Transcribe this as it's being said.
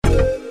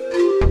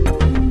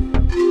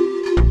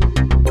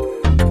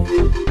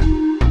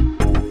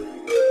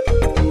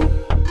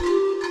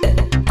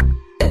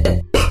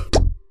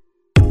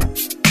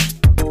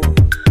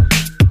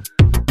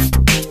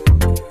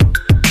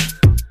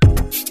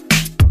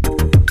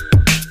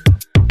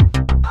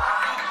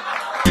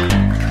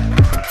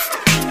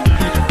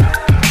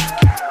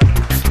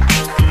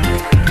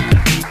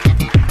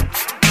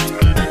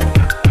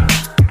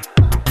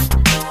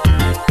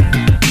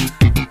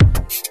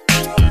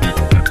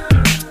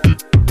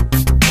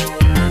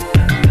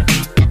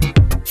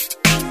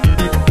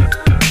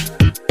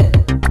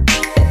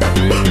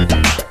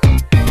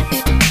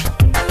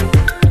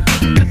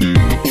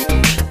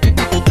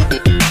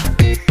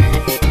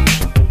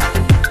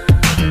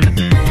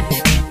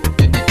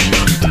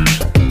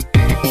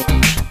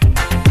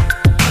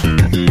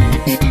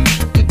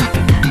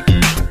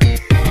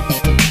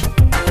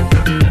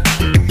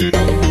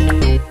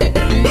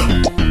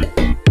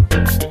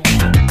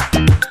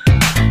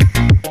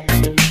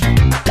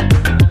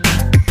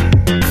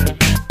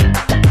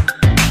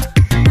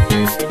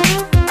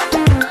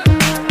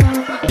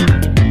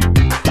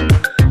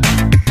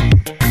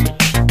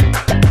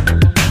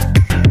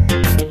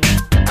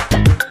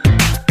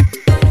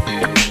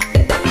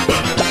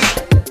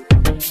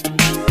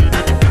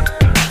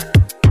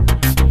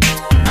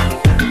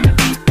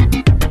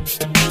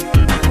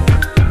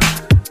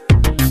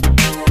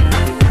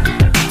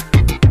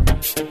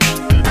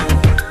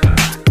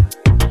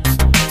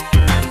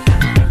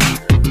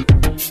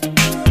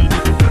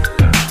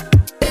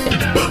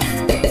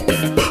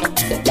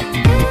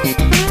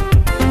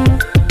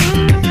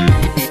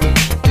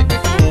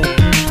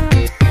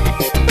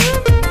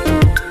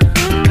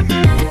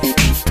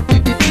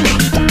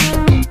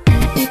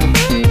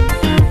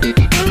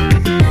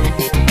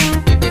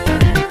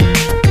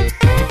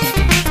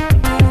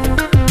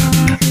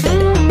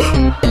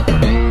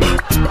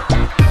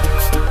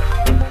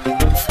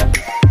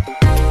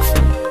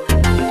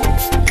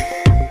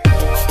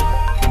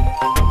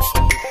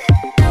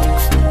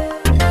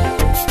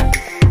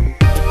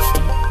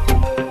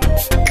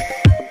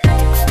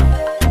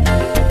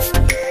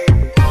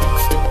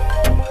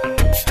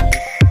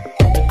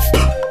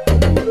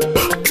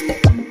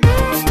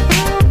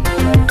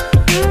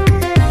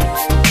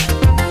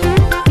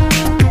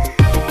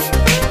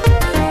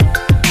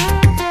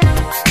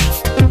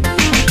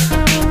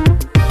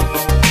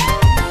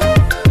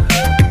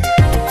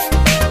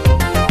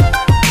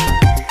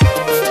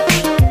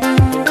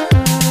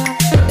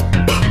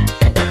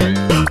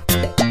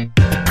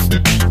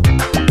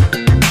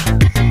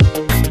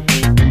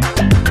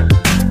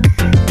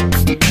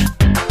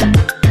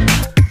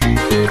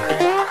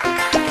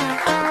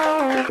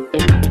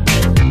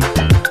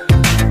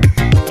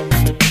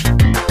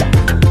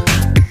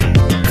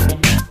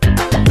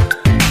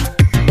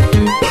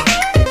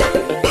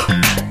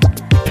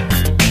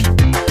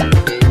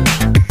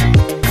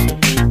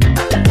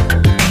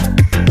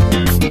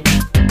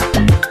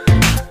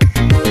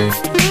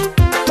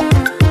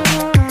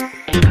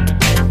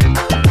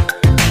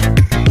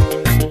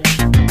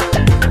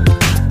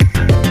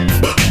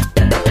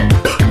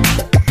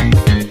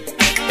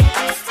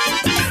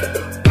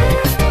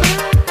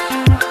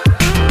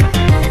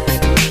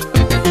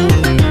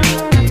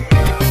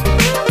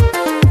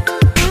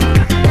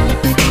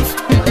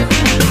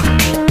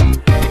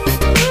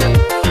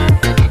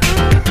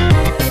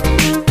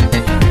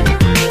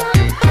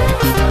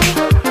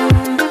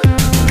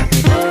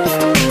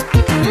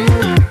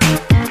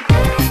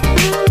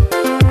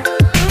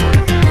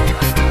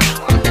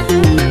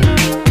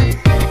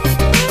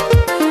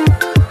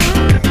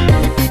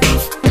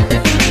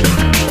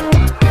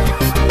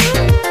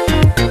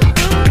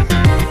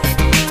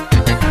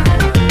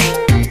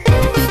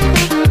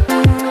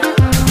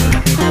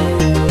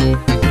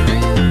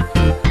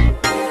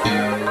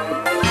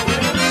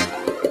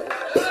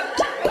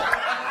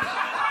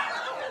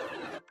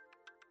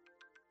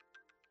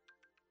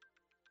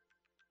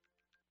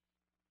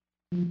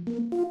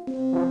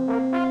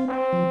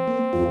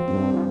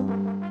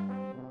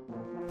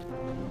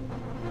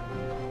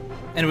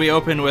and we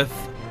open with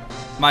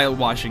my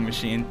washing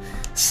machine.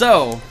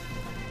 So,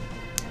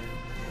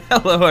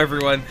 hello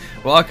everyone.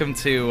 Welcome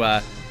to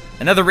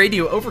another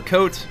Radio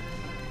Overcoat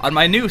on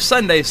my new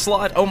Sunday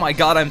slot. Oh my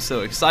god, I'm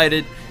so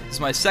excited. This is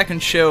my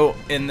second show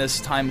in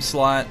this time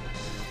slot.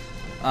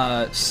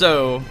 Oh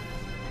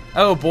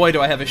boy,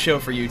 do I have a show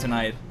for you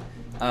tonight.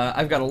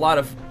 I've got a lot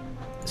of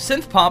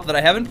synth pop that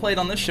I haven't played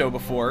on this show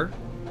before.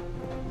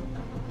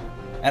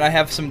 And I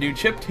have some new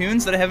chip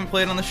tunes that I haven't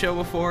played on the show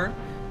before.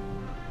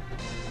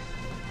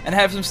 And I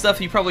have some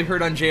stuff you probably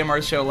heard on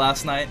JMR's show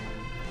last night.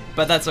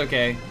 But that's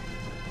okay.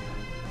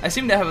 I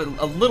seem to have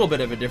a little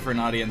bit of a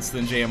different audience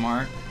than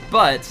JMR.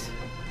 But,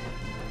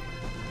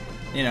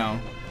 you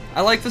know,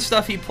 I like the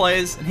stuff he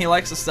plays, and he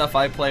likes the stuff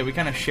I play. We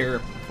kind of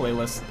share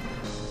playlists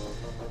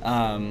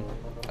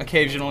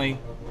occasionally.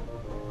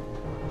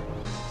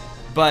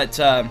 But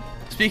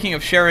speaking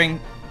of sharing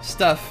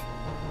stuff,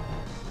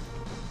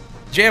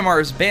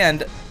 JMR's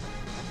band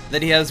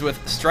that he has with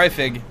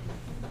Strifig,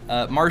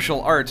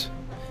 Martial Art,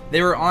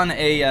 they were on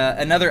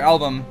another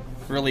album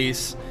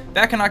release.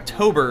 Back in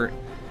October,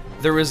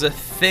 there was a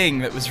thing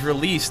that was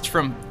released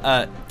from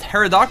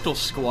Pterodactyl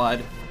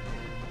Squad,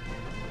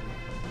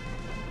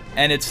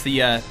 and it's the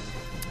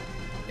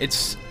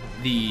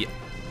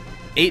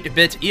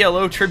 8-bit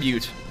ELO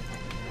tribute.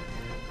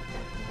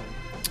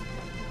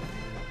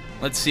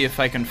 Let's see if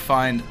I can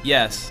find...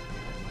 Yes.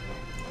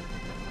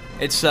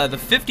 It's the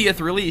 50th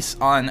release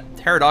on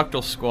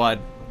Pterodactyl Squad.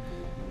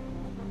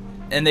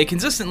 And they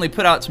consistently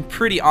put out some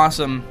pretty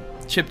awesome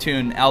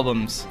chiptune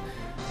albums.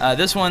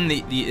 This one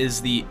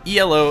is the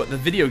ELO, the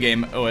video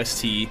game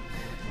OST.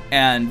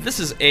 And this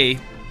is a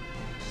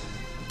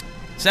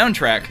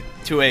soundtrack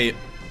to a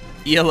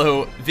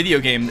ELO video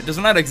game that does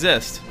not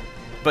exist,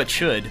 but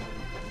should.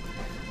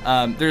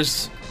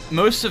 There's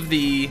most of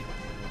the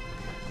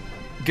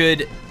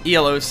good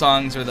ELO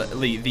songs, or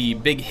the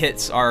big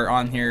hits, are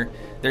on here.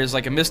 There's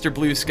like a Mr.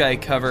 Blue Sky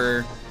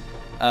cover,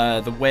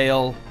 The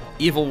Whale,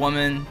 Evil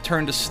Woman,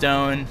 Turn to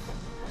Stone.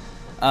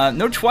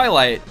 No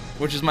Twilight,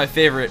 which is my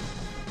favorite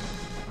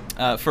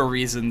for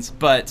reasons,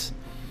 but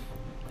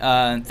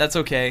that's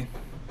okay,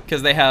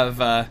 because they have,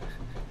 I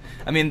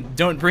mean,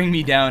 Don't Bring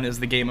Me Down is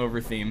the Game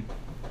Over theme.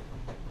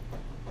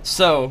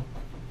 So,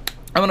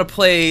 I'm going to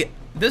play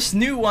this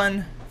new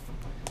one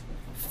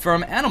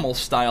from Animal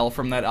Style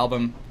from that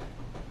album.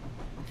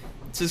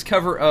 It's his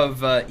cover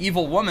of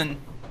Evil Woman,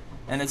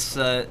 and it's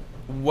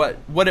what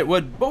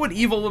would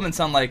Evil Woman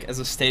sound like as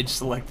a stage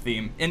select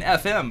theme in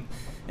FM.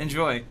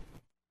 Enjoy.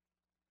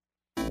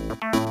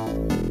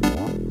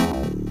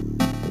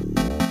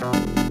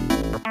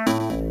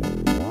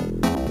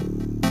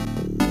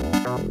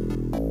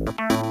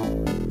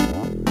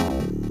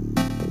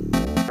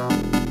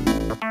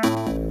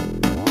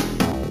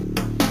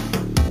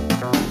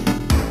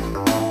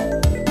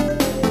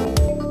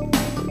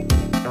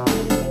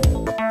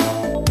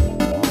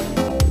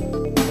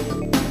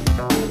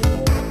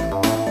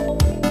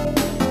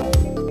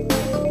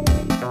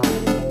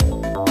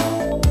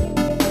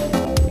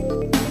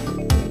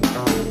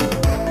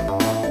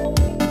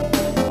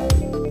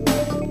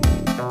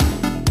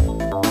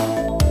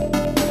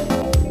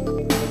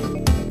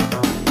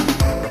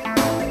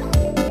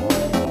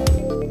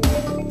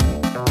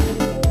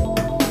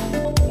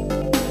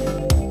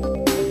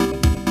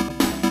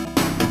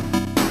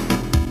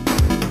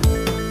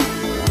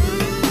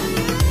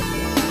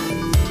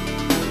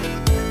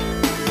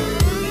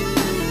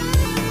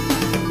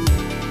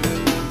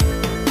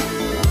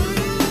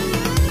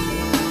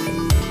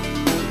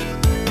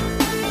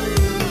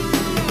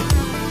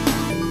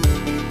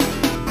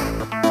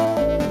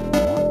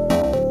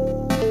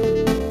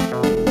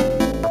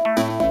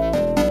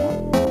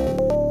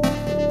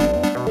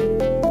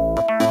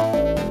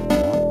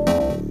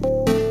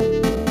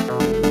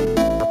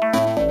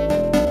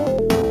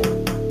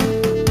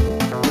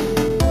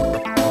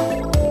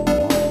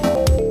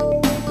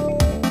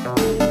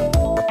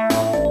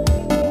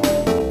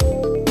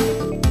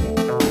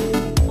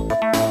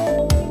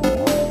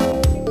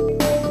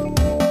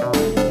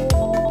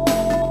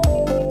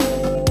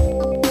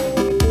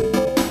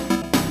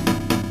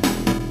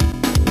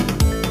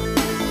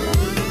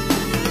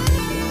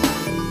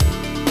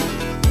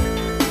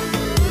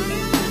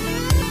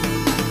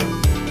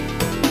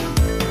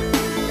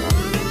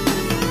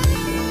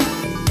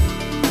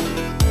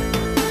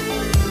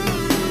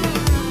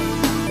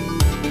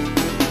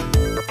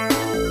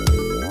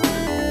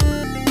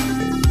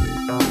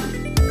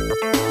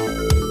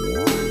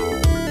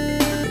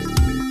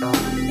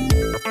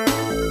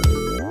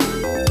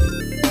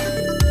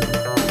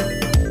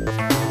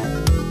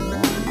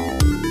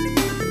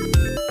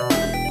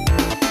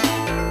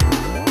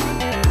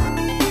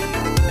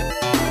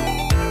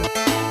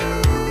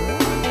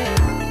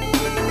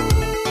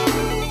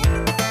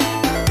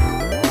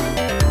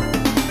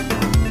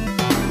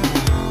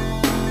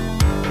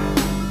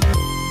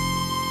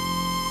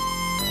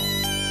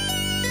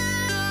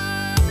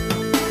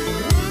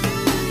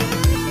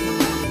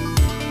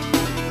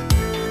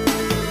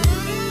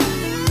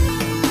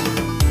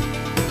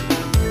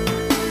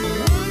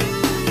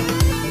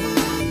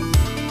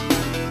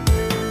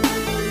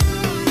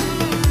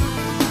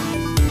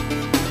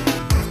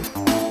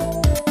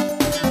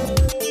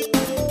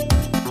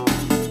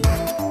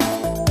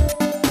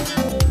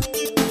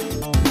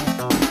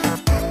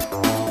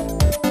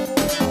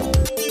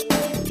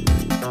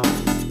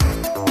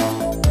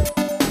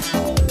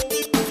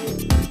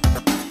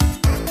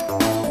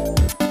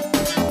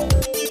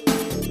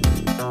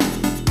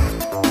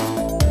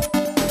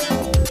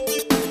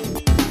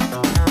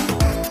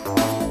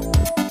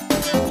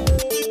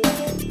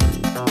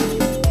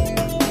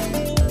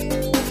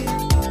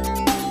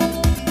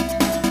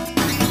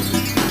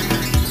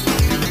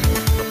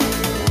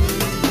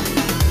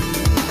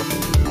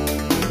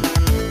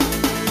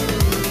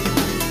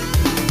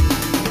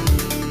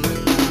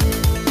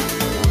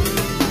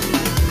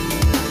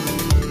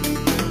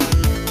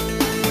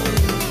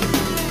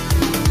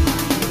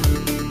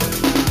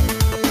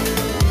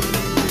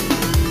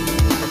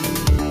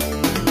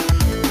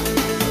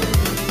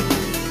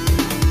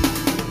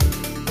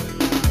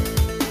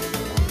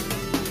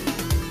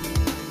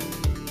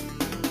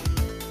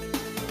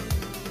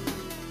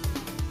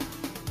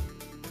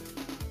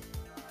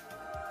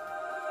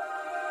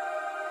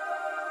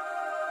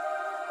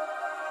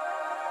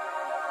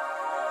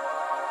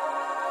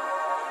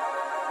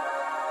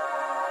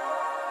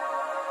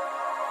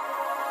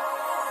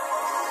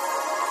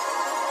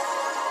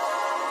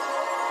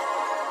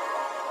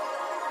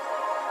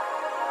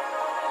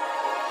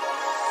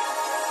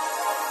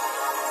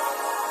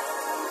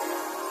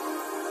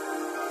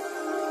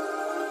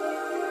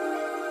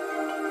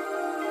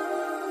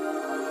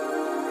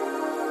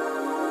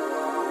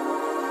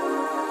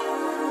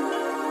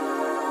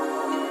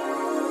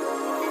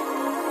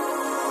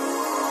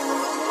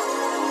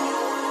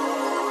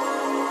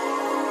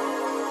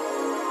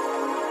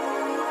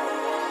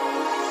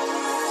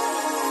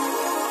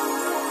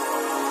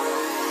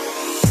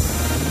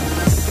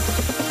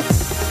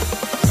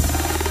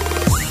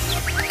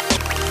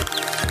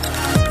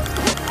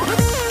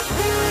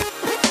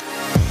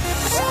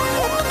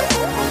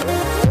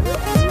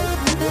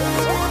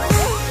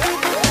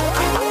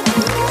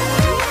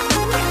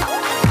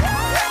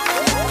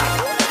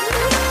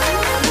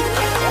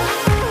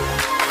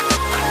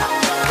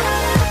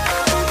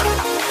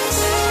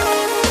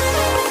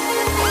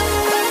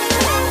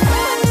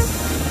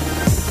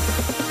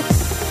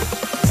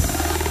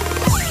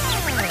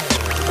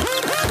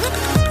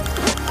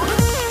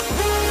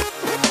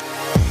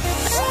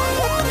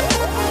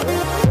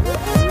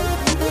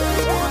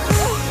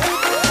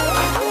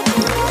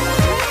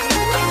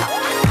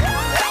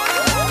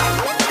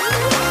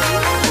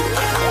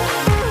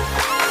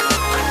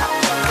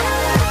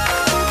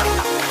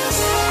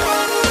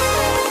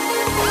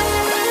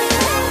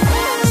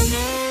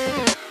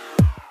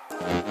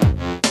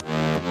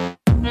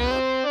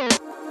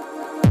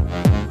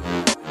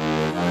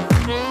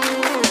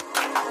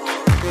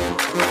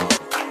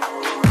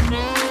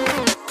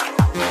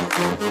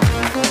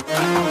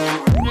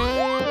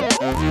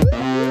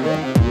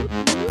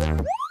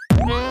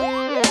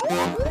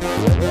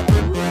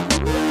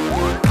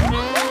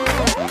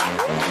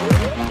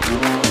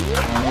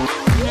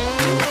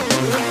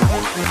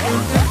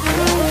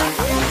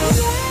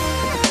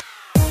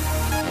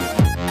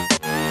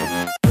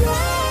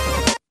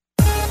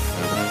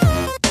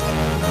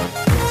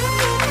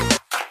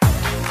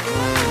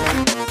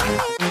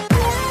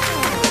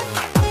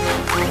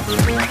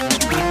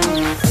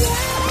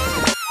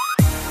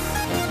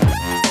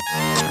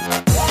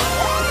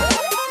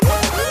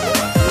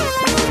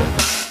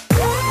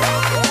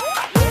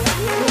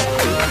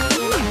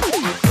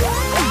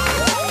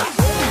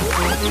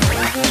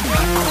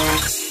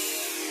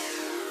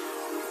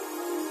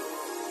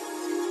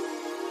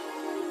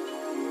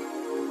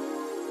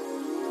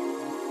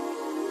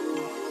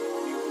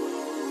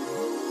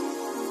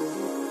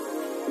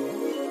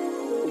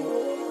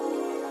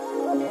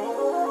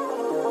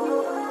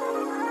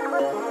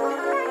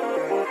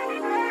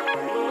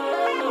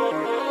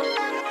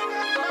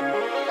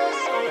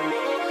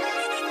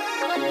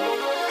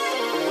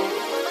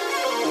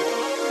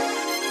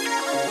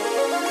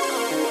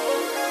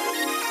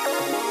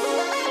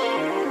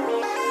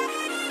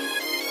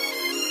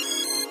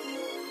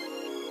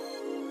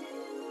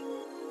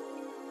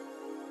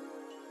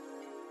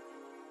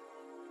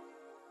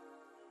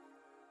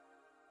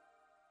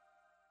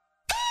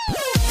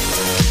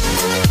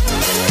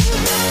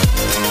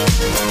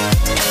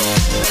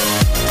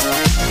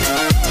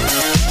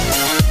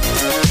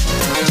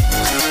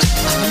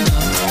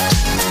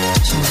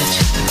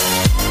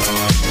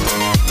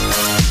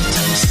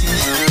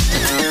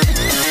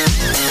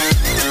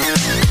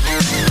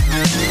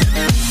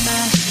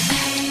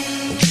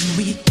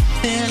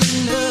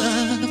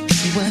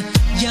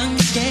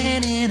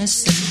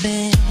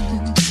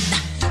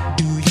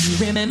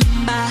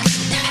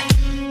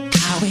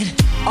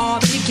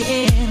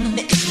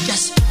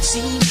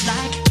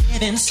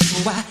 leaving,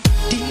 so I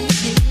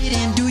did.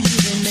 And do you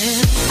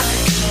remember?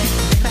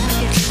 Back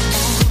at the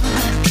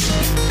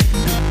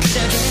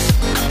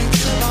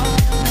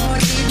all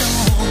day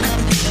long.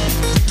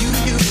 Do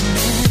you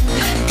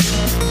remember?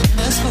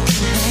 Us holding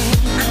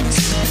hands.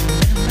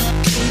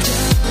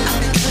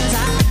 Because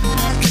I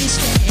can't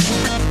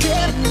stand.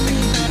 Tell me,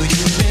 do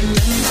you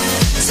remember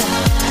the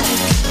time?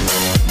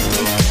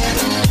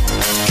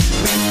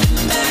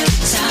 Remember the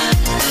time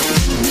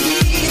we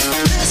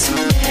first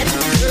met,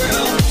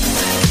 girl.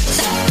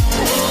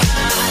 Oh,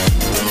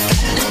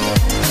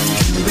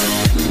 remember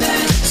the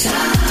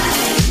time.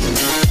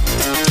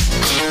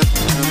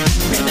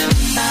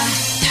 Remember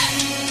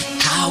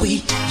how we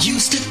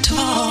used to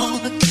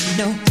talk. You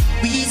know,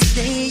 we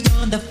stayed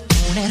on the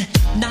phone at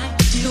night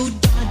till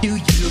dawn. Do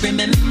you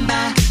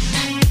remember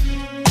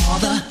all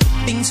the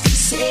things we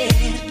said?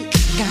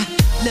 I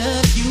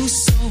love you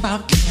so I'll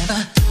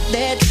never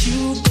let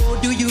you go.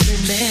 Do you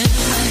remember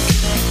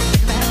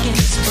back in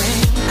the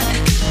spring?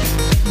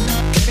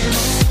 Every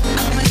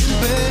morning the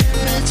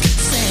birds would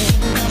sing.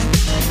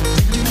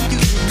 Do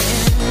you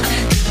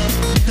remember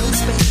those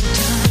special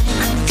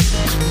times?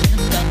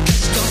 I remember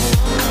us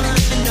going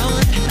and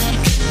on in the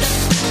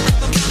back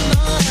of my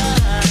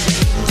mind.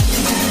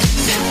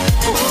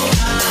 Oh,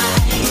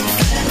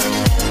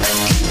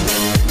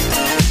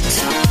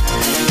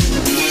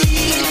 we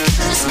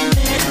first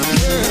met,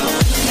 girl.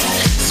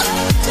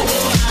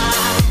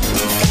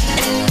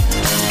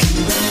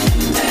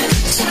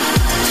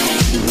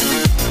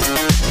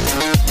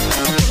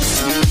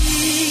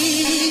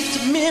 Sweet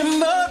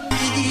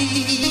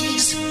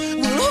memories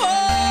will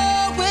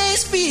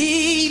always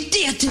be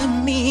dear to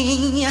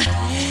me.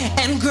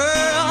 And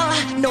girl,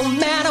 no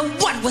matter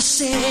what was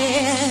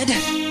said,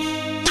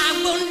 I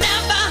will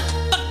never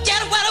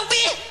forget what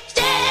we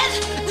said.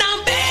 Now,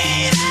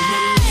 baby,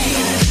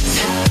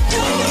 do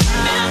you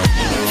remember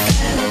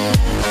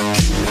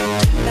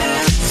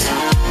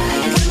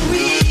when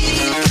we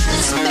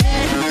first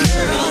met,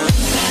 girl?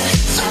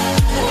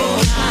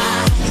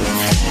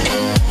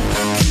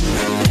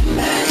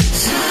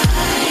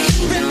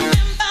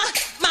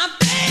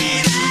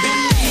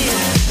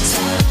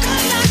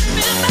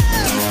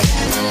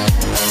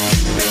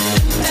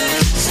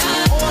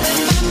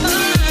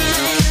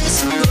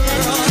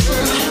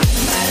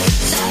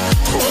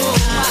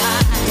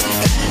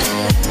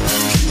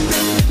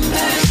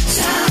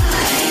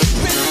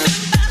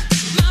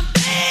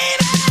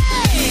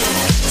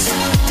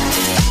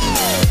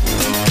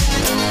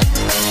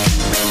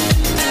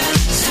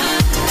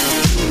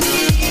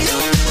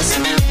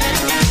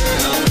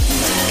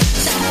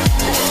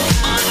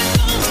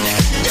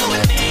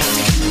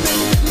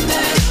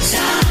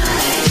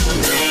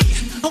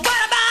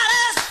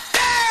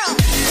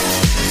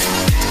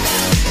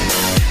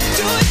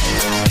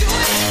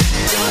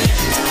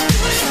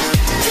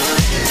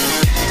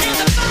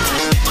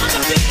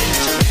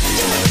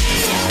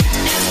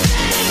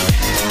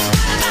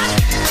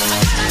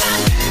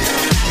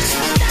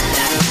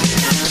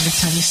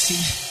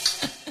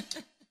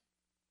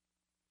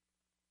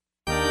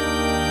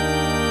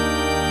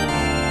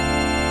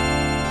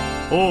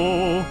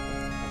 Oh.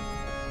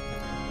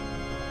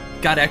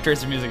 God,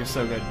 Actors and music is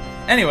so good.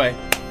 Anyway,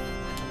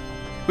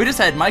 we just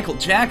had Michael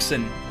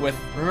Jackson with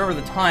Remember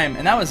the Time,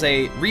 and that was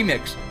a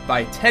remix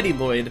by Teddy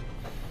Lloyd,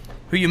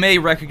 who you may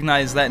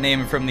recognize that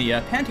name from the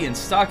Panty and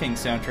Stocking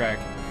soundtrack.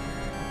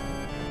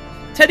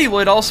 Teddy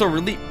Lloyd also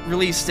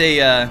released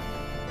a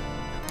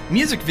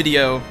music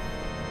video,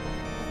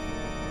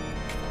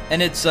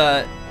 and it's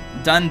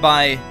done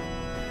by...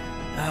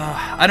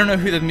 I don't know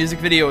who the music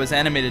video is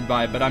animated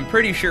by, but I'm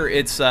pretty sure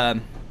it's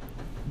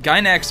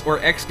Gynax or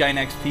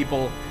ex-Gynax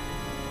people,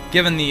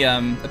 given the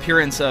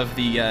appearance of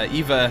the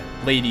Eva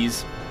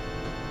ladies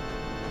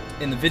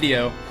in the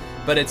video,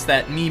 but it's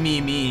that Me,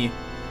 Me, Me.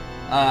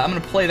 I'm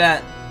going to play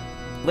that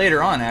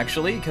later on,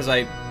 actually, because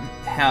I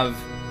have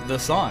the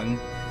song.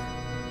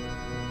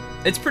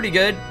 It's pretty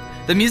good.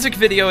 The music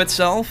video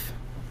itself,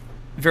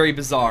 very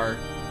bizarre,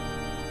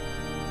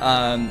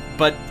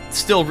 but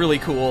still really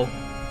cool.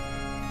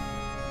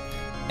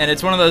 And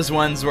it's one of those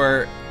ones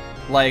where,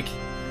 like,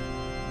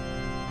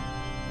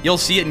 you'll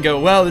see it and go,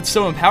 wow, that's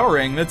so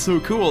empowering, that's so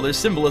cool, there's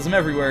symbolism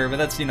everywhere, but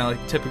that's, you know,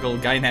 like, typical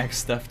Gynax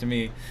stuff to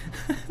me.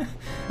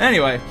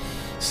 Anyway,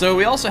 so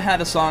we also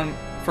had a song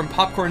from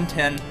Popcorn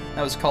 10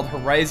 that was called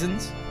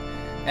Horizons,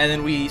 and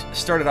then we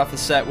started off the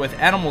set with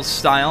Animals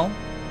Style,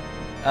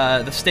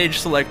 the stage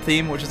select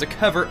theme, which is a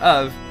cover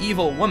of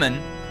Evil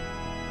Woman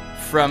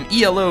from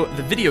ELO,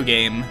 the video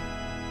game,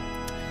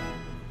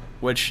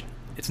 which...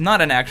 it's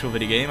not an actual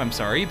video game, I'm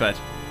sorry, but,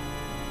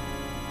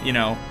 you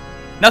know,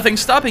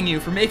 nothing's stopping you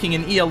from making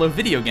an ELO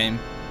video game,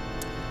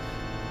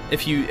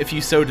 if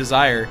you so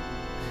desire.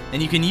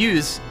 And you can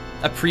use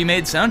a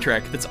pre-made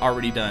soundtrack that's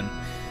already done.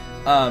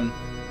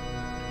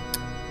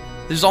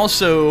 There's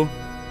also...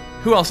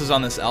 who else is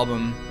on this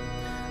album?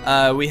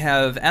 We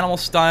have Animal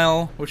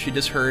Style, which you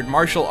just heard,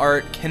 Martial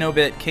Art,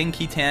 Kenobit, King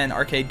Kitan,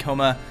 Arcade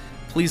Coma,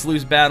 Please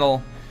Lose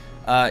Battle,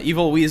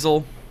 Evil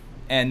Weasel,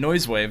 and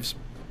Noise Waves.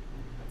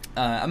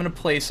 I'm going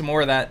to play some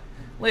more of that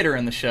later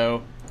in the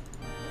show.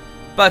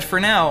 But for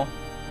now,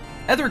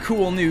 other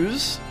cool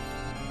news.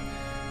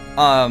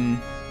 On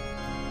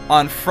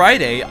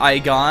Friday, I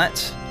got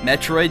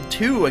Metroid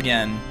 2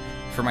 again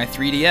for my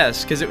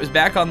 3DS, because it was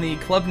back on the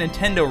Club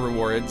Nintendo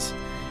rewards,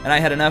 and I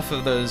had enough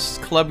of those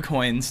club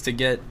coins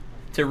to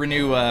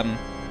renew,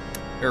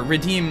 or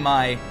redeem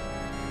my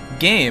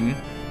game.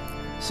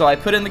 So I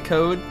put in the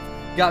code,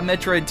 got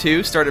Metroid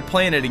 2, started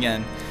playing it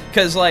again.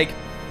 Because, like,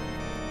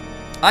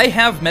 I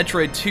have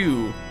Metroid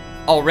 2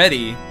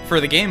 already for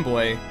the Game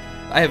Boy.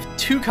 I have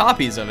 2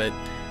 copies of it.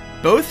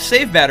 Both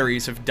save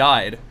batteries have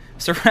died.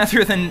 So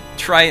rather than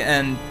try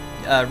and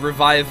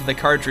revive the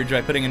cartridge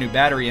by putting a new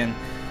battery in,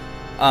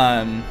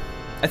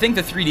 I think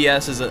the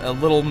 3DS is a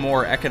little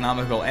more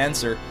economical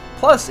answer.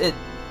 Plus,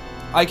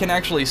 I can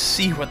actually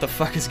see what the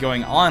fuck is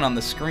going on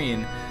the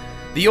screen.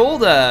 The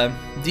old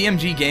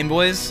DMG Game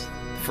Boys,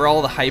 for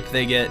all the hype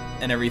they get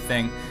and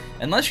everything,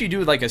 unless you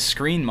do like a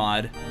screen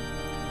mod,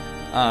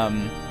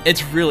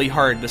 it's really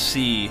hard to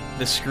see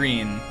the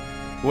screen.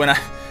 When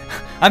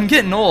I'm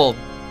getting old,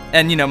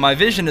 and you know, my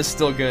vision is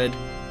still good,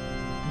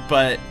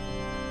 but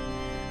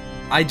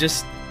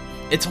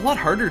it's a lot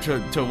harder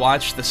to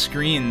watch the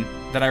screen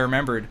than I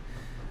remembered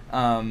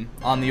on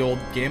the old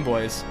Game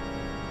Boys.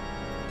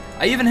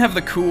 I even have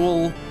the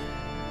cool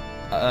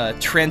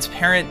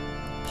transparent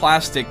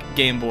plastic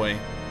Game Boy,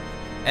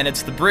 and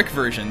it's the brick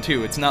version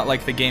too. It's not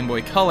like the Game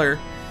Boy Color.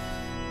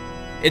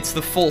 It's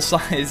the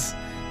full-size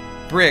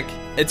brick.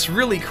 It's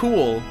really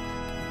cool,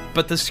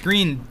 but the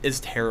screen is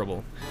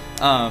terrible.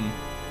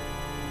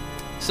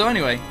 So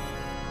anyway,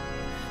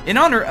 in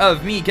honor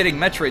of me getting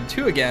Metroid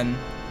 2 again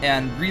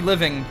and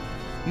reliving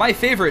my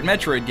favorite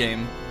Metroid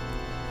game,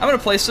 I'm gonna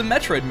play some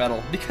Metroid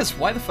Metal, because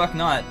why the fuck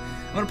not?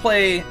 I'm gonna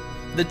play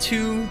the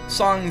 2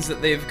 songs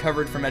that they've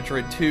covered for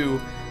Metroid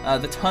 2,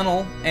 The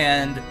Tunnel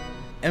and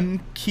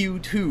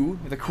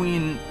MQ2, the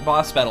Queen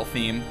boss battle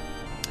theme.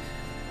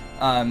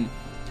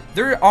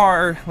 There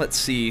are, let's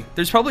see,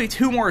 there's probably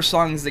 2 more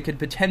songs that could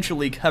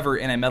potentially cover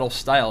in a metal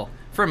style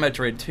for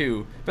Metroid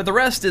 2, but the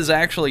rest is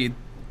actually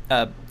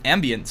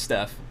ambient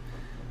stuff.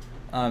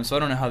 So I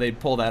don't know how they'd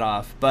pull that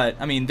off. But,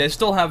 I mean, they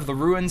still have the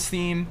Ruins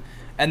theme,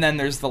 and then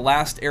there's the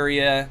last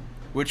area,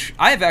 which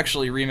I've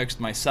actually remixed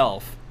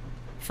myself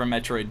from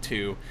Metroid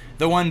 2.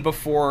 The one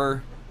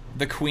before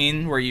the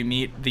Queen, where you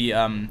meet the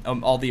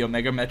all the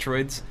Omega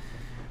Metroids,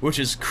 which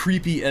is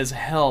creepy as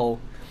hell.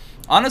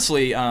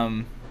 Honestly,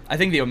 I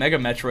think the Omega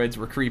Metroids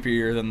were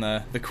creepier than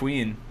the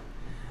Queen.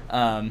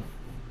 But,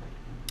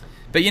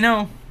 you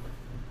know,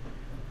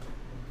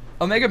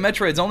 Omega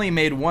Metroids only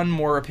made one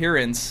more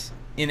appearance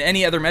in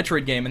any other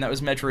Metroid game, and that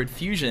was Metroid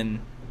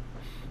Fusion.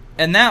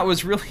 And that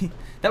was really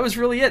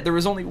it. There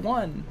was only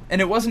one,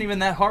 and it wasn't even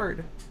that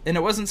hard, and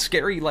it wasn't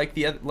scary like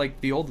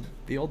the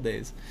old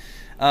days.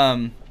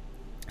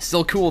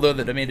 Still cool though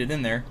that I made it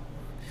in there.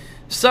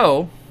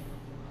 So,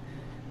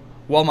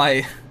 while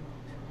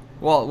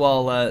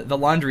the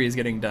laundry is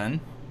getting done,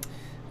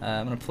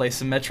 I'm gonna play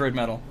some Metroid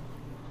Metal.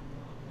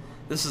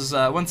 This is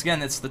once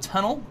again, it's The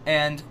Tunnel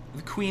and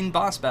the Queen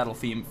boss battle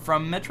theme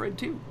from Metroid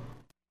 2.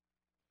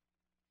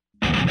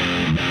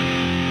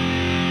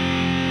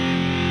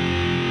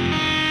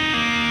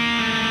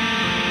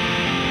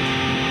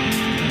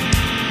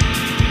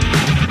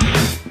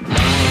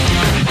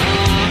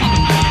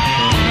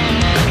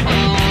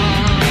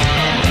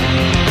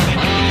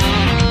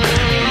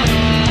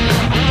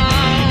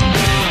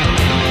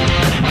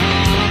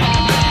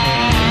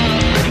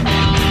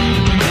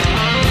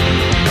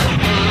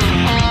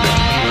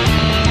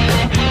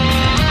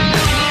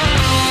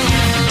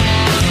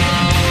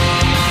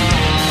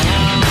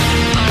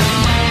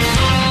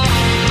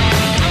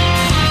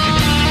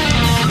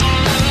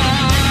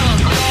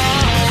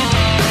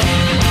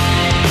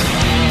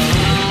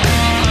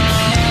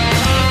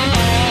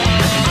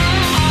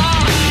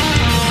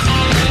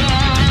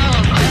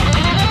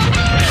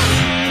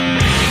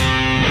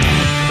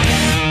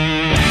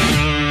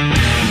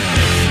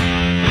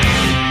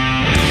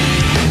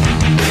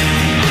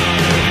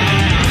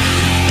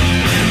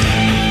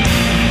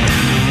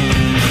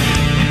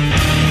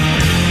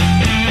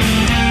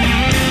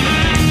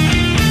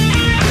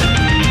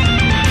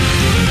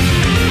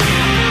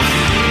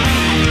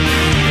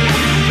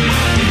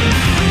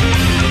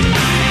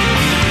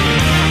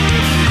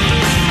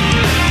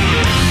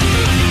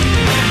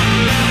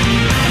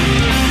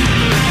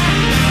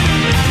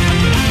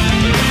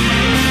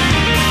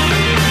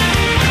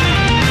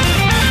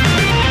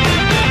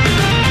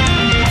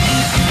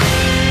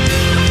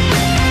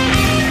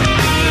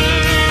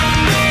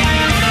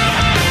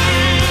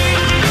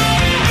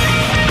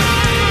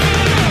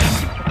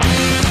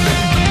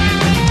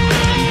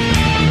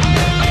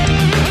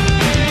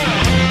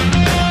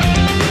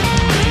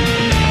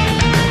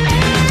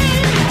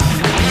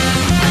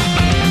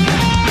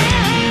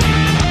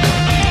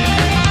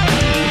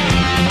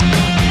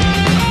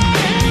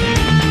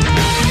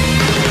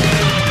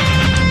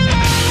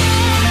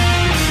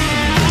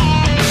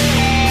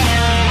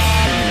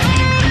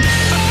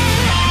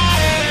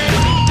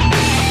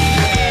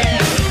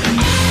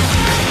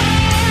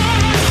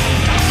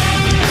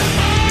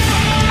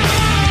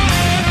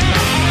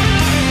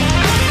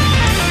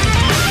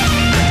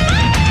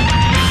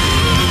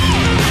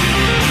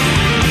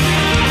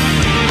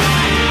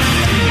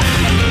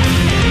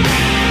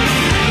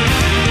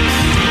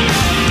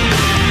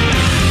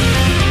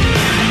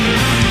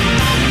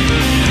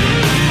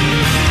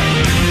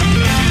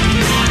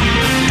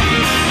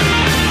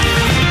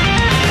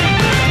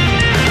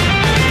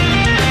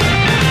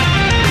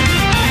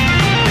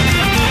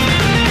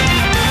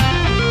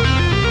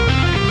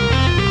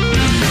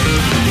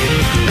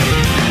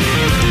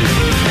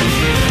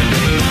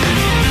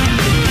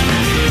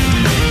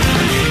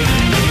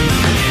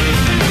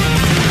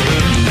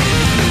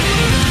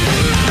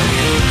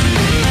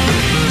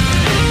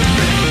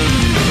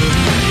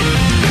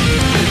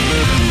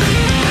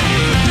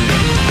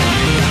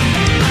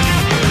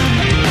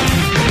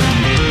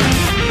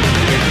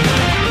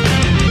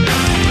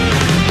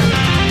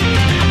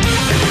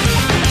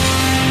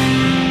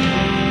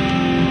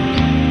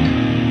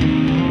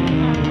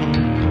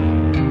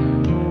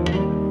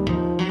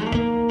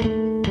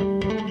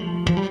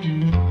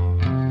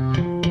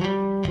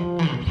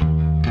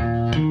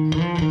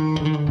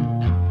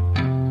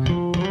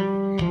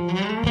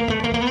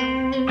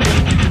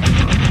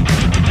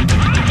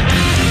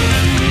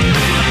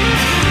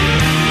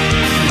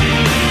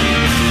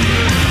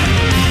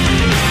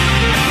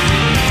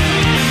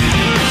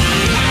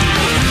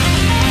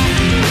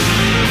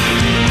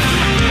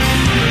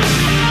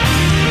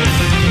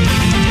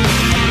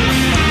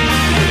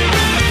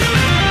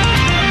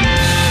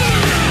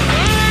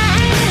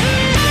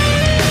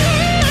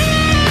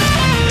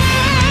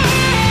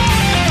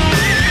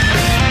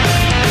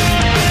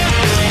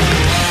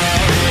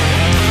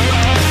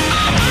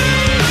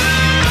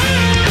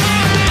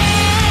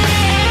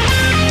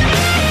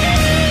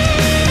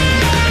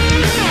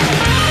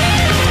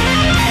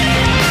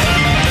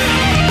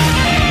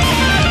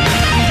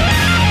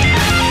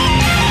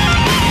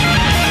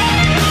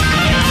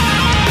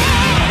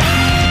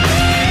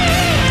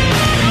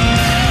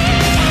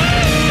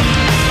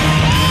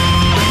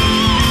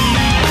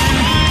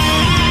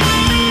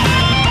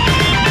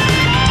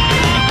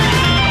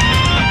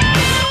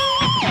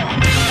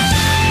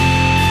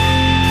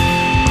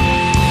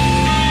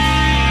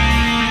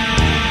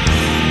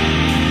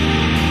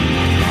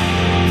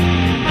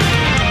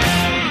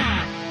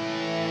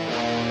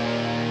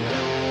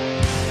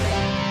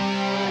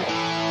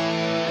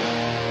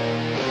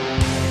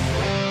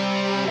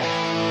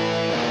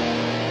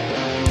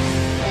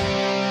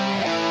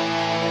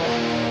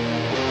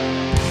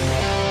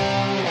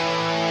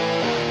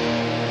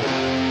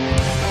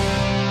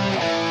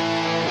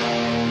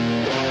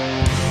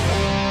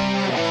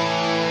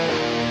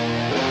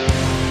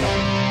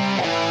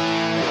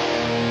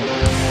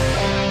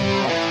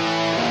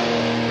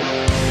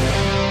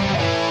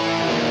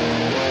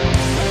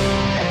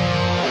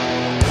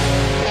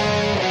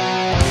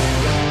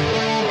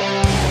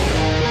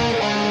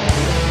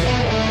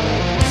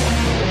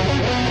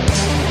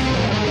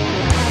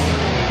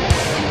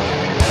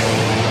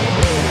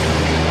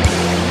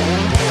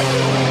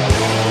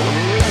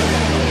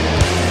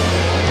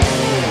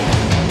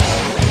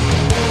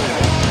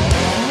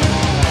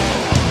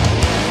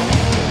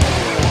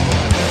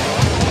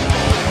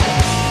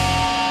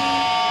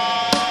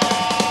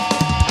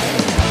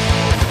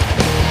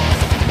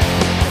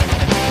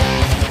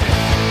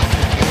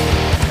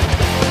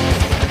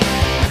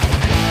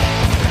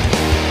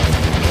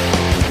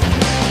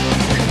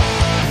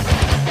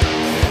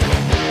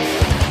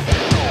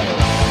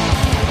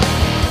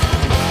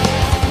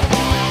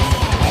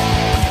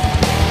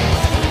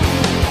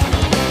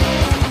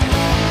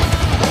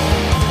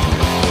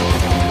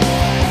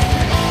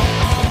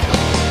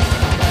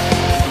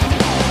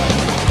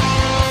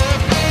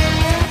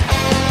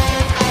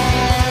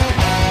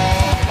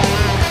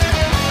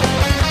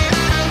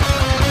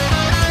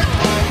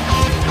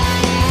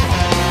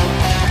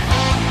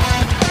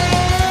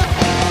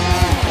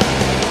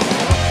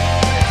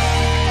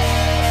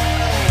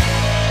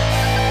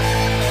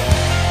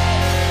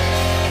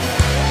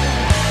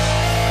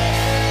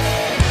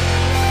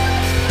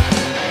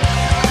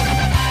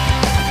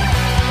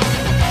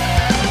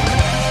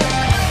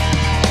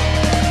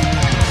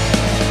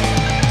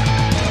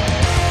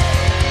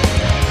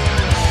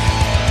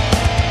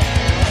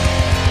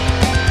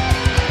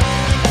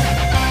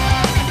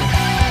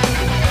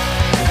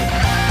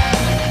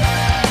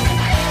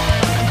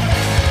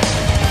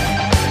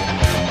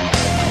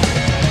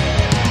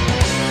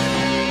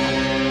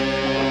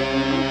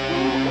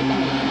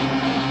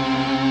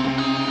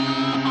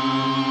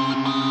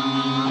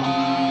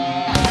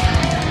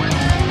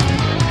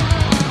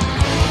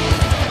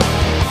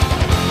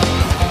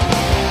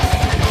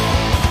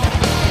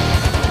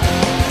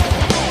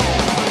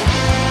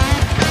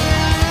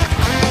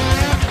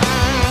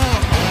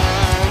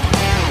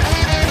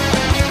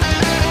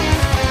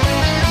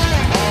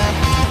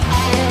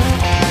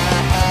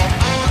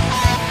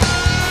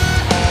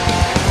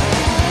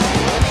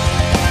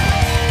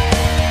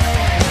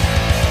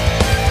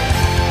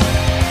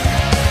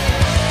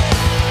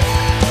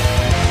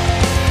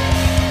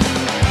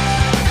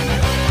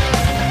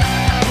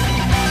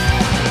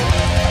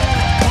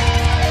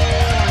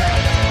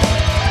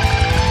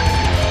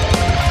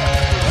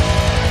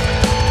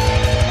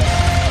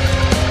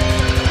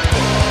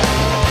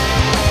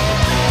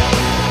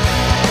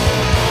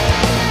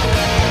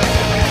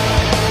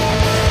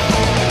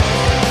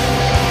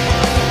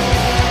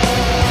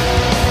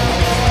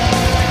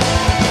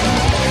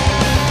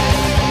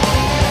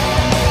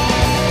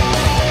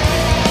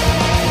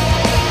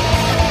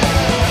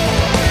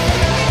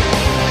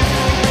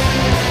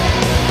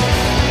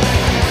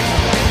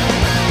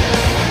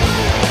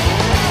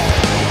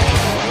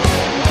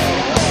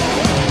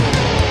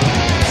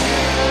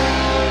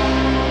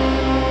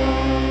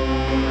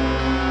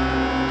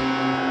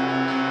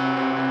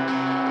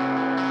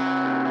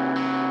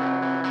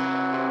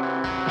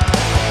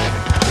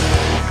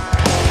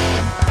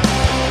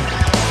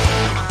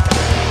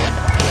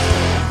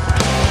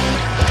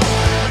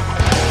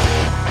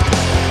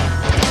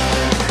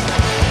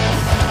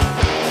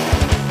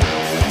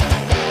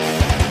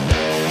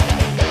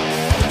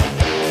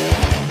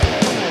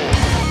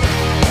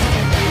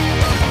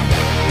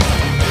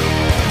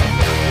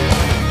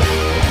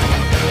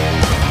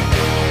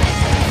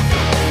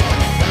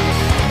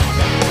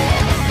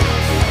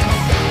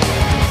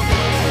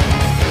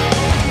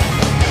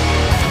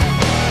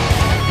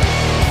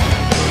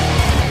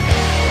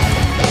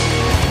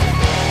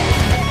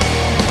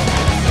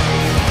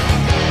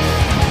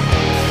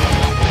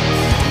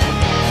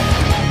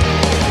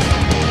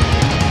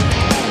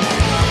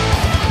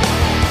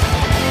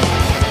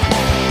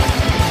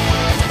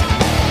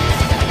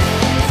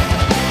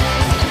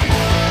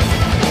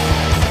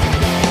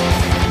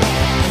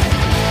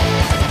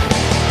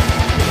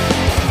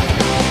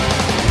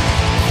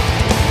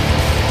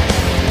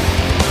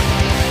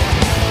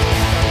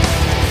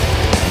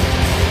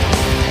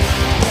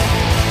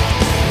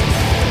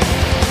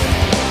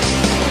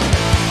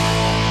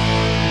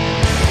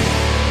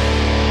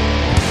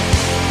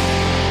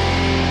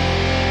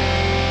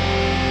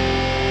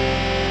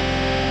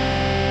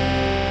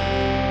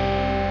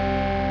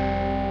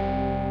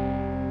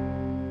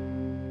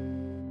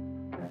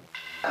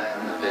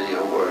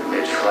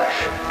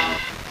 flesh.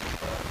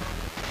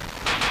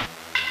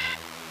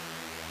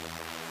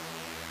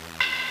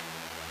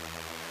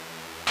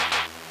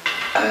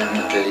 I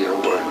am the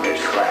video word made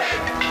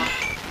flesh.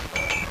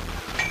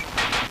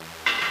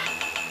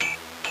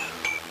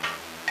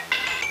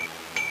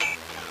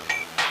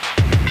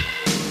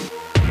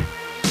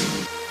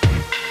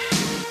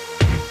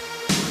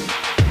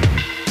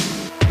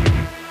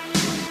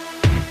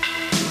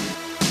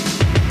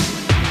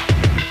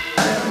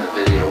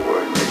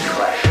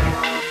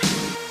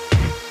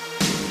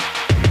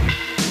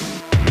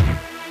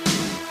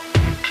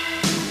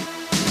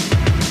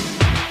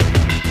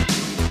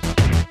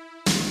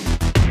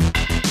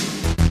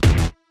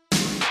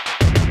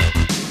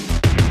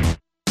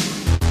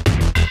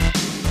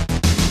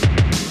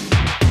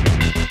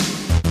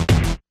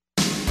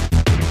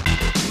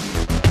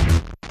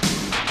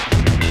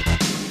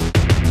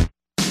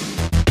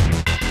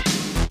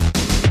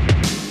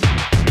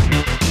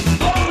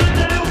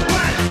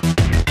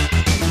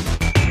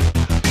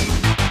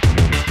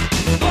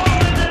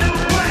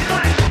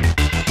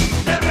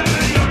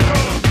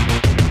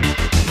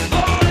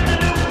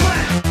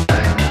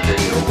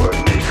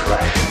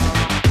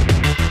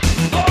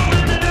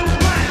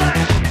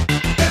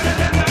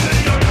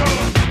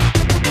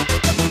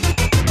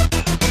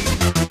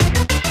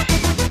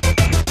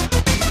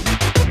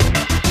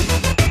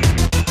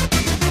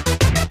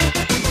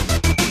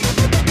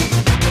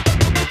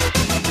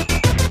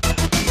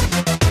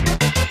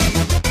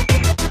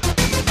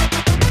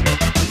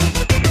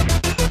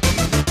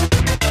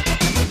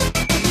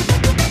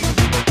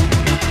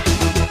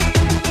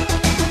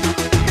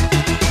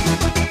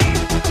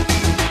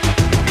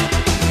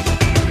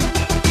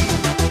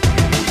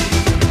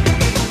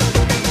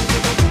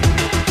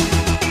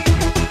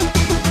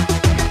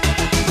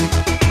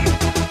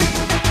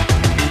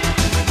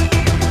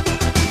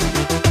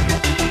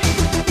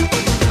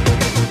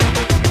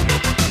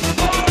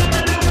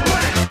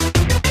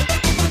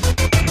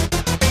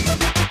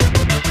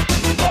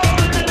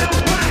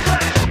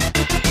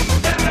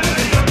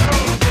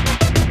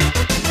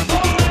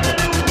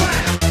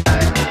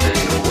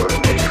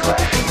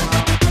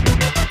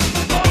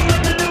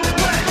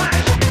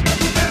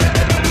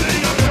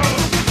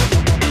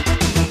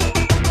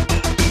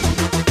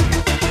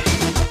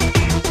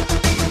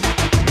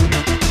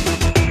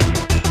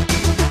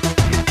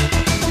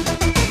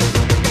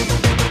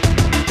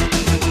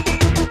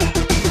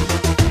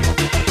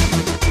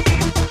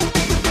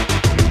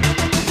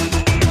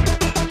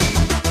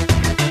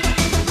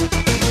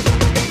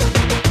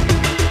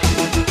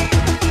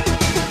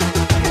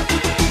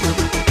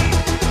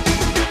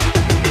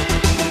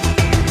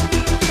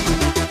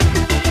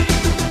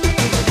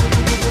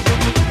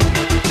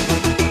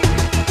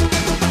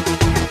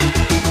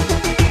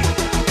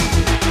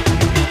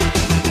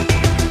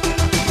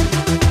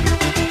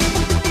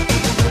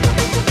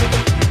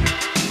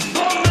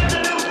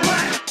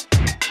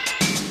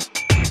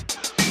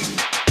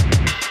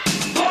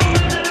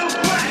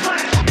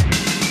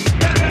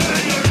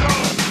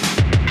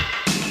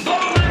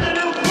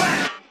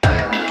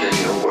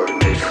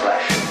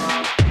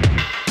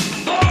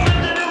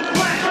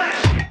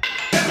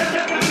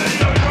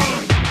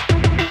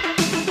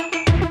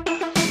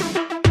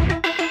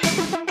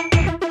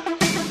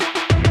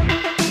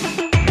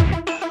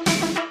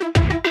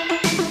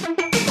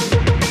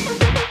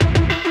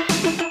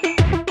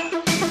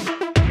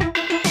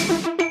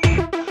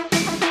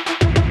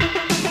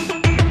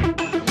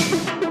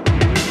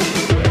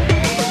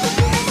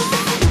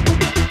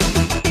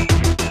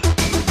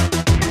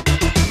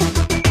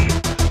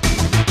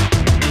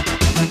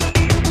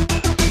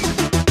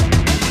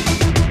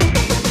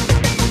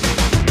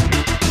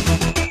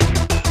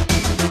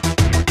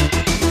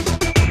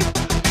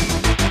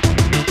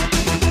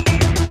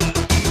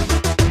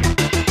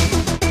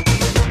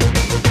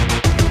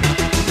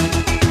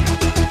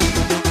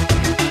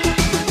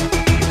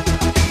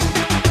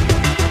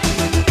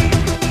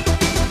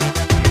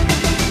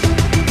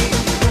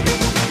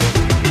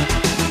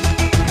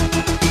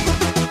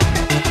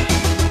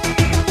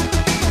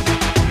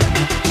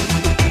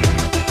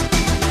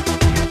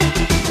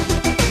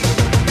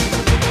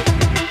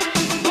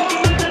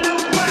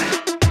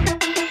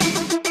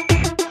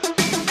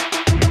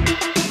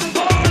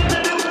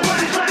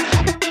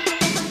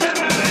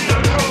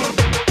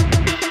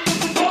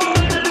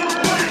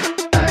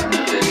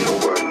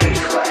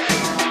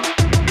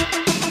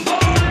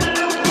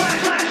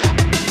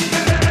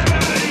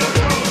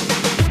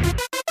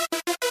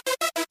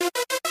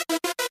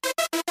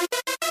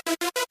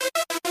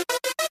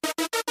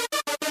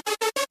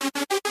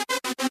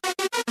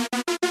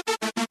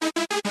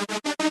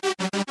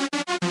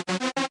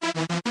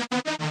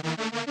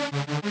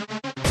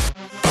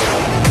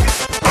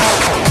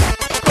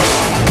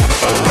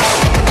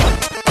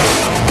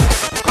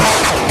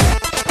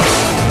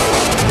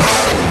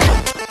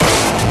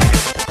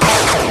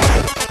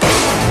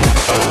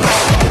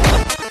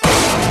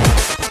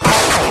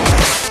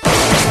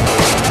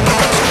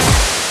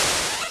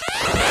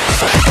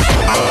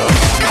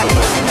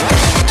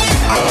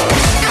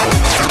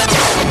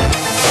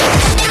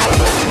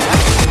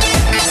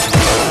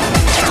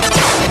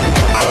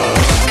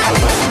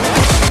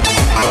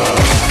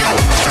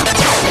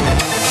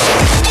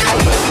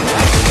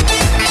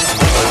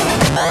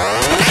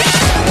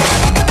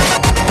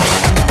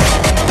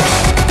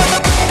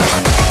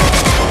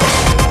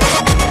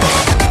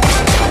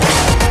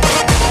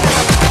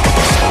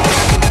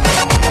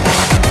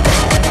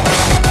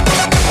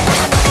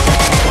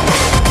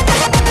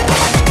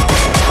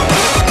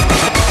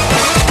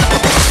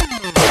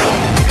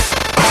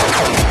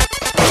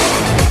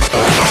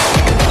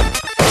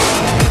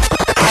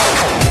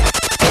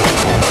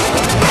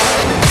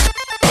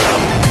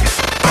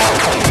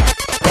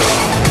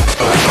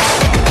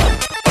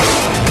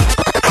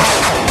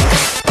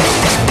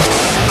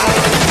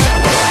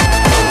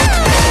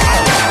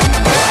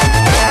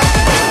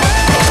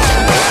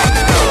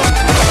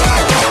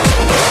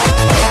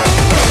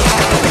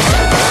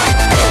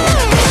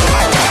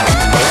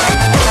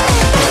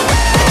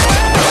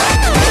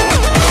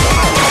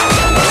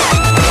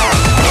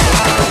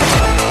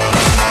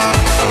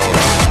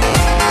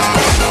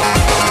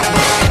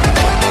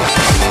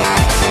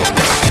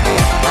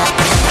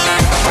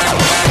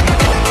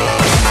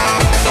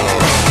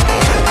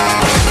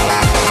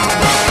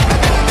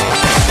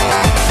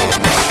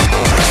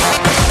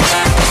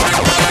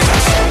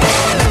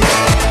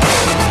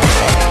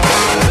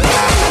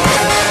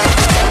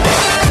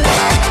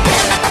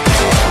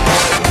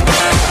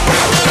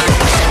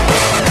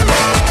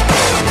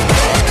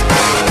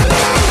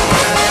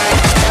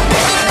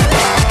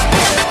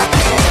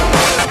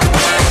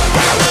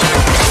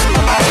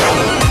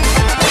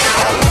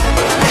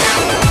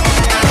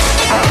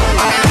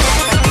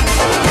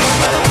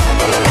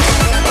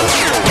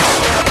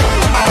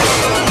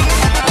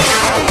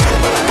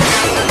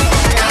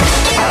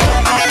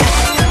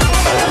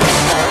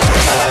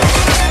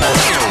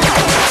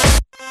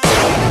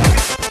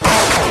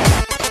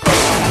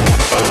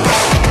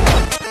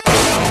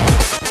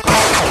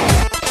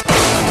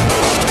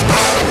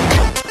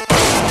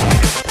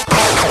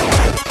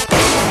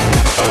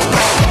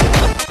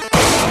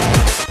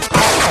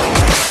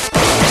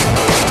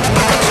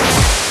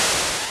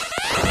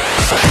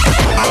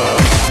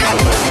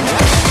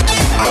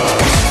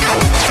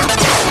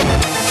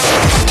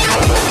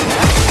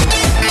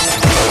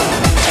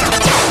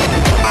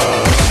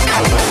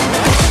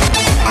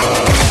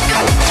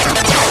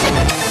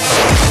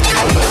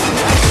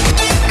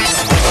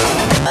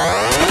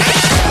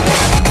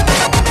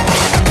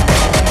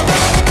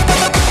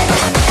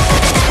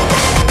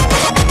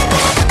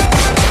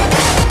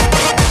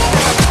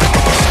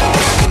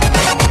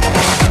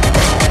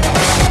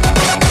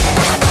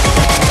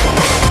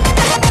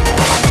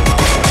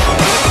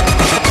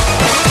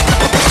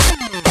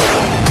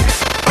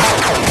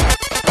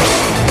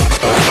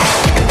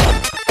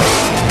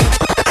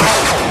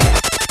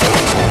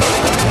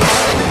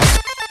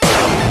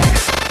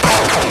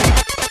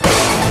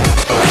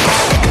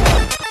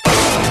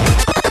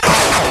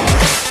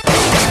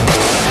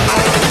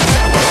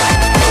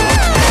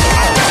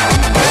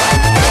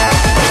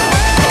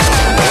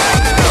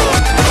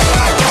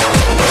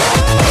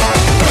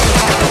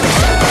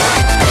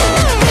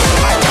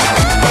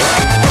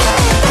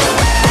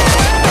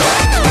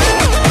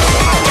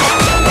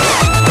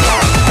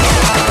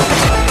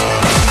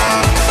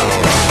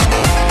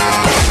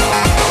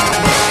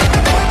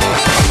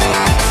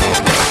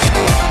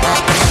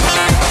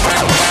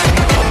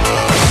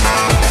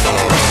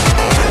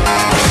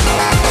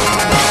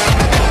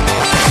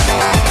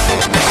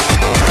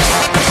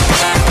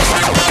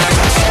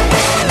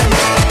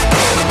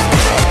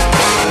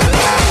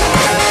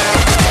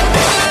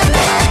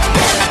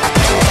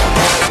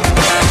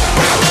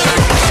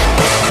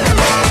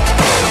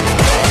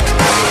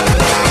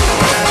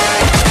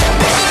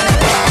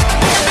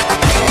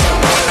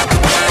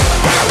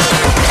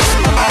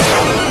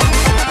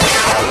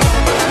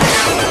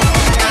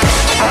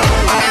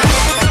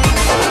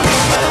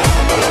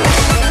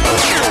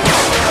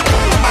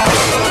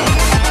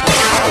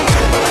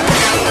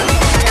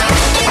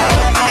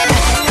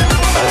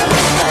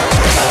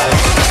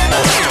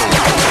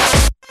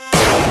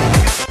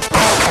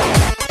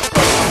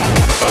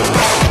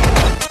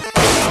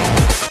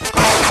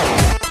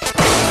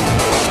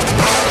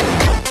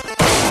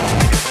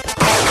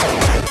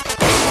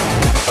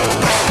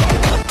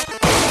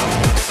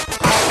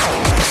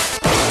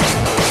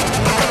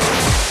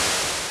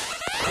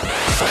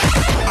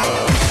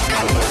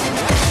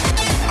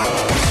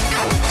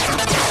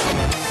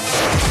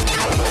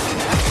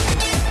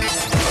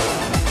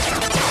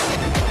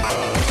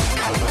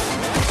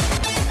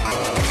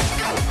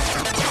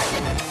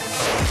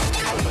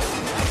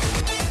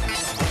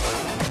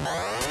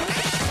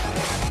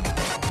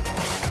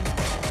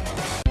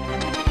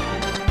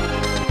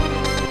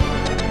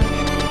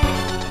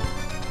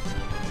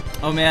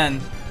 Oh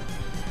man,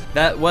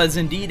 that was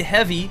indeed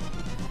heavy.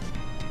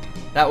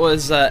 That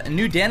was a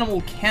new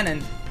Danimal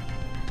Cannon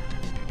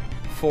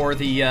for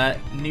the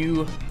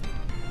new...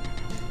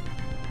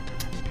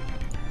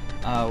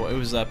 it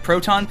was a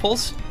Proton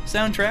Pulse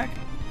soundtrack.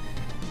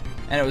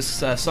 And it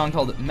was a song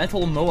called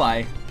Metal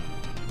Moai,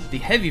 the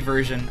heavy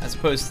version as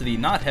opposed to the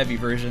not heavy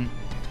version.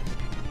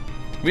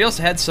 We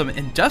also had some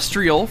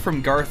industrial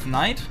from Garth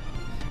Knight.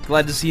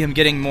 Glad to see him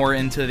getting more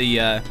into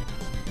the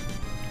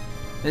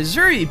it's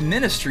very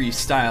Ministry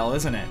style,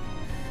 isn't it?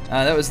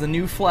 That was the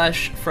New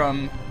Flesh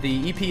from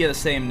the EP of the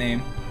same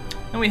name.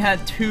 And we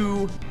had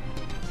two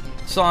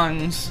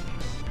songs,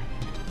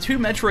 two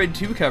Metroid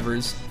 2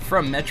 covers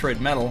from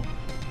Metroid Metal.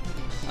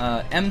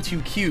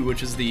 M2Q,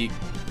 which is the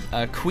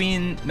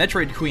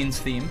Metroid Queen's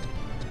theme,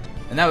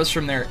 and that was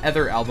from their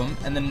Ether album.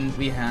 And then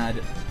we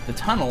had The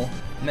Tunnel,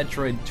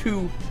 Metroid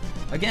 2,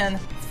 again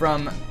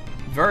from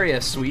Varia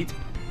Suite.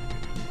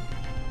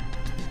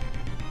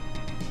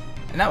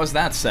 And that was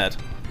that set.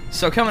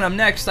 So coming up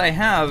next, I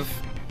have,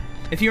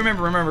 if you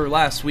remember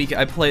last week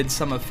I played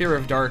some of Fear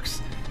of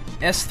Dark's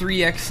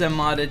S3XM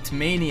modded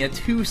Mania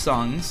 2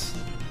 songs,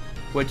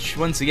 which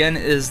once again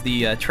is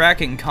the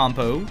tracking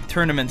compo,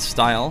 tournament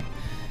style,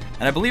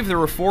 and I believe there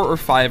were 4 or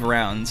 5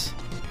 rounds.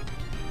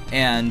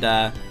 And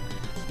I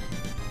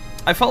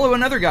follow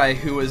another guy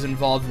who was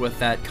involved with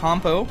that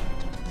compo,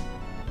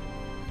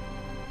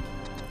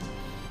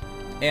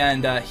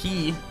 and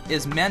he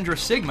is Mandra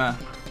Sigma,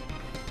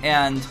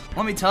 and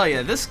let me tell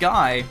you, this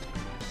guy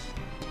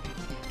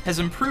has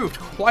improved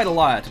quite a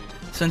lot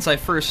since I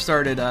first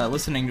started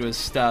listening to his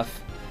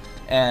stuff.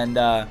 And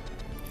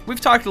we've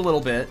talked a little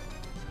bit.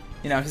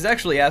 You know, he's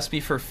actually asked me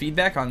for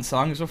feedback on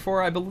songs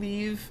before, I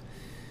believe,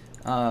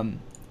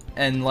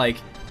 and like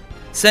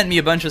sent me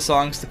a bunch of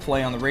songs to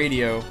play on the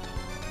radio.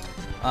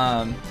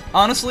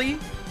 Honestly,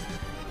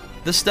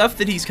 the stuff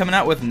that he's coming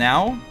out with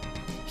now,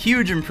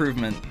 huge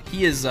improvement.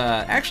 He is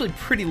actually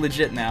pretty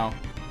legit now.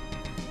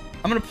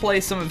 I'm gonna play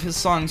some of his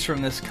songs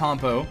from this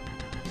compo.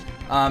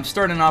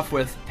 Starting off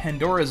with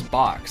Pandora's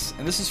Box,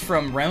 and this is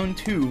from round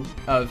 2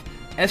 of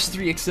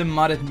S3XM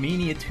modded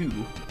Mania 2.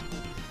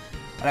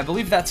 And I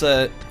believe that's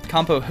a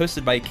compo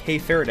hosted by Kay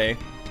Faraday,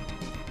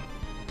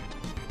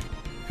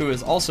 who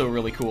is also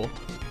really cool.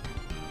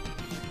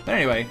 But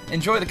anyway,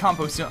 enjoy the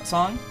compo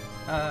song.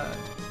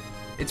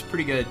 It's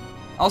pretty good.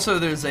 Also,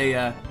 there's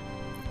a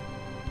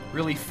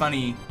really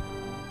funny...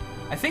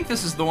 I think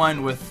this is the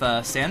one with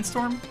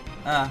Sandstorm?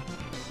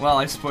 Well,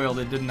 I spoiled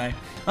it, didn't I?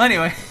 Well,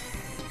 anyway,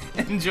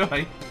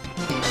 enjoy.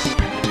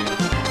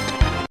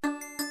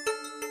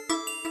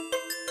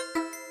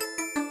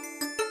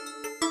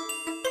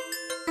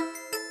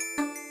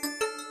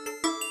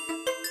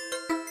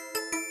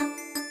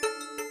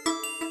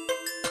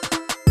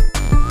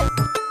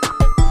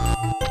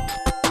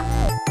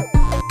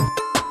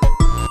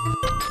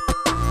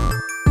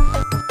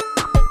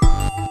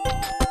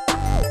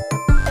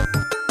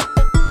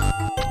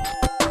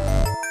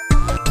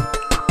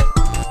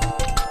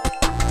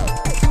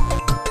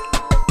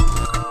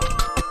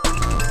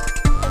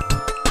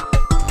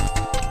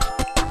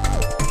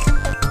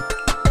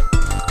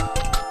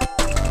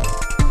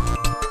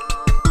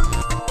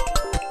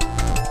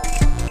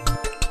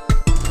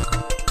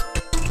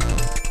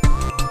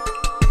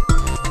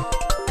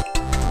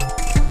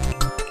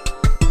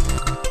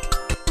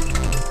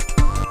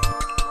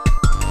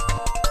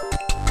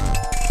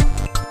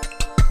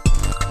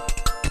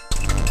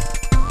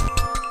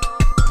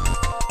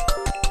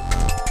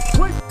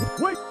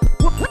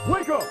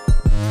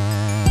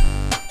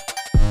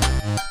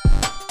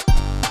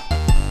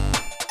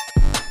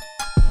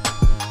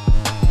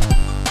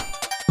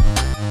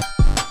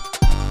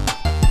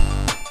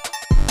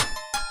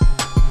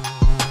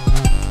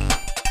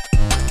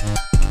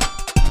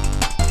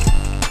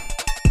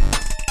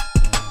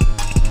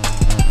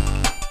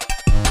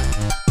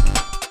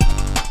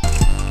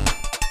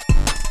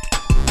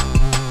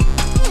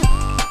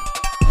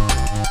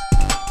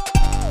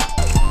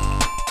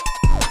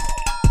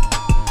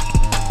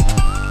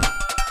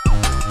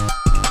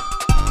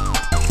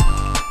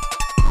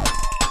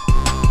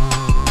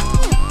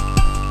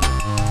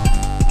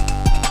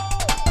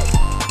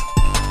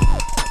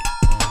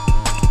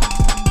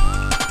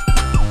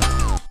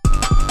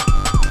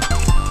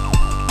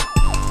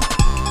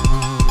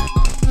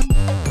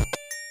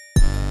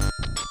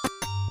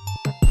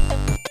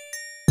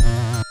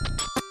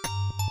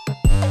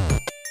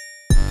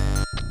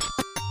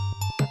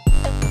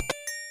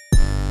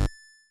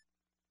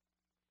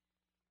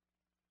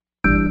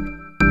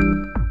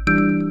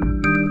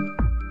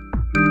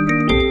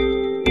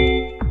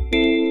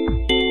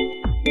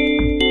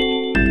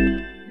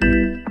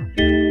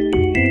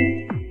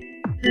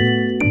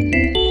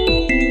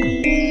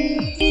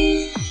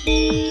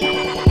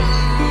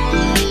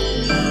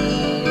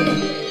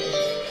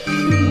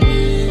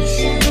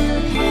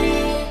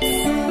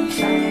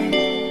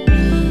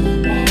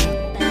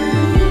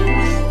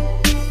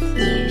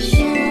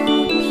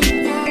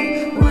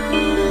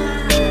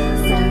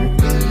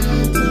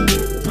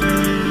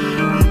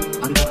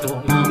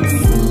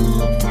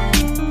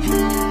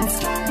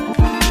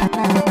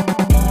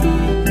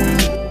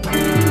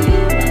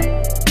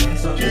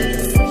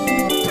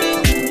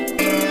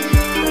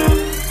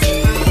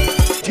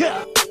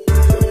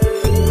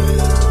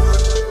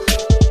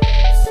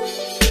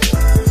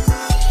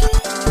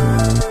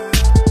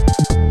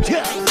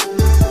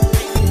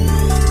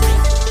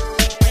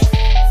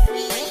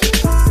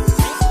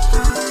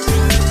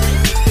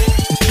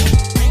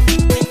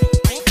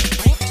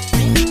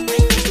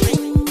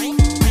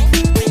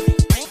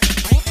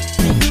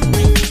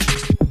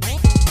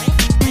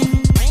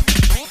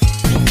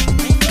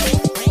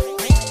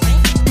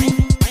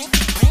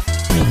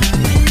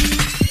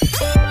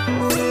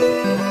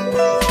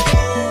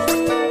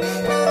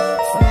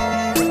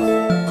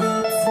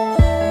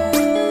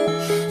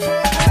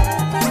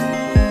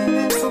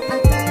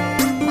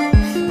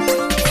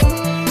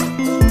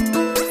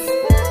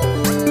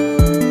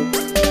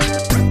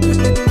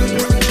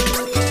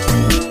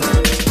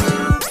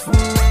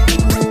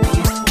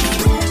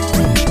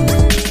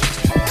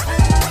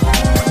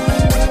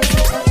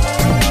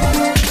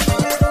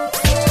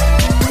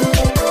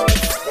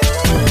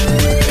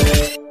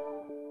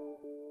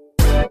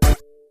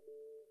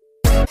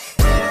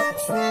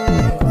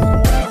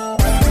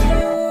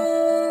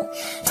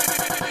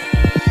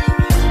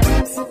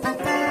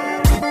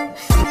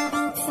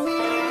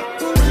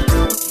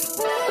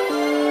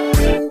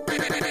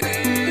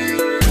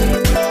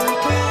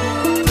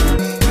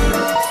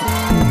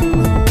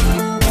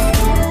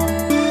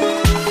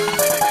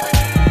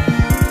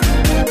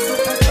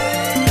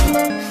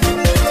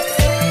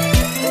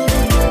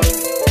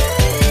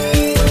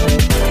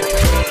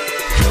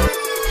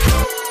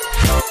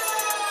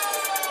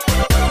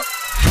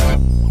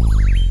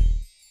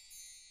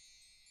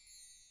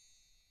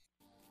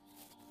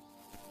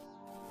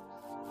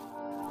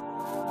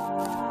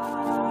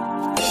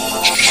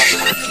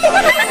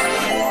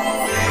「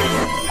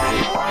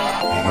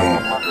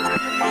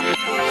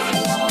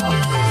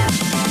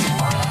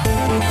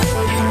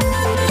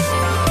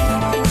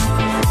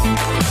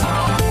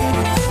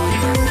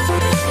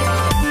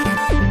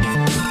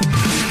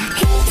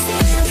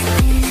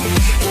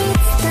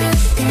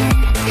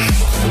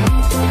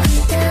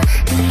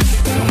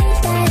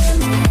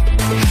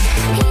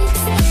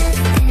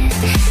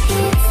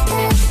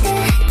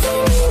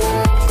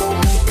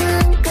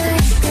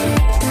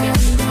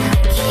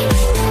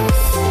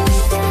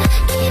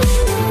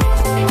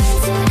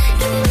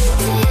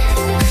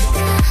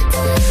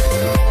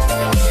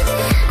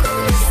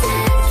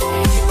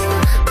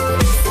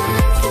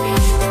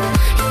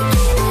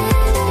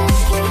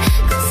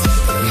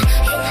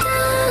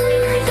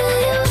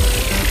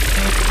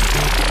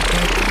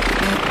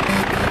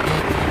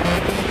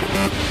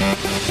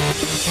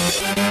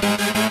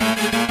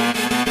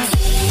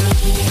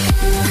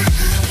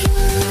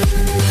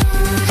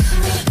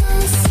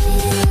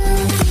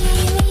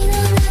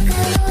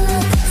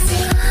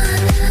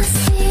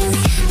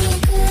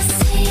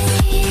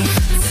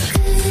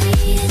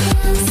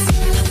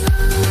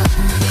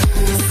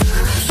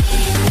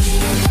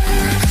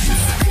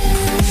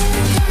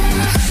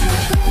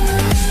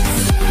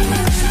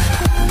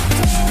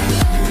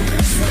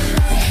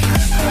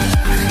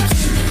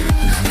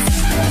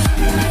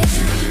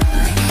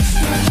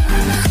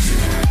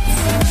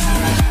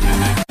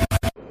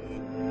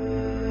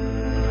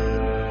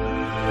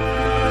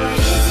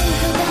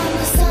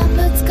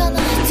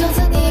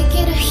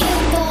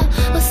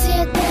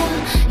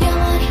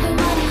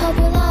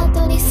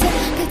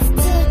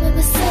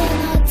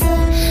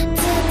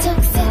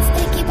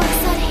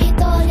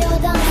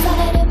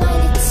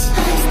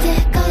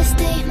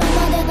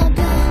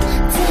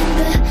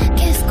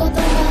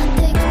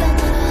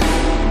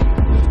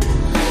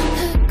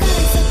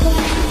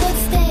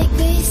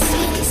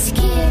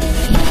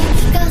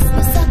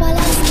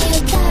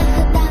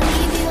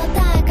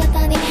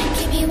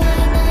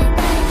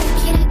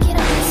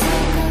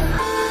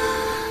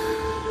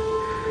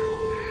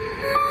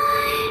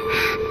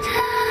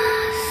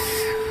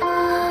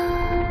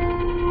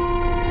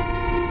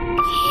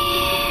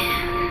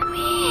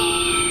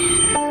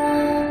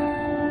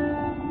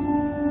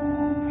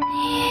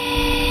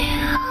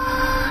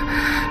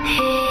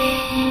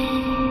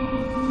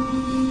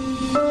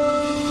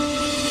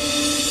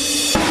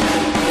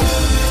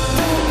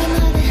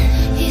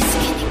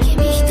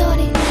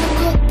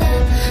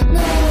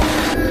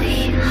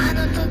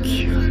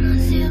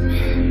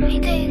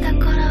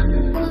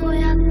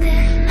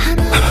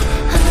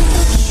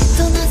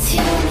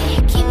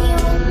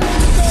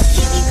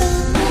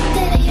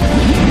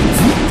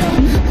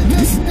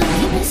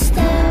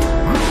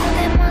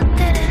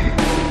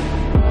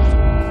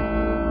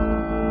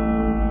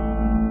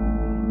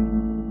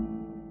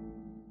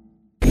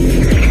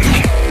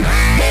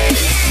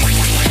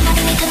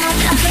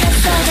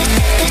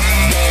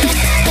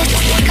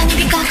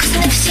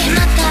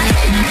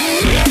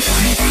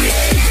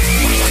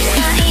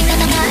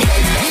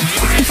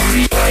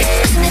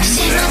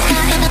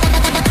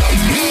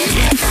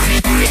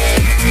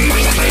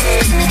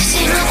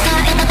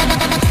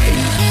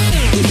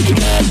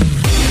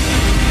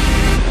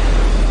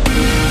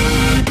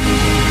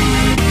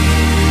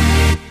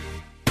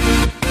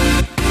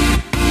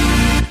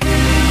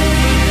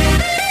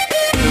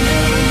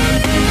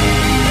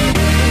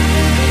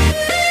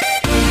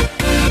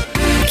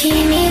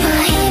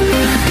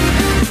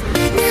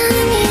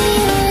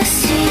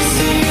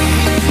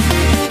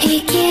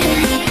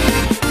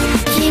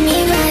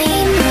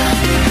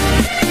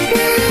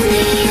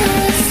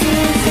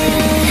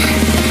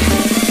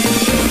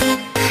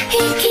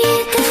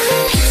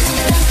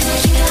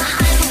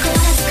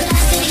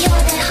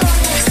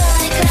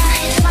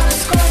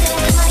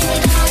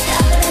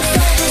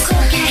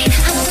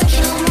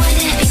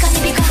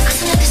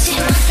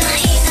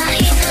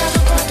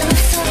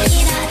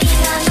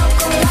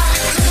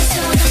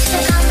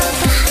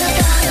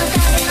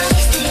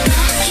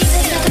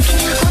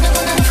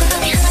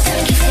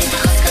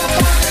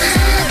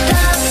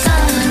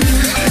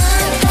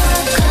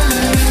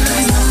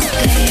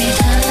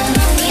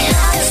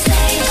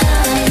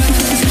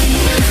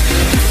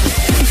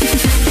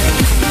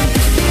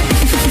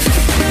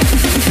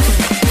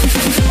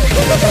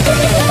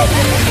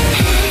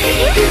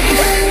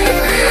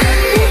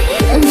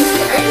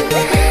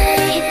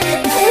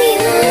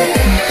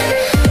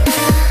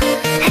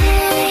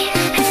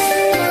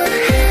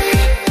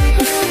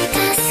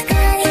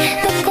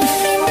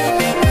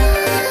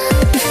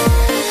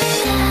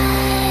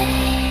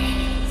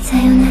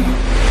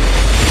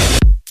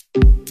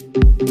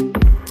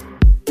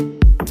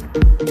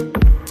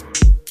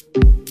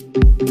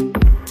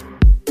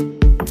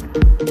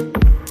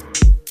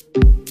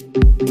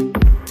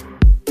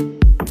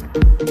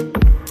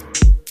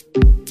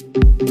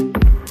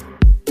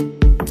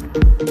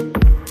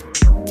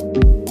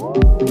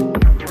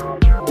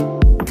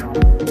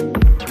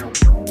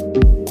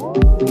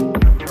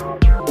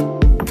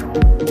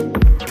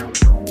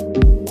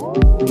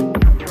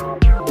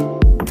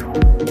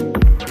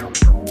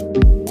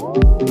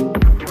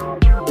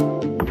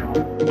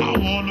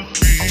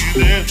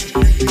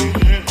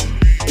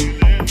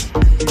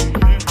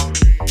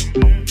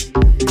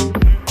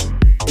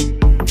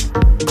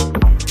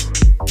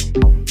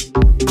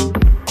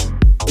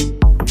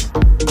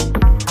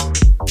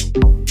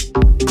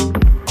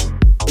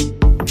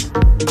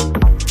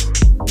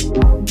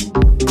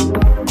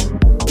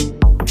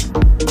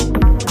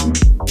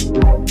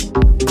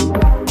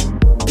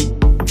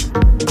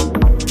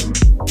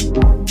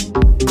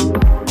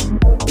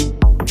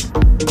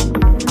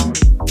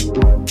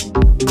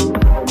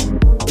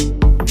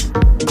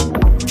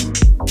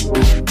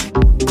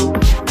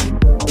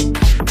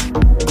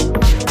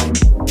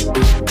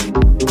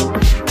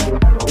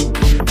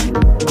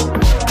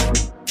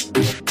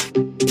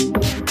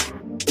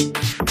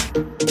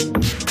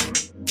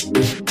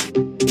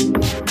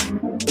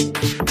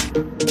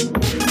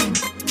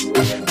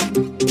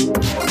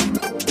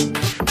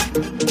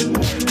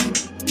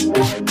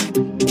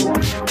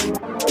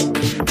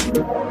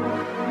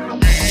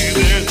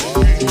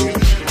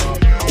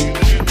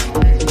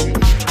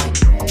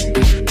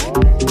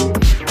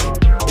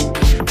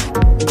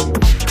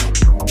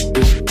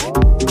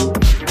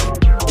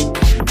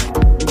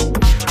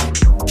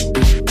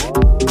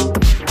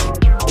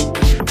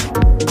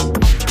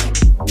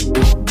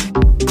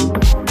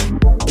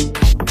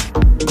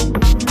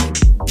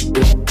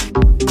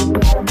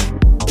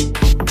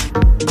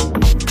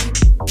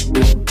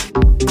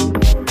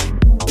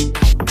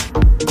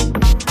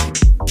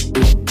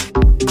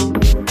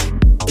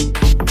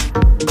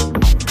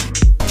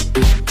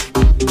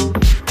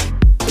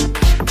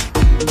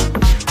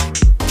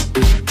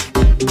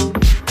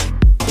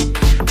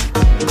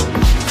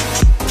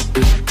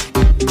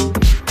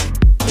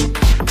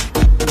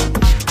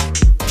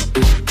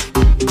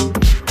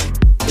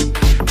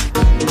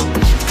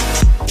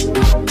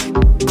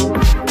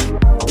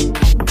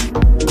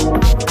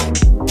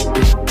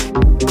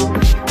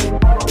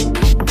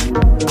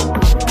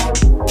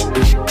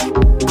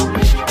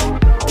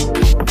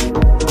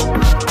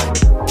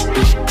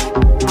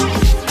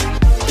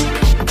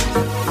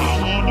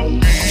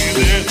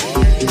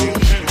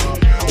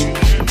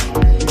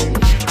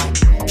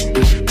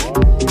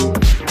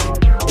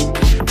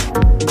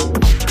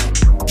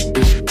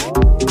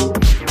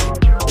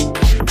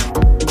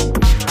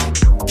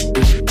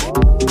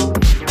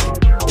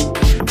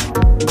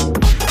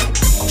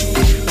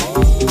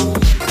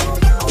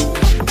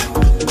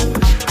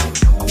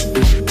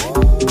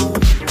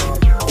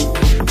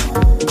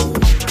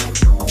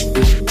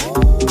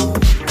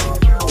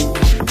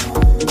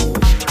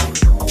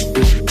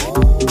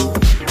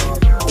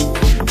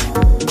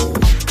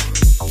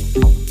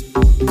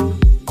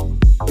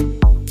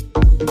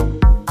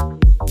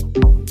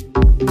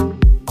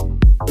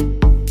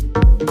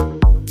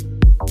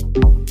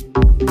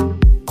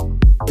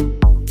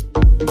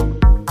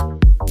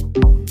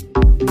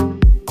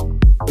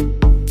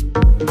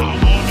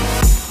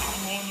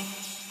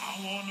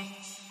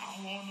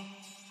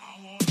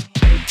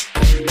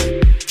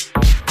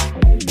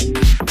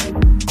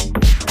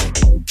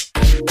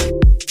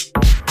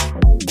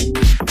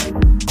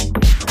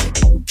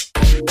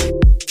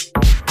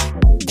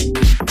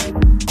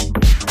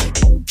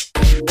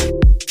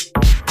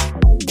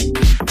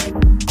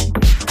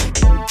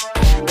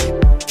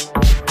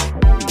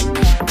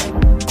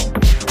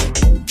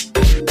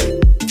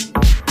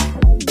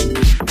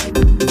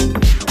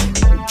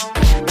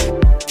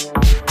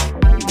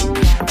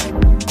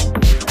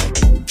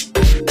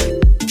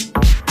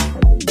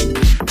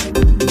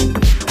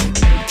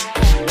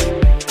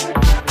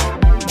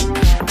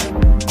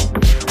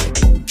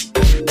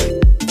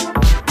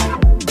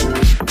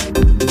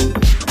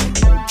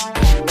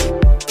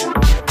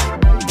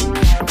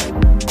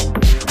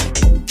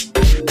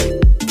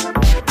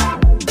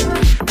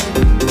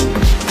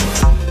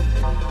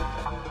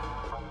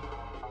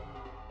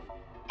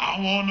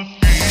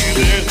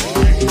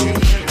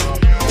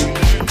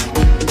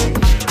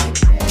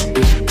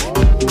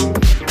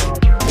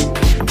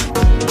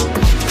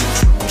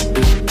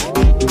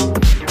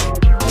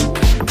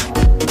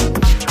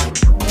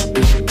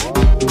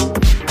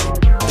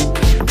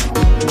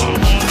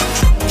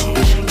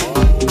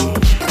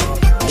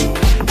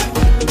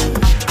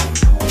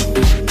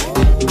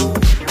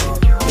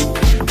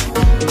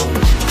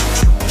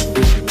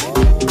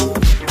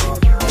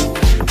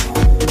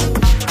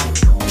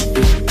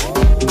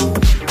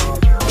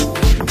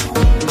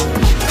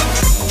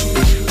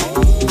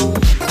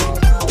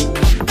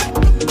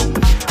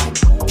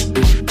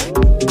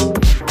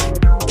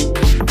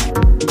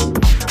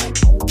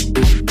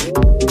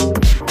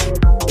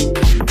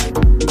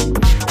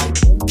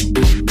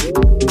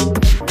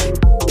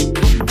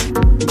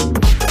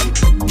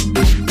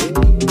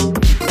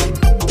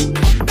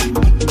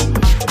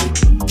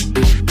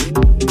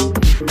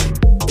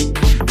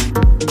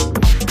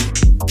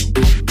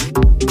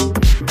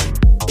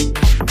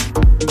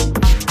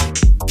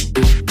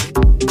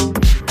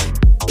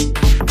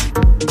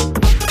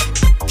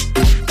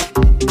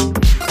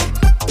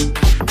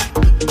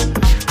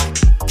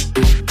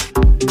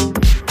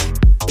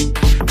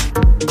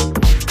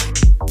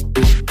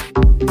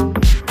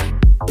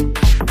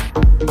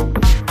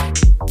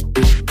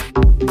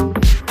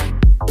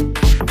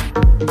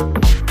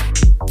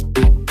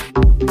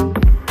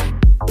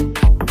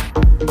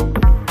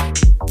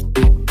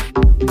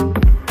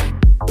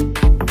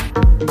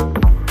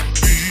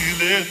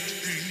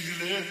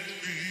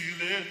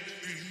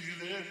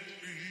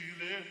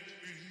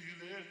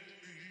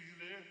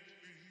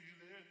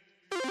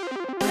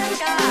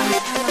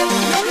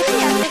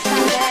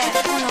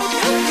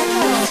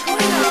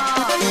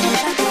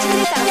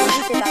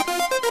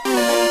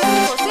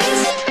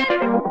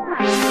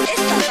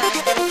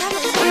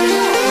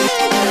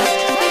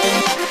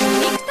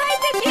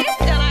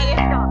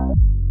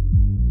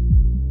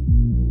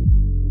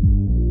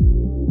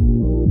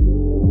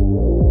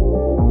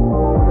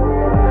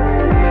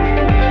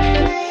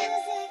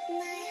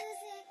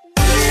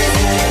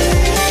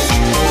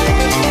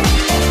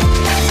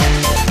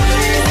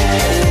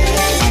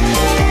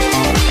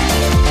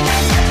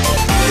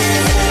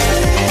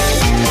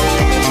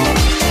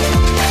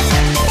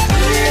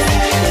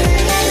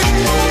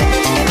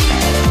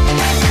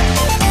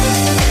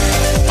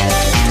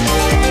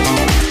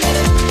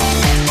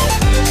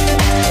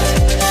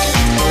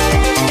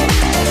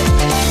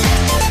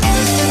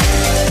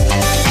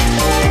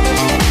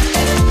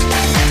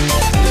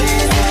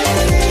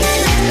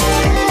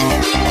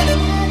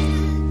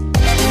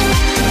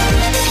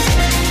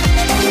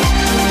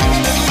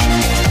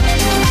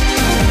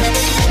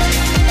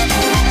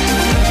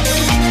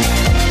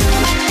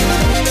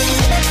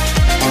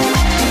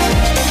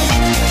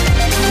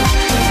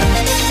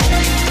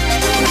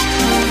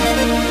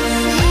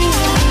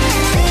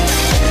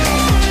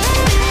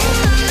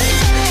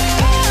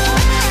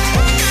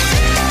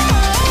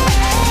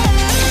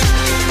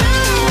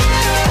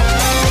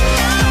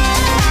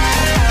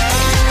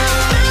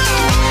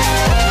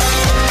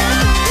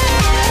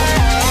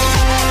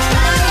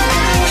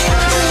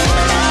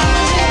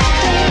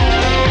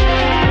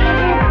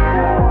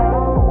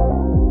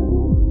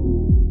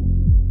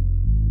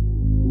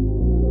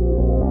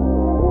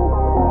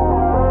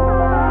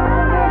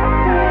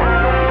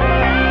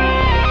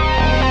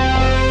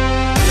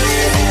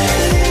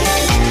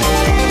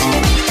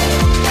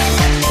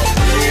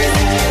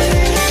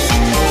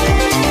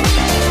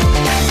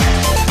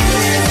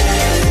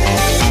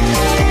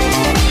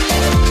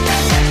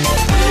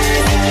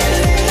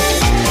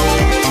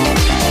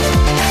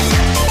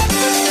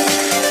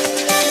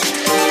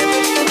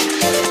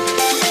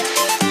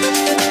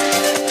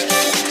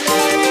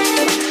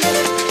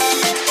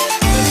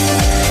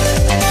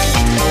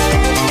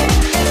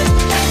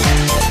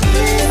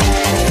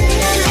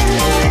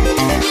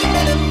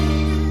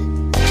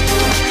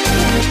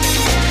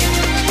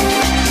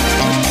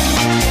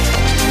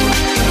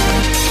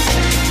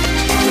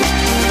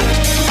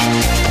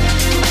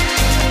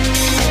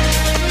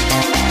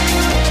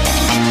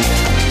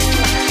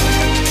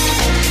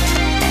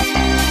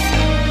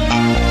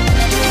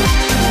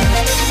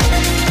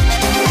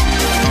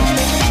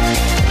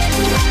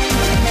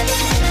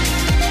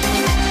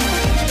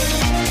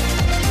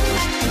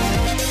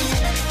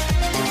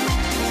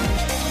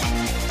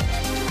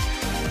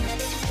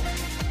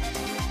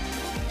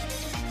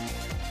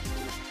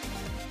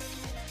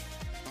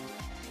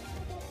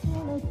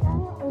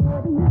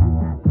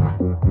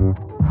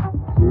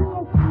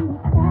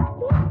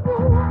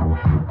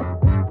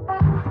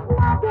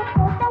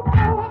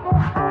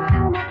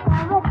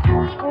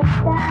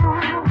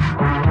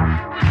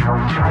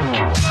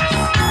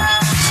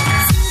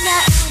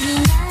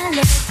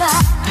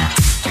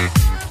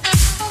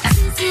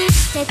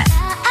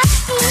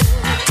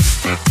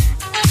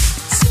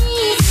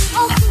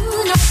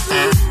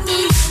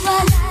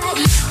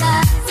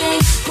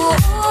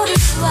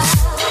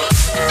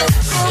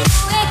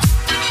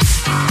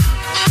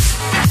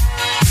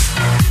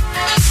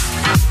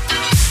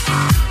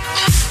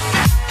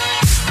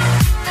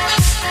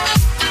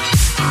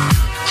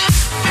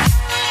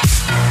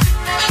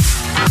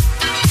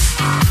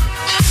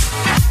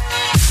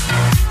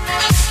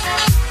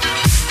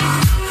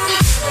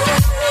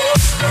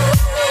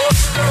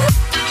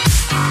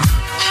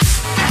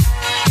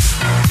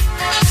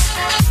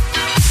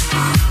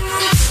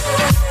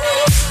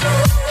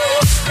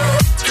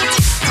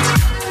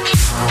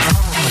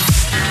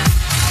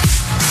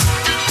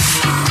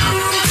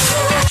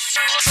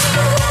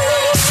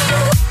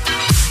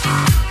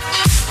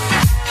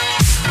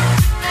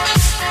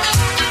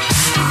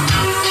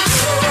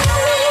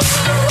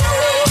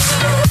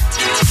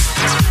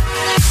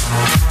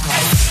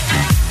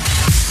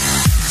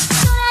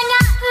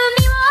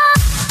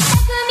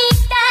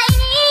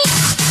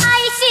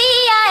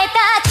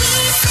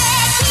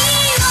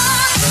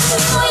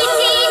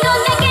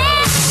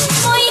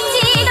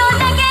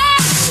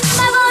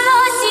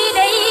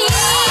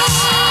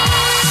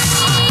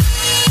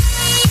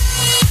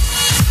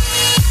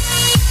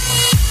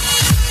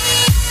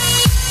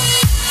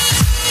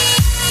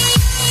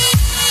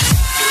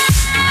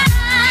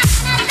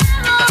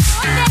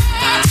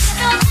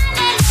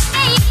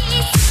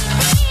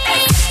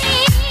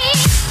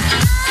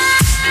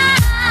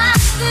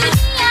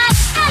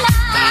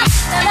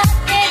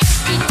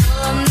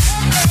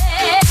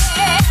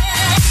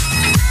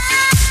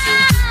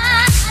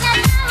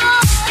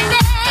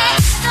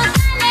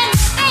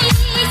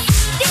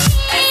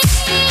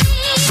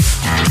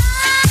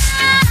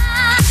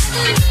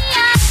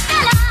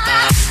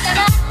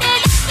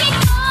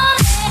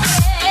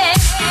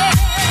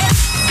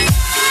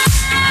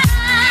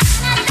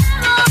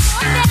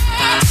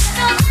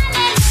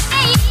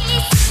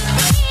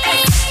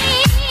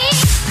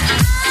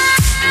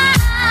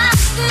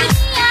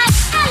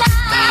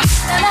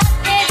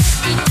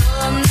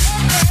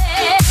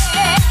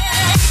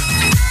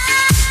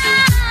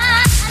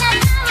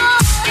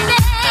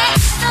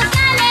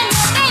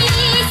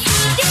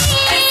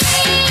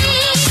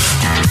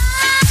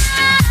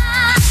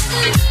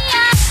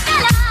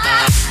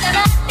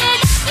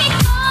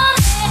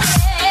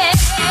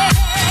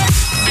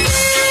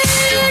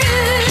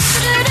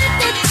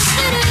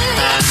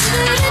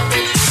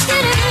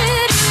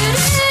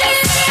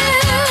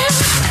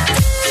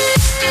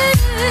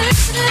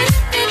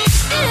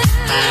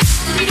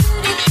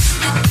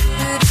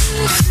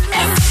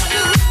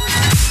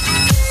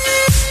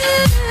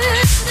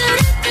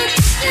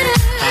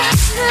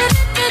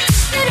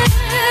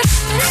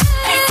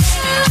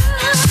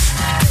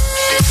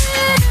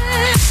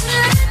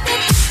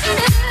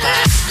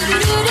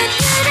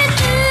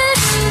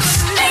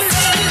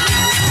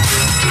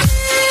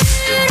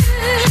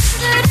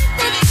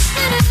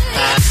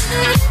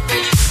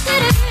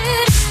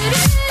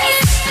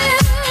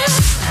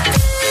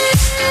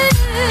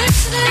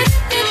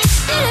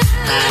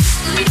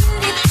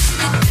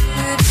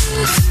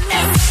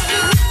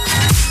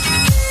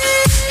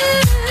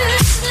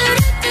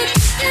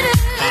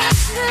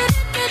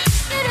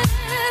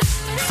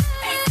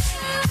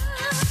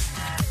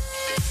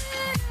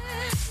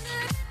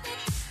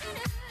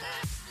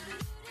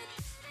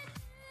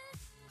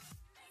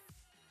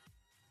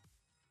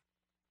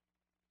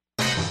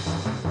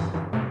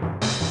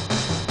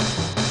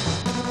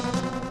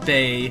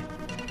Bay.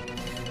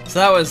 So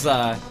that was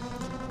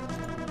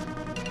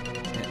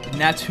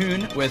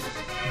Natoon with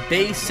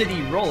Bay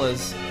City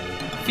Rollers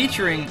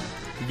featuring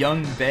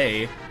Young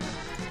Bay.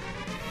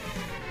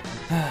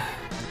 A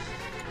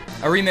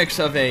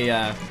remix of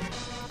a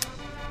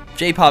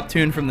J-pop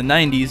tune from the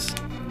 90s.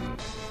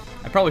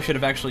 I probably should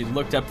have actually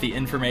looked up the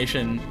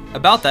information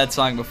about that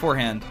song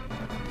beforehand.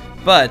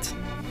 But,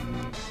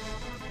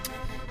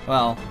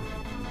 well,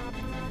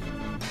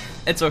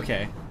 it's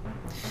okay.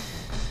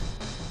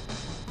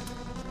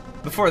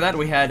 Before that,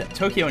 we had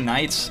Tokyo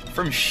Nights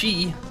from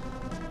She.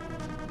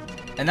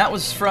 And that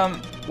was from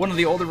one of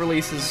the older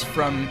releases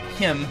from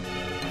him.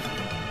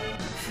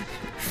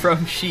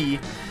 From She.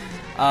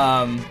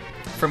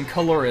 From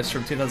Coloris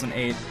from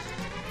 2008.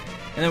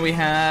 And then we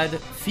had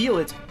Feel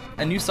It,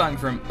 a new song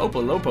from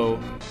Opolopo.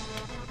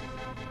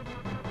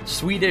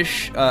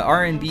 Swedish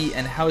R&B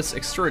and house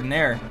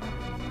extraordinaire.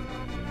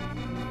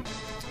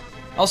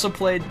 Also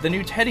played the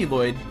new Teddy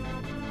Lloyd.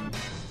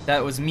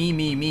 That was Me,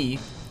 Me, Me.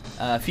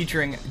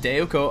 Featuring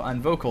Daoko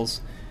on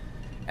vocals.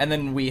 And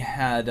then we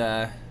had...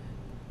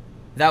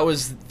 that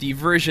was the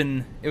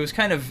version... It was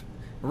kind of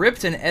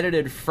ripped and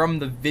edited from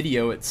the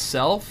video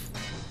itself.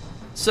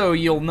 So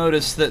you'll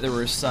notice that there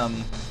were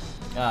some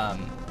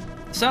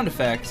sound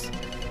effects,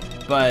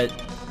 but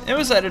it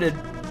was edited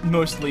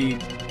mostly,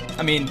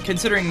 I mean,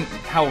 considering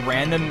how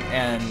random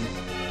and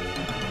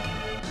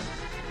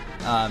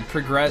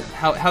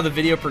how the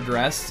video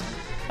progressed,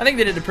 I think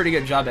they did a pretty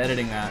good job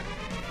editing that.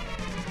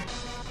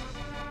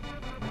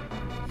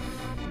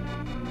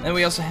 And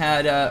we also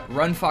had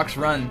Run Fox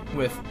Run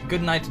with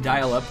Goodnight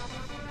Dial-Up,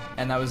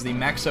 and that was the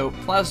Maxo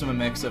Plasma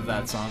mix of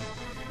that song.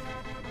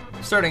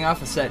 Starting off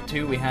the set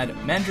 2, we had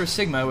Mandra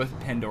Sigma with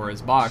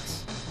Pandora's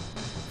Box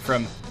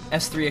from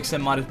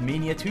S3XM Modded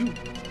Mania 2.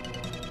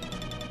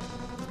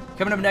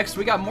 Coming up next,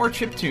 we got more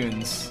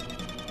chiptunes.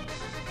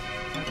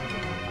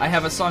 I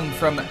have a song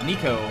from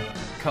Nico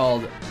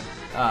called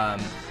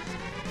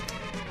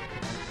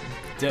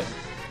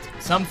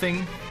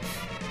something.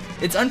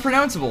 It's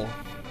unpronounceable.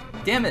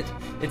 Damn it.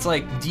 It's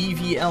like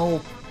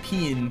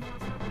DVL-peen.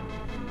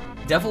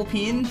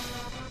 Devil-peen?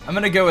 I'm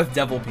gonna go with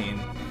Devil-peen.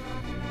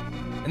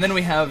 And then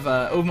we have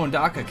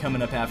Omondaka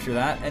coming up after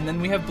that, and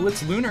then we have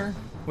Blitz Lunar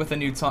with a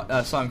new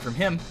song from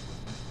him,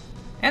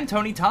 and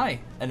Tony Tai,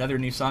 another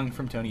new song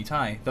from Tony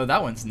Tai, though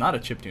that one's not a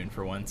chiptune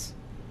for once.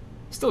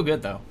 Still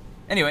good though.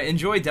 Anyway,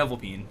 enjoy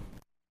Devilpeen.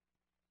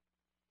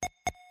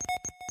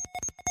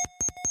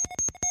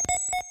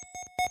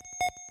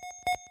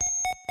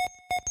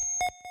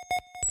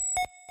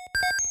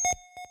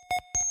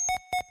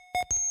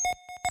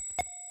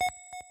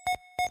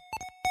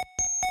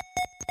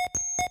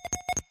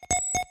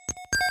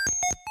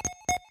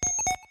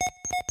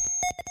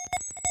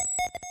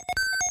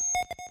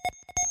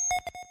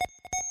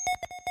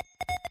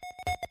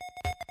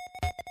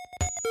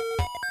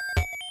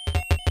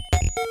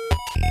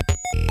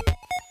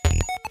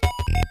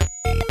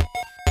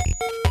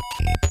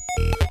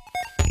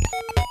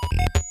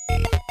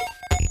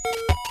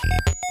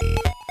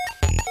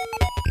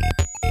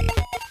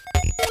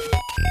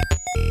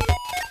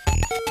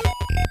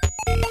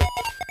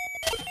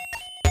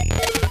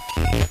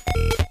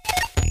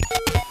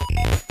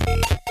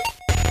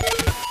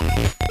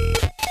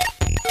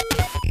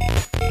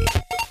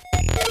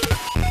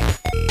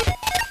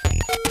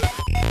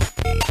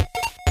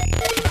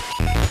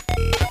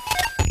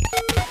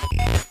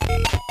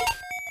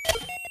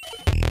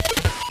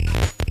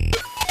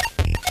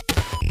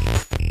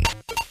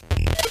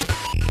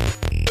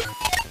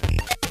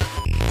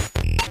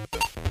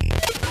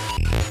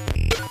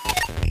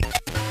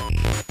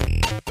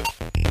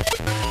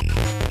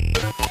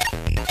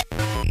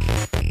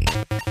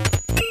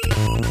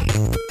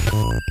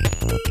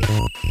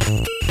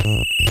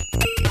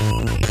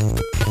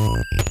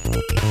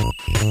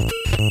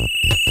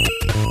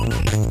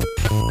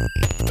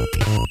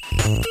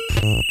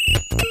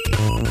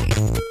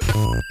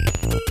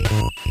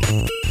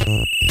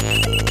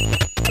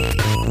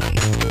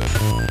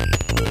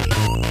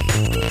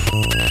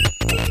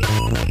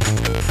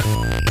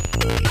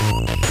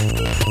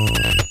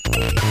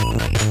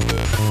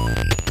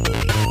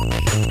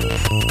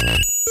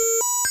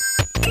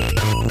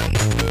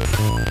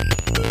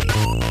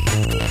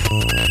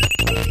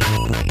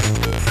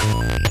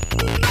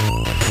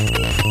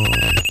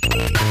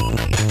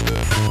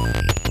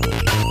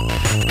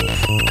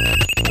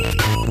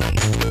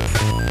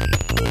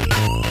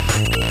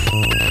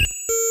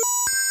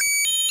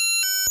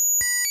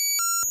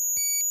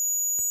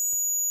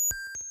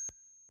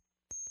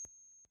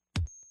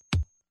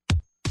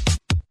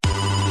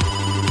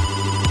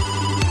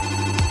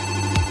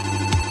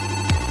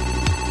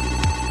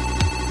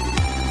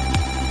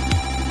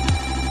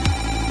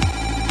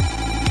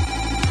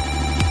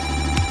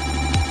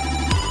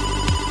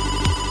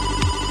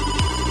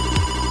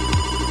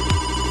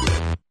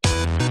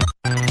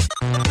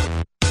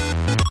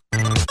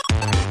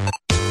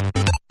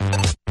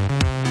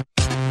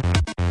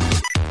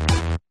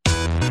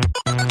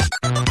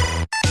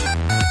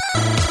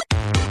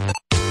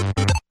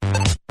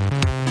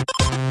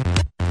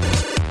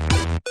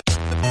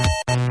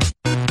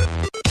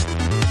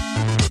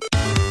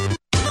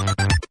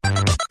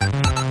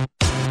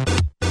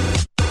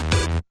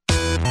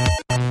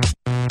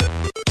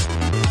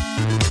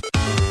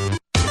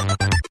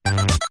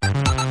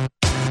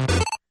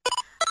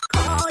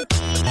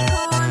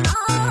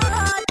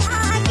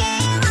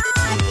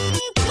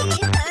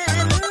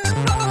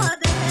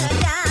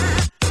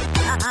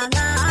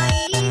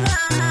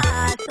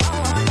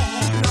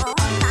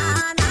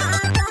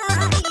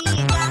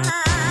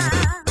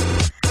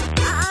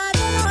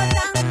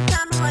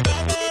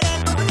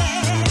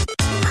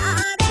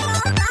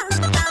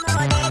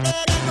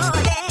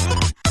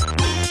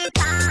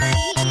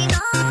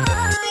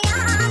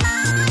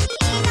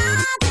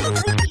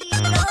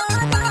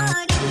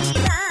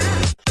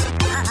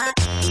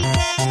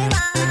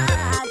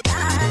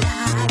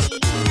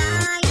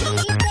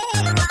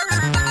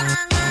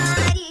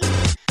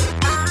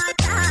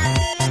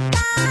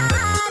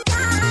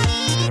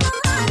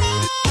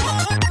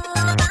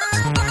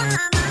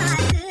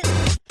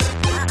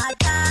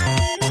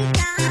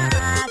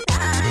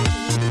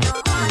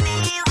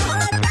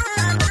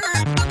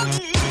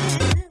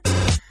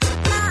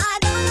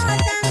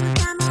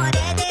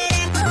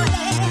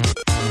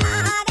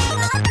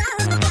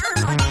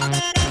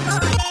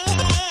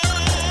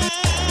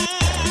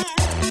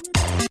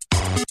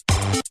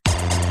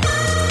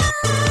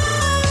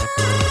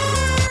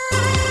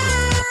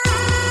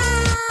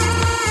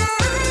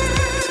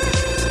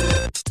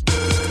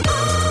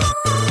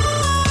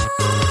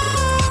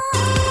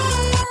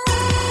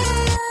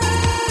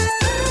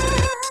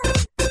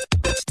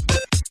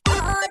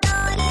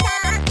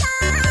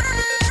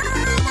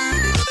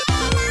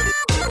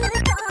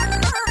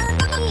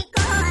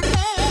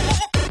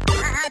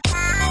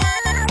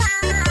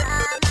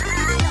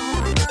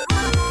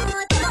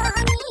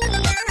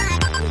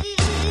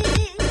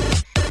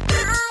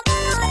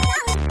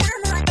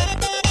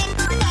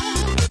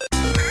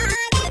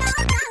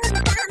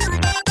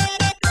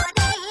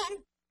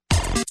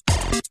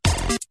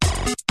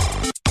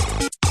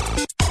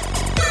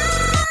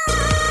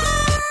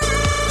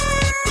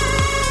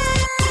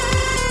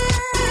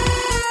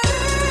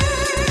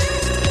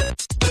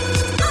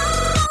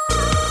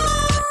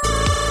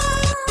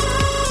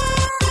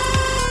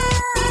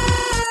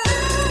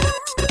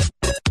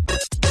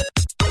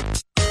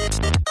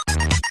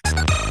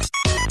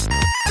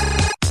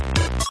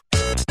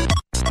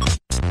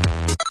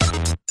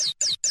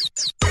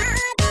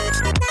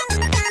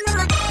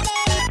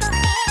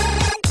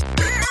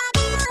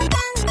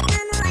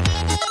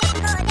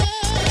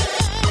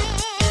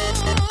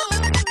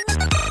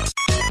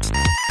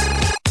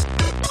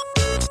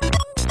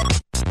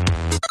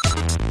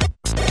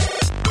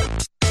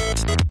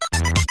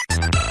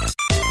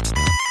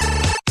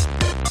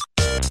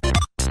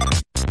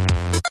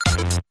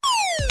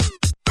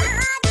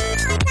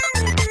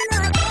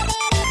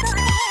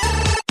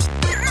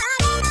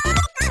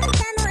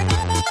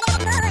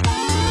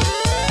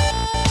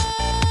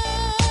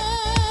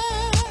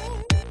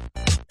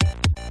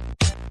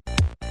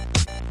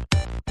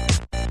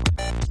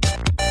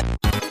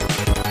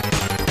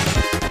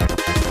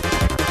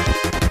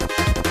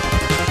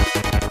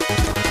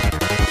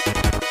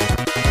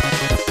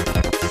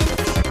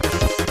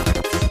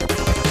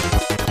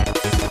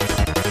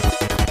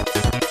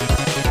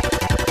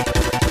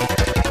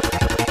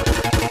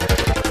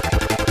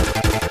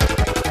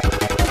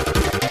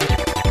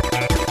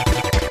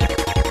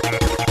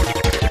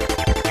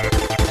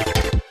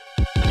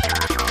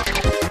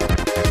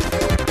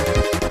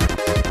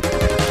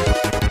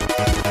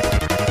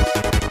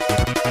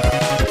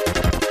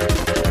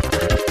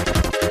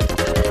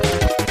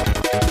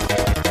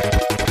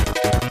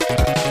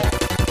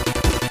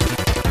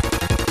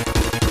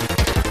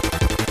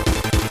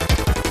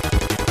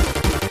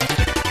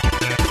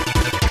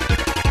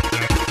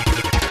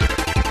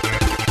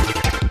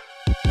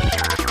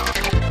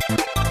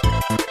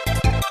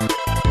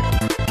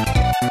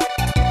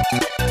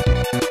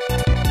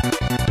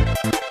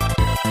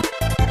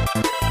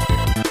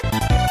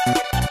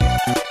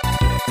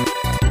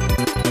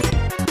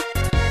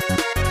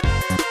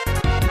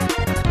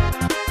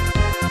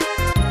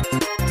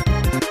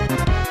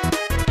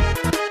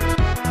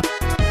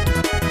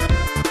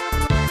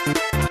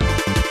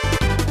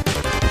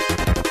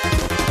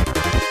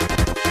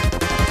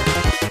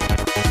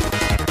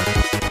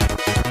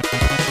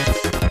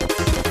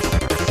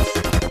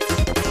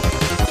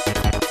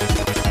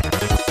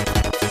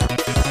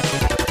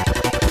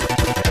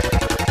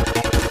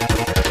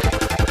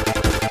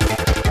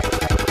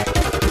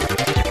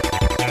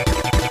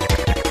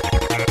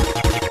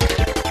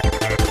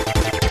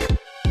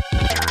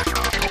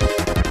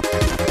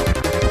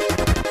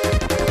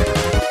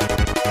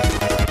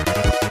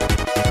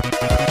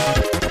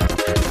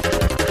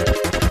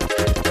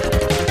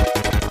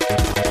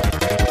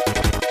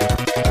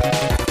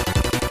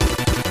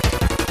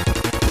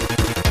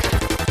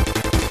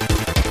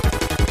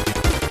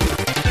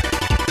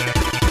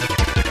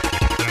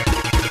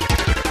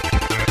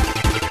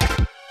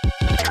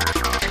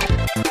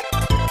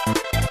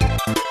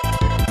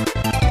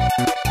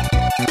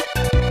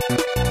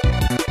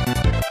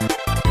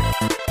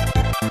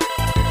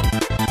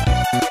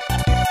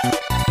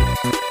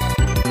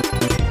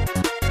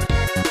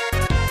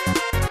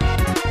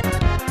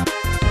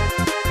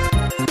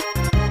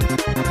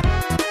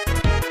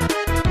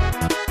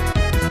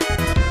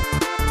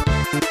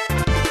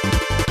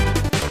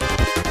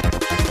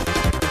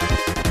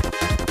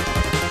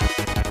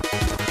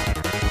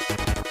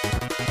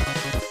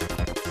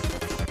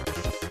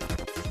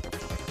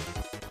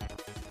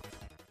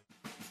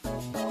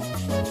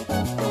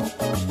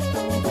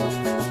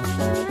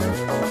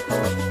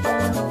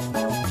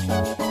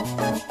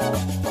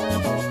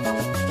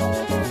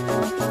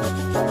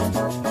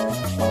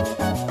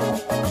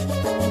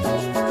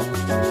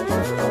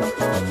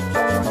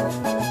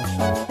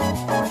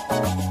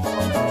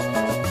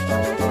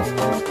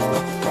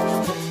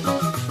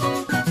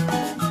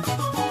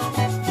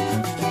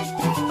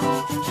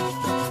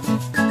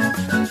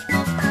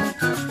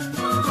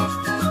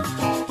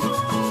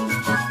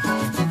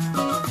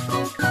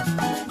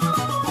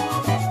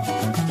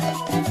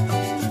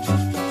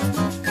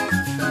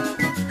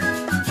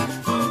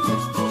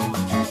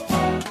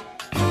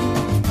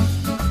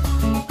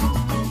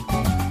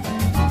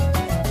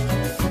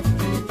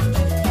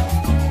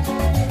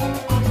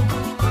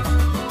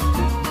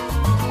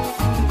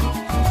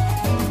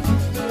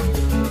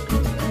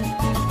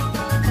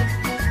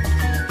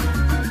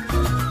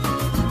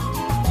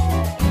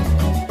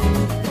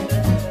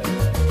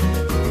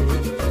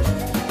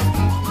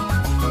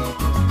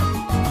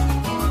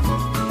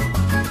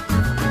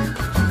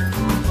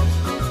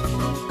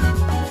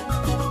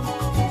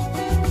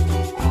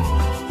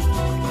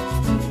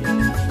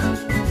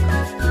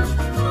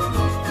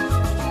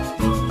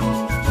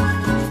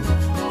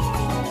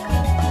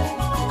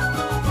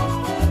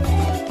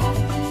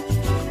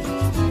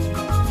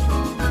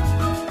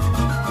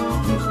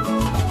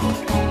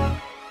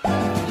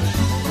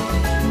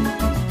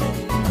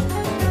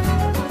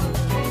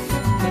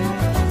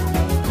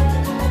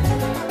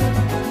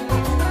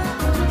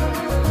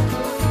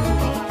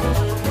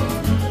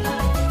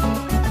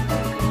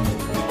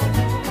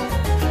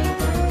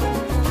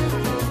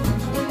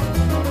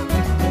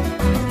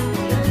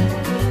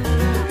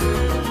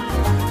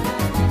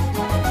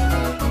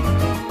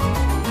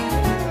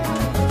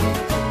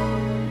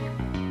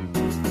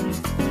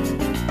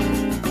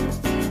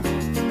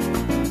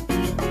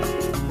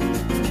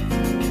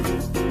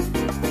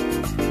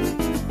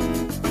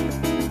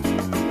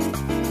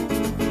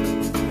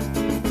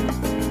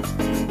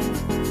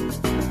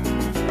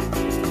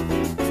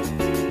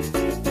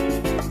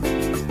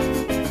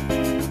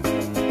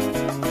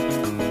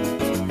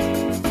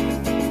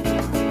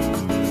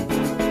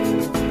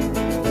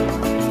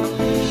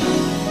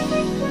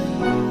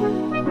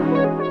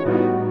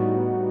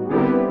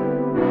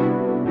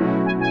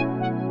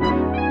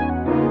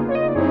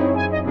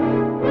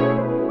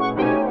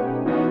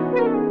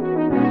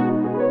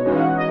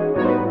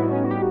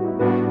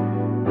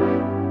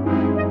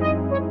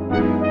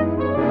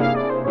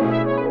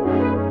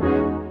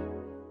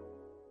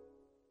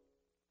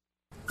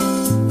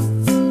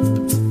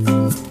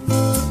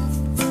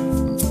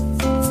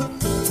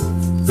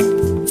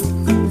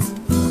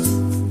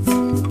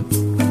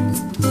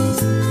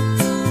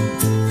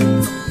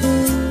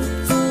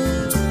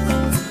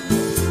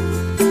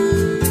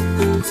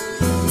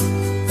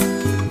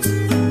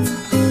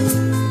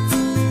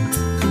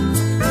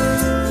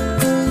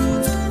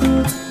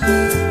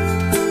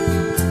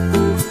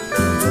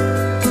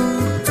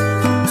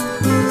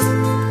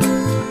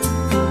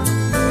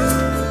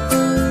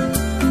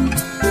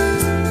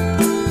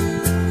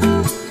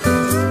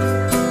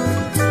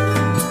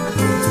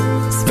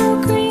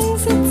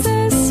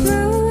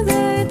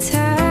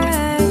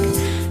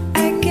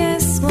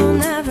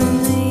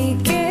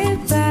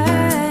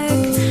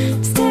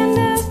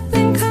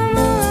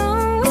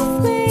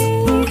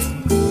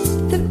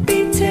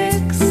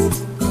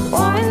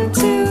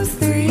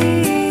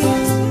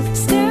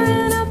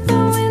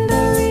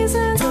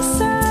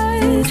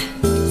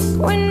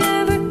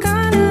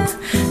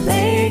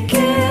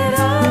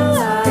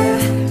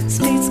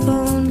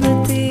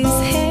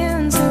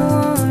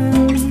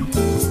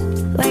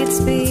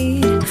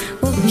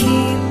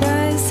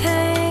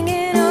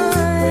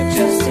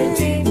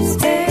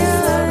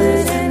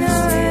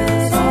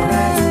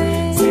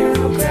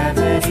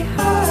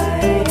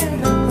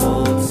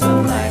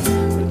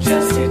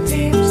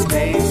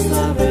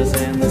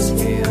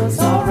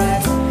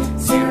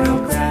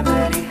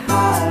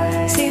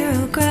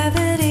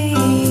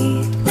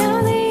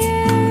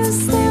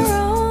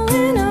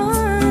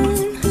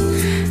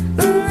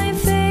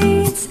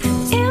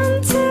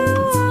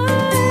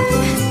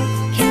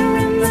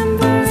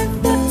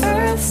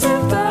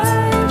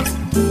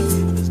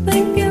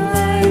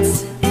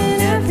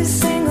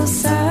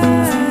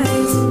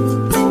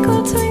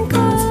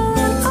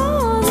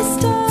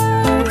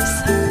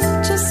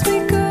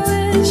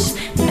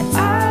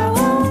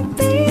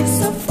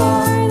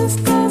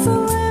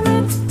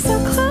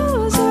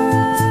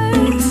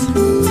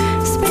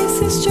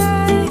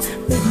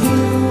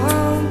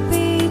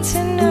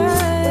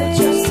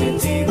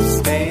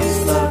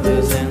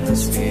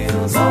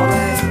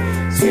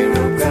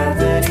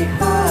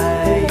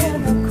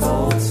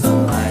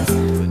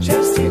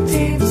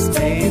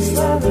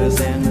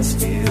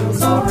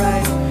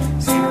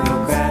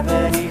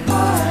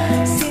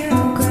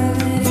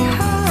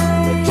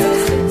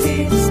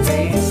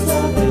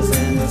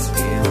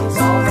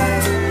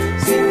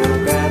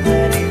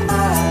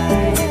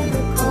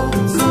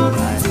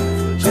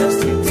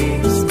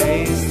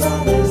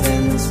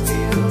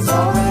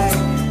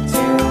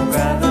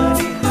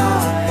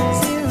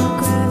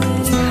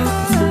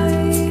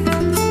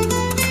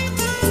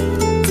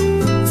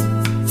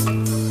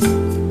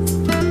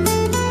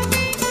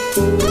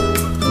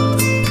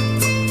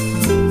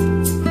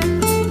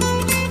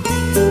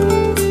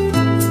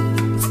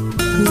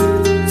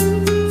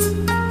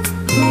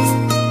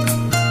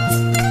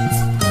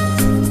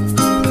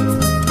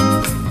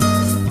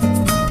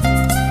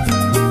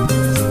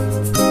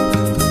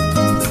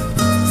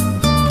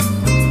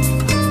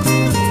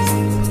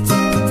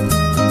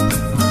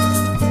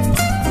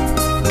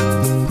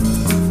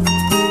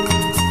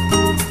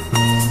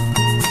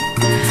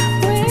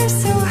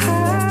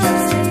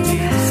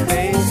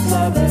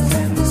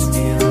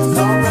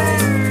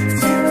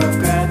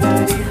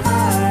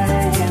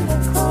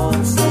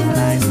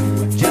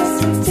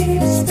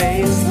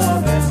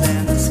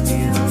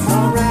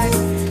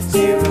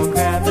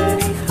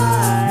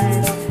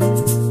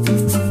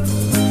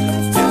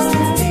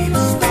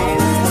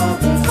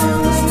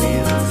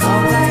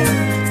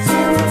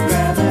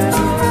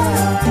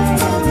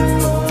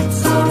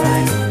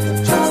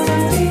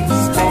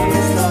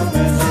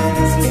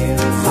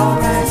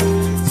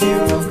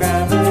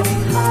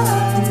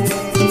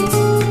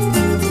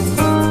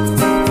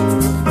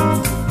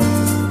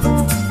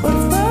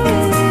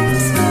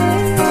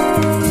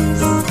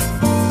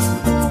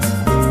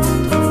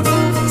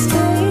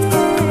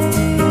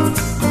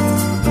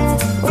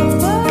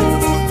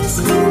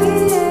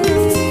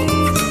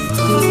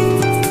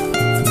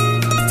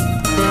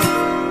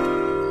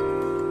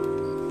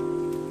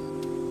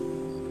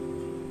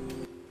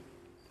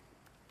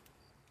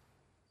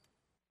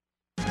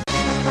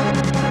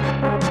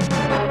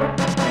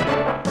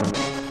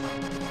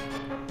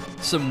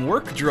 some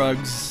Work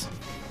Drugs.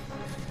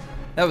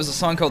 That was a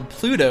song called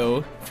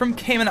Pluto from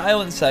Cayman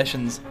Island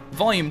Sessions,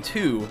 Volume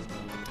 2.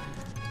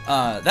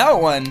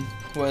 That one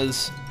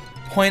was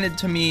pointed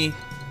to me,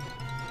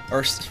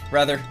 or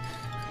rather,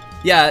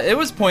 yeah, it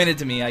was pointed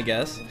to me, I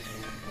guess.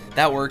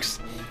 That works.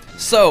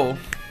 So,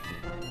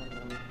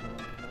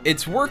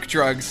 it's Work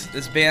Drugs,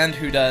 this band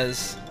who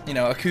does, you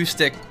know,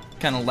 acoustic,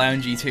 kind of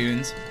loungy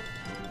tunes.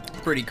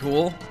 Pretty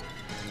cool.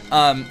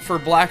 For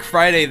Black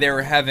Friday, they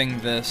were having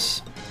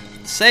this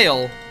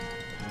sale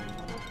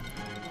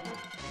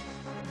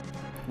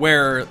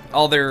where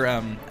all their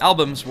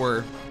albums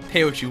were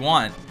pay what you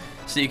want,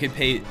 so you could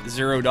pay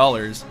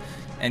 $0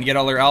 and get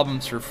all their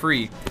albums for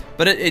free.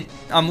 But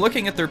I'm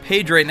looking at their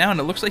page right now, and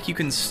it looks like you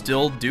can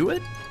still do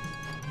it.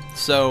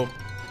 So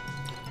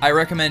I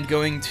recommend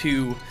going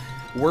to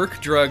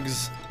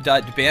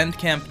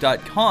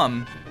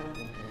workdrugs.bandcamp.com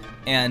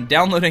and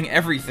downloading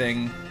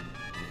everything,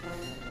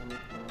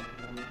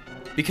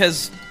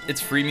 because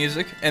it's free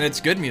music, and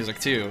it's good music,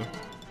 too.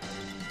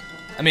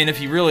 I mean,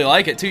 if you really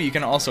like it, too, you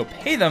can also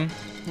pay them,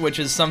 which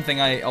is something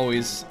I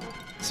always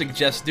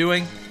suggest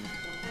doing,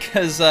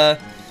 because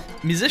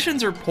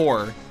musicians are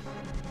poor.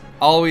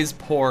 Always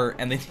poor,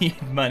 and they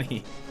need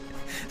money.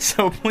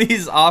 So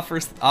please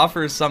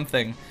offer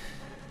something.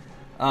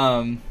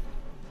 But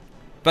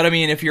I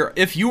mean, if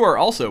you are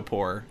also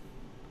poor,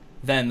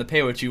 then the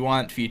pay what you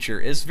want feature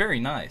is very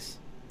nice.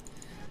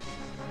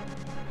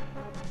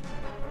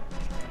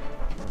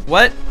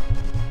 What?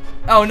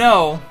 Oh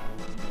no.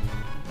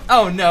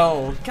 Oh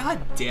no. God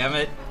damn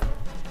it.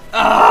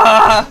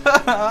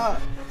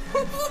 Ah!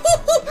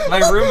 My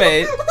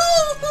roommate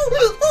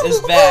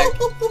is back.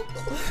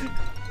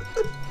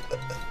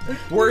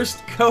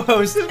 Worst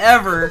co-host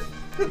ever.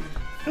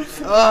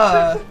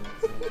 Oh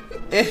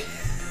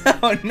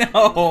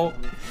no.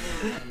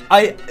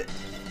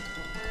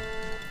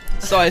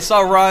 So I saw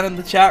Ron in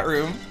the chat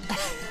room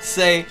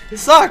say,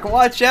 "Suck,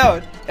 watch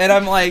out," and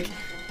I'm like,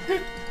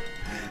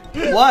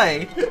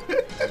 why?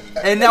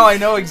 And now I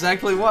know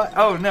exactly why.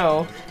 Oh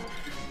no.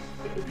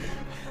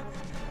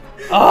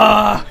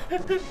 Ah.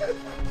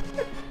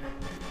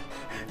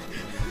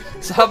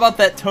 So how about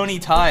that Tony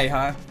tie,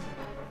 huh?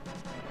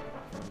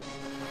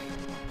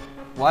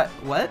 What?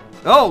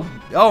 Oh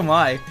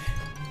my.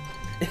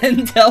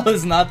 Intel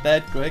is not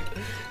that quick.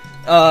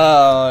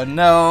 Oh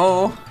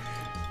no.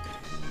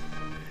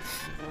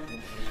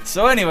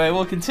 So anyway,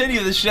 we'll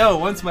continue the show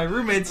once my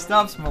roommate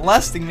stops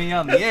molesting me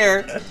on the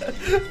air.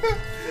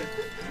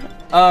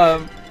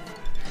 Alright,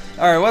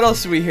 what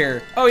else do we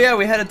hear? Oh yeah,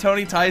 we had a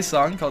Tony Ty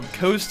song called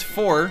Coast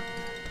 4.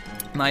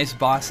 Nice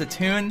bossa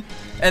tune.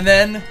 And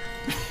then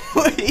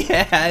we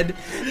had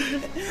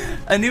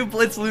a new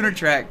Blitz Lunar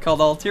track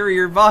called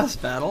Ulterior Boss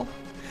Battle.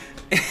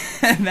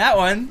 And that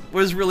one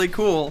was really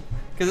cool,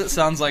 because it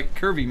sounds like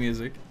Kirby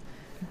music.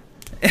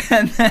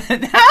 And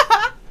then...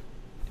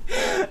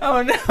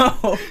 oh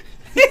no!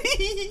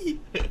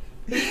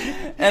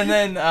 And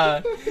then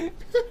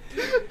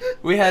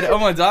we had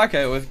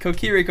Omodaka with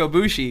Kokiri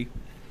Kobushi.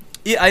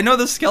 Yeah, I know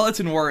the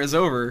Skeleton War is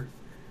over,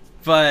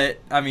 but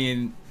I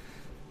mean,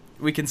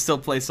 we can still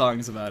play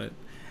songs about it.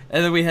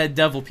 And then we had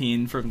Devil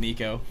Peen from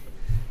Nico.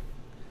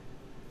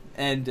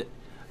 And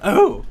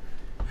oh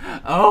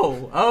my!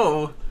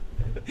 Oh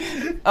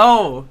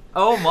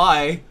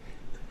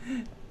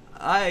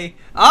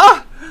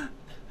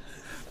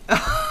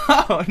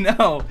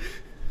no!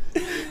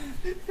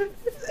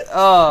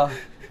 Oh,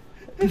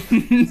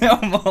 no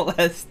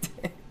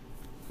molesting.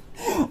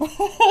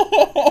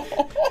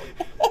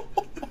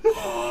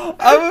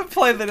 I would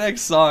play the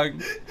next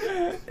song.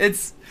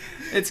 It's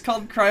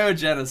called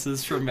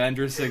Cryogenesis from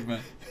Mandra Sigma.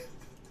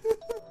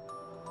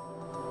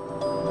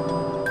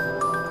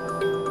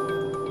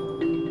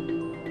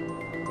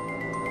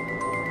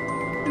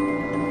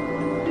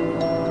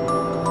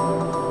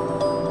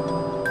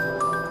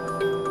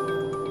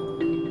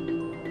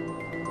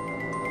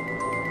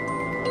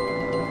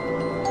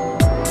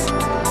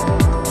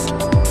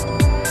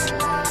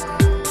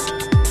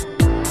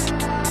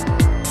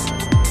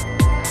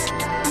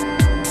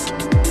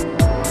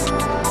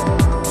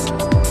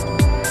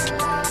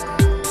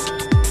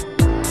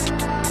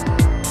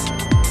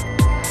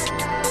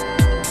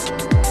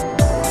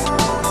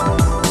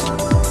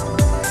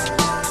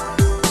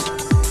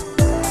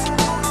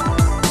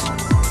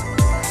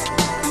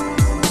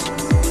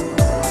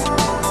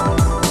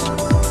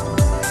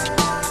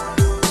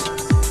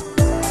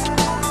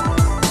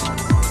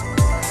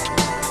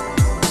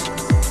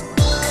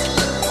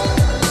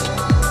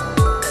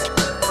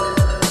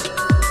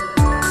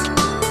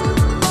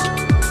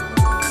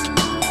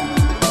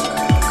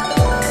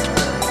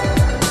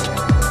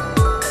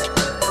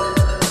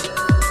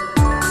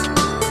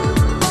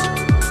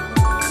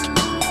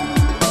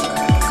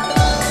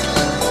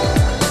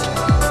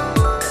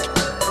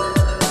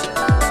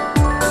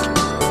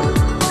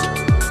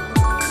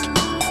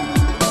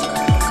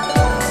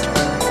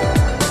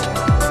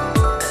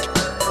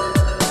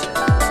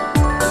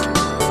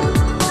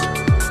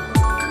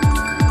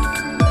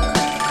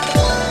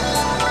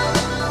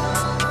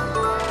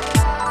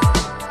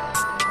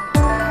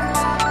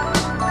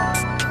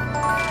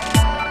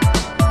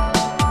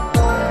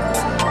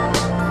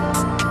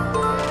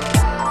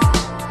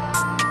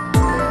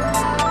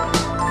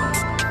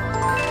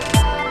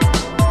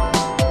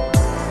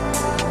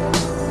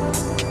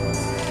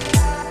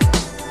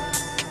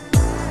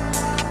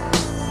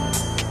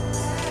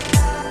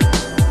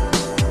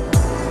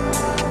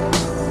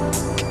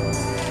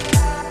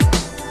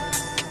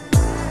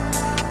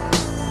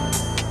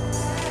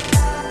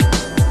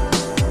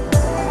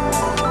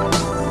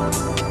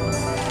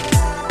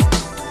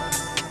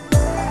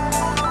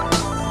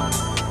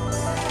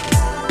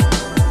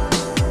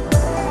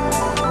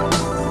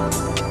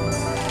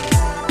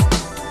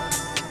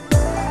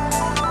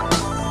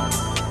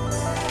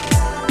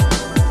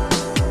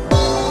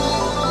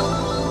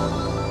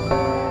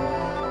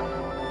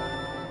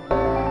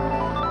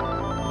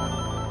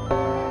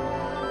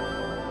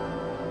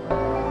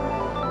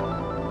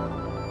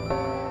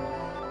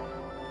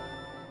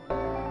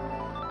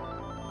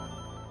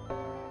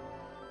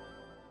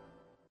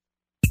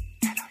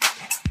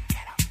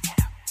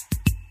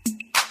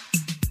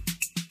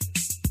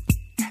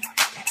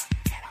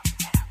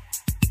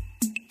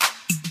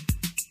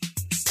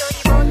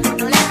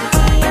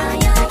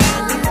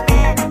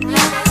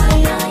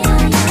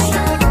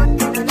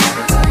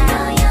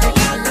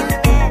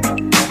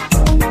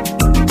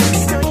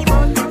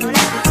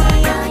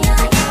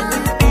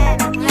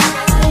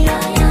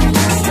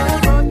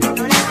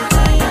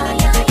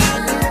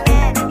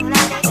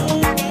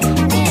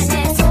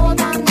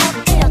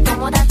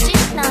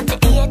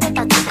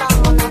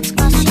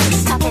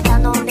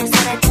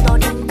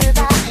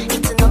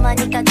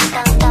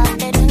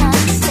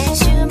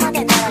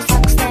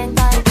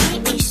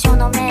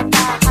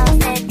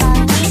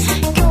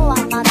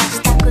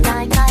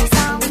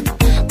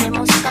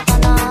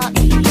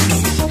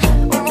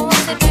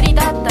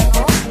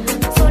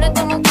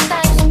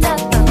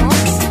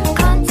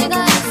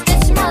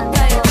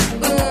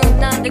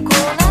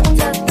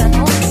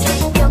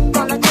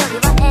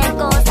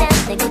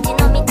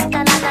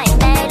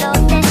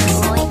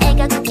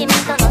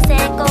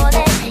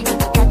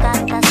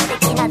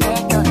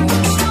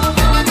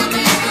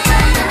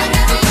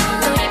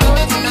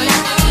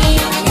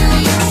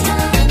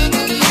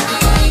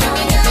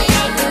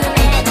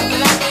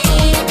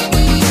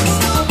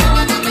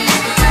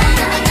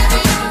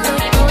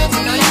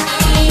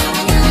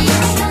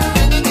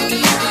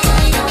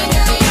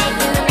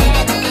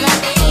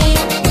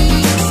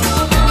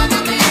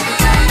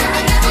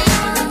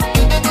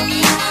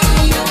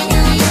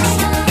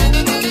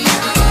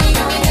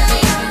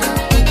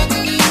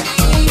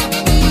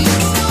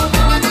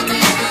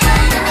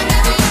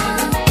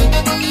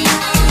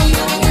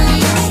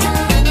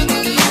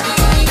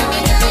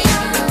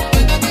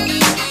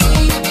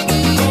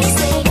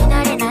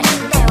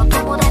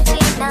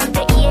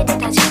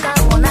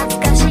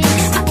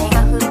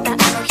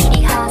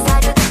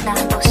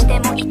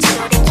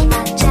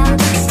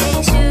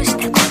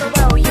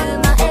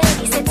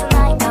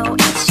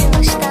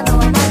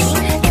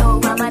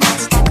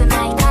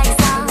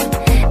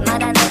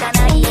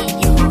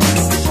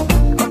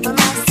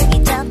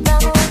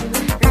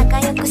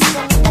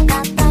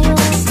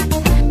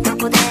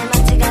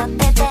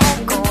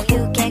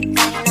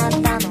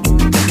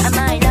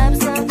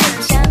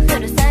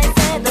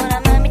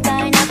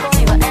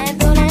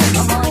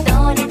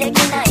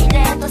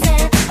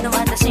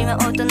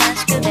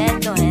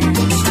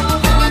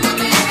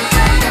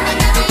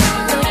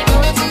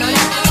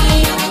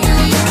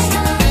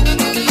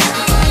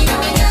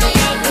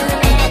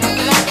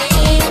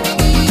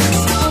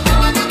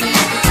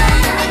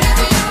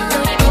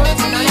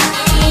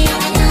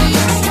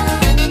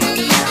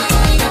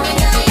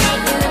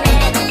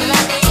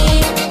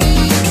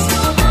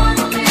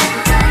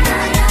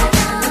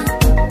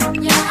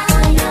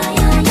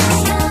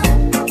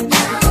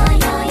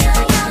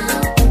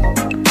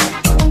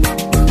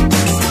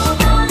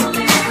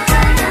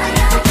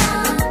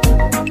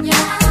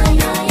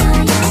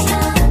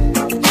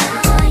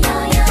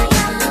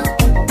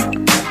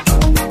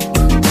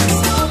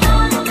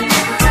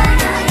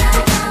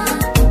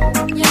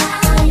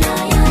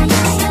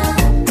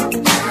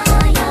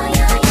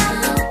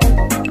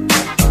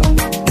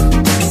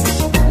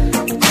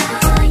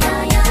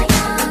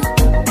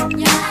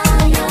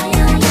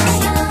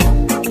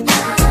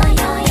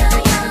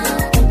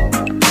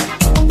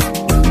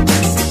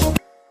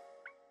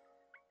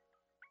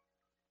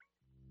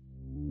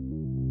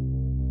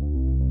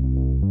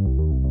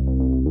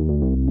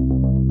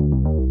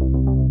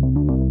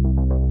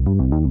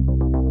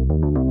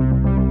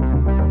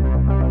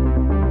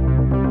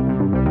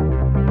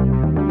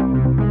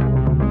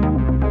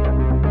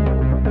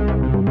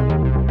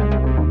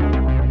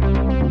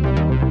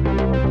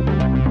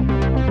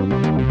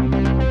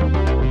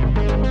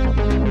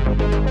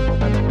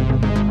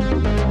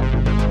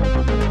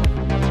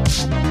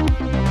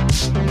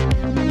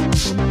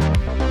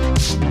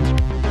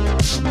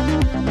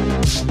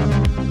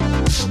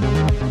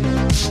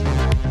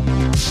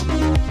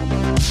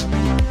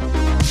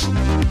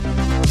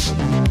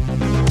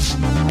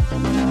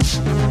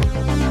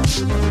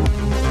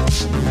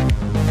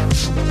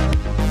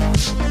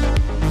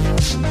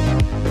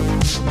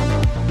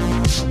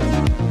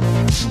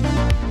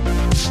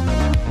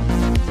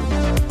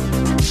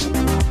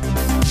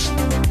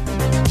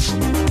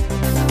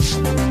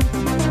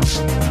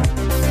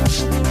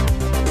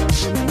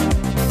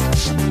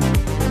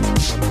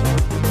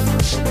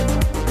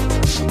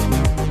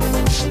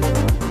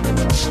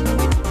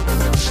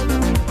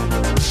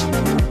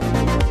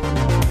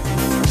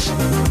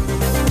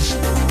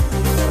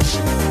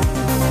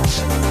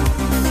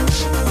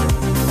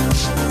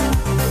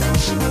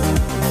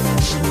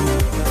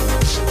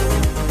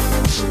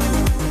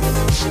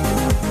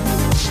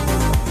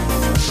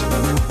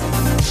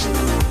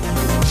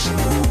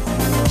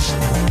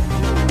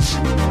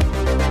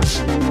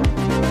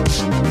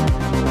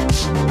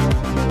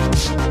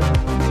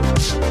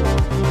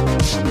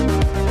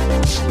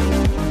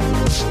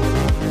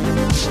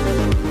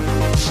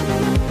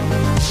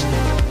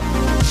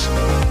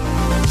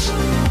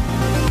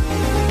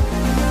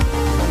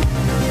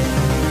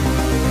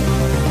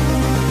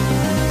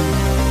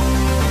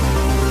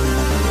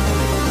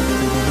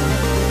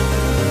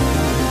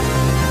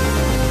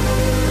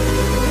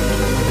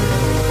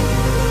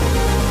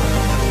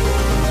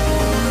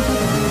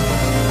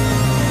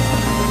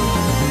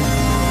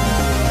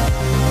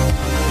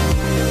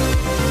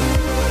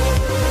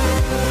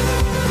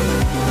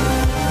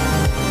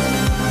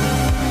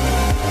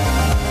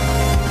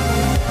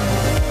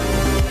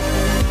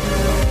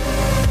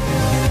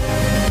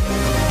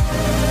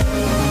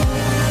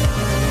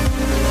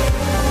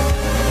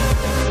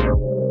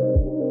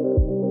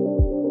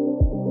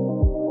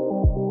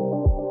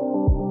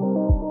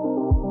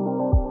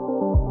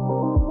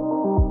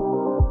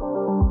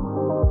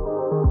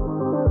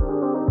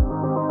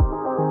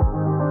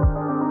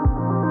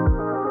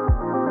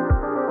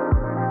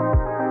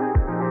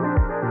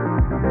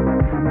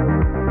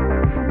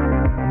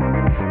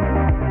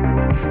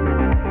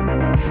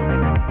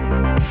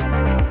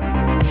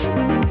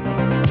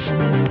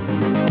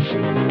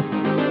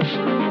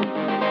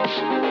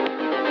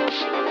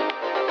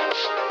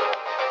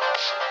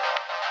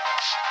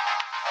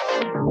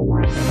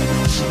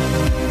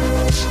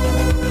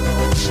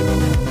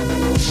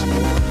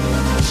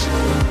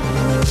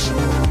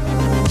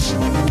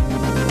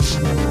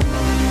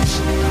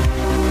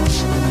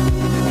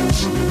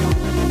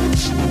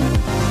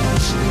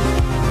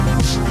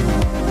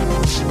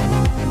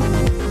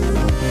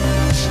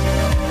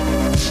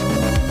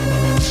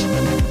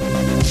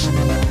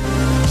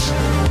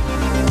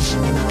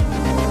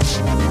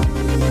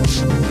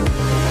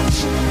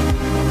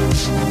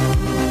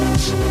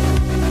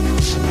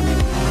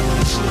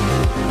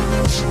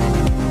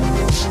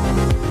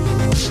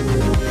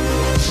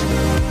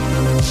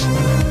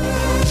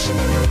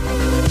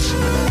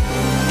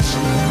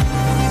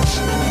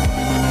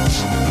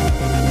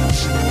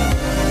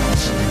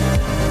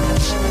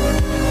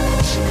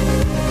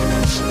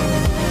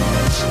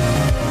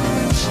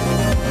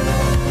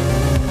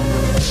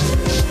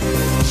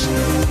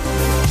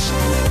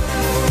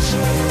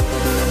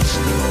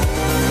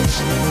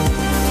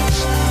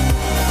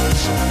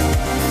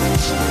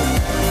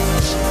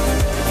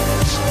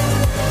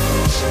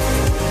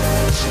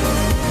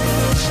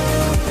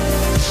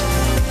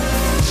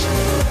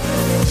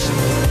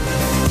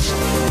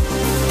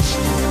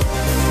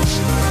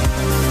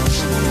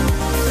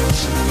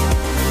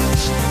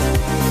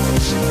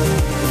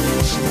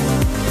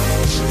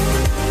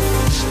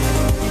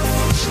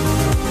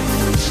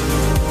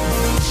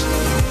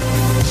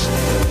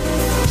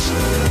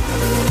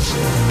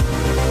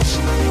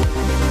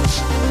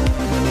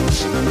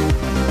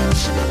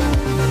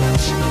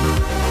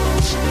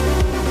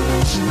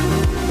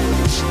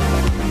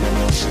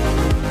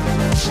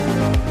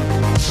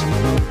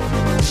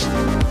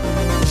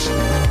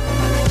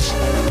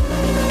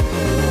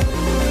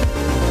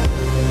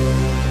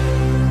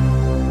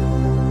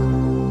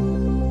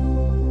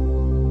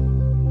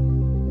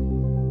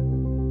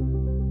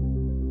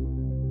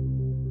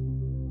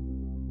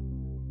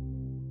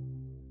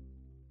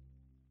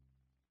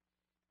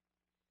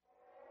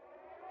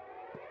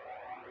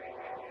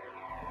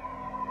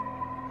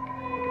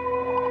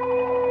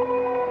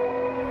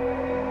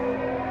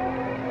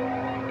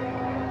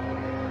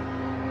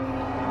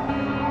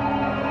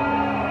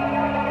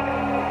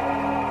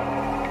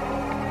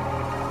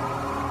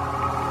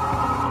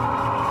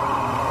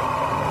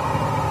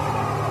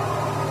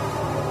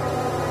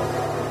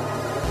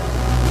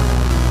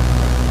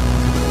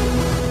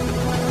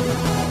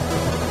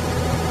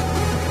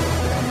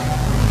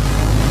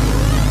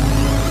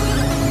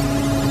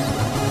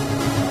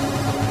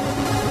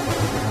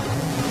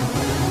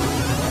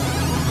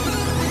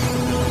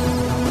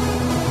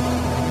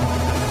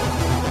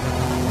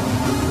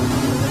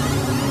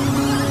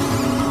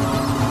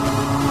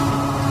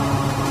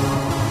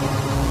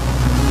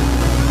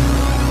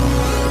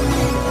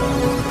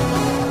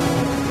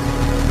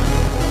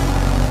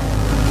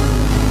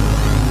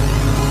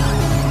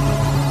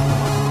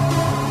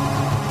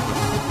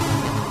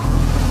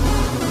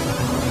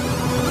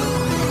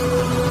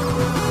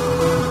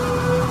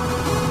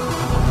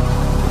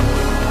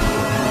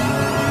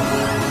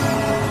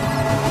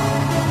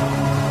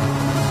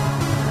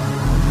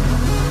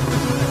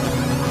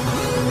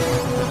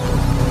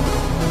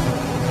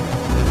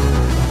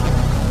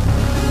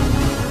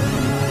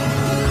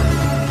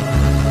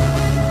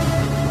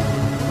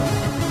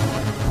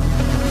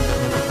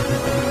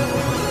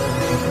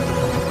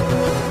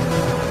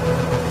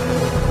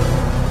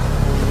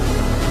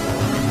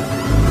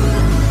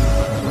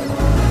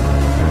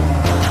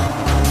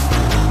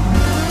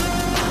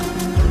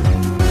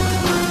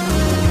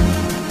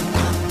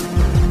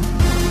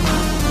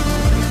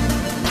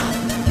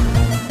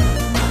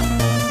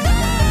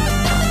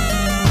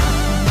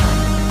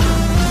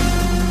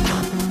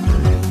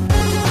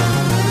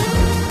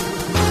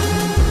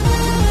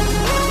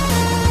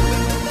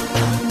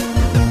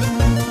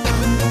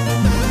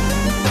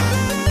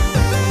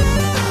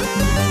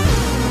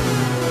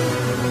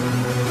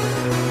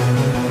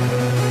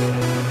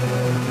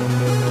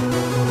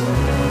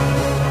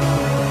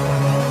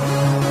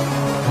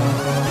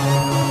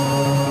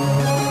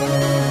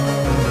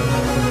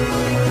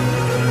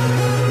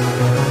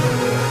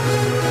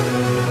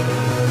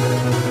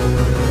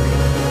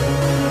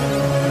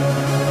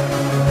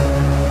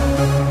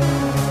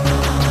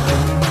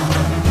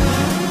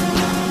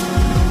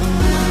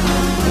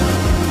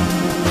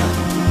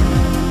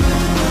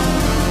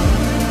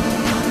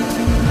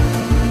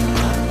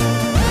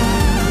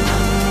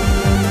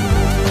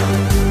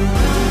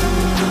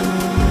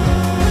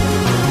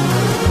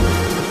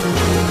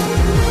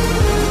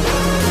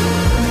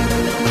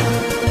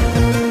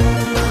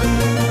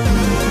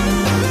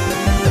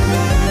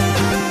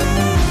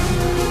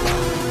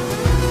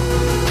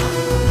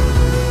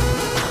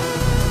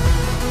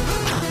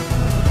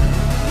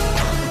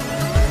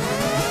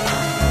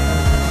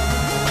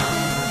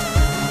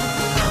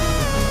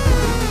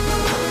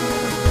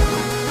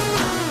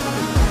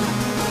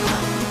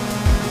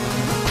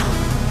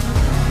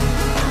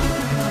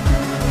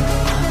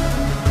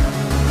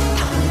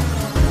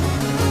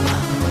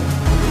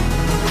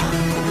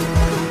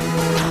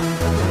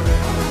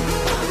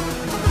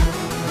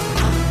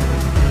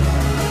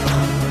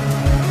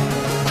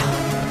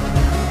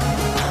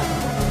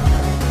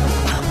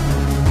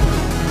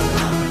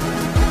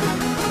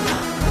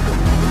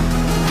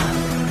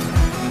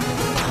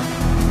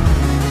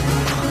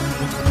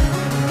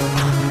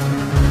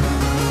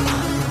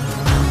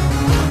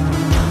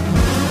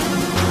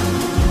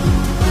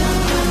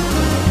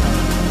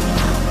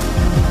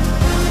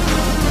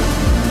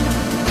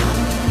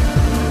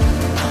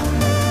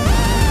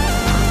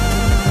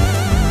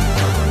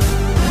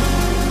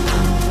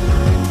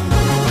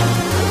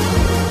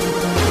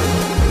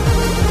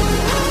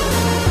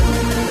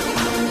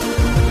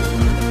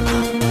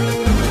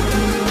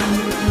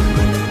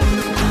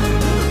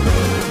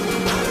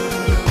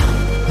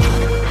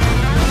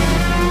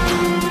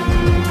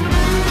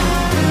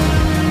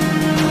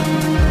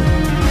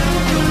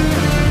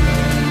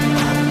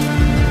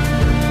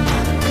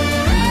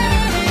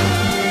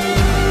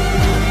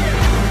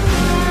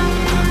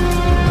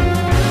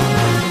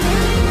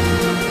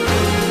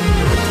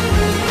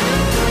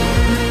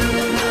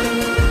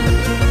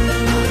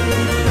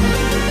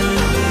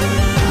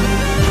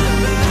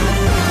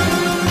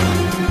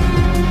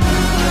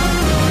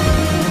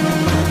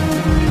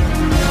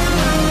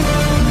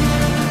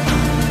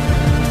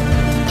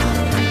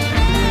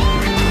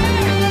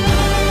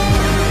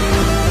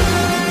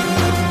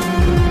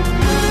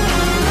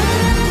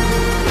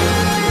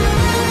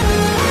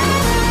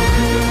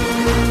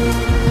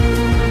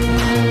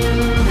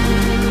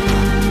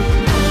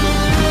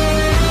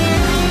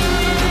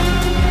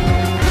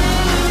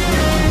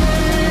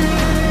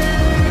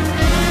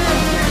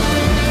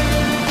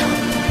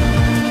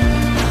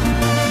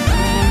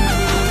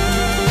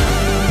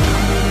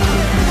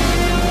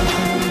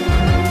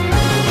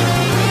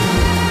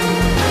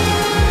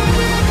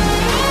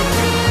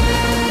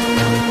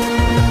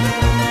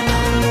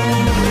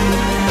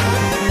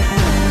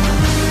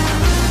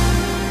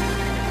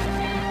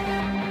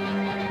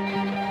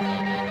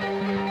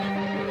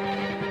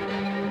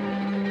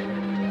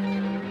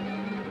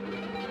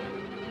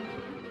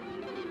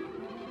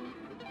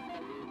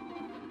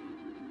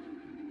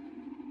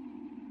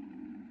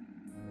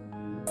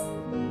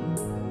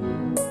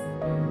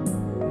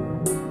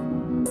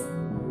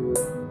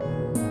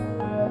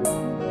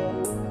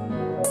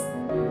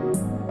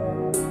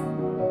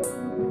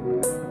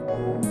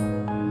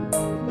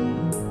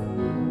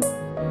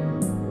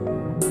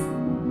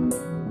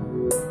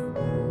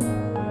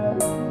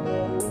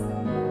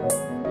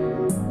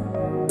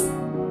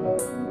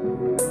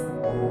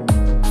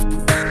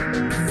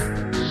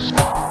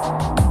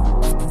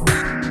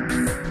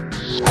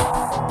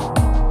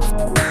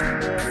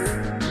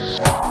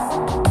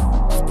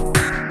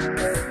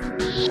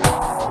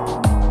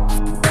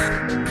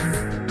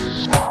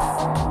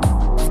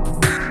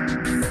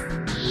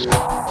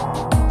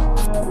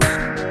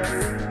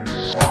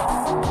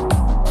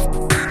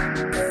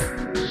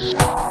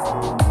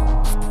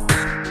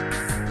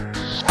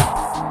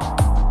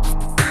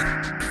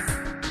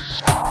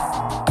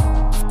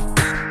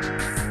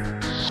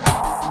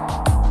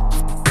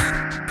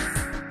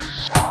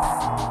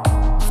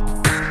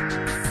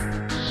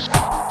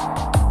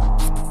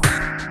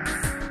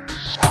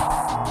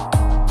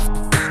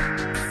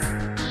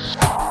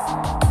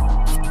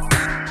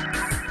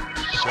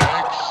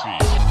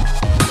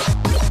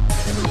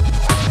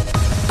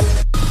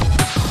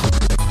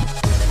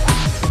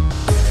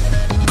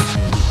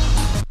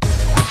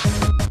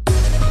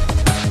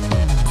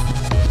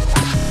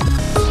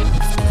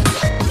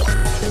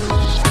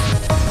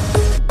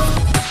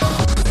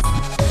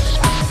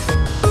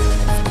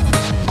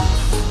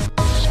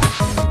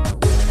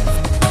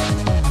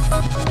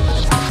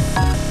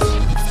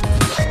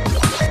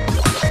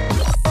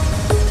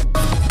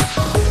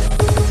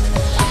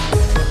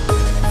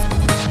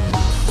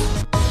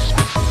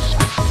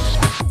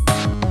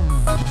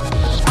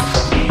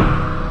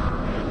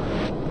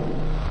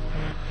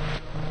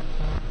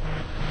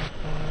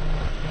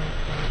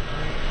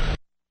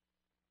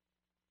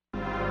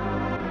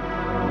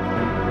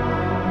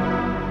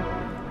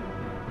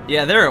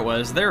 Yeah, there it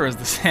was. There was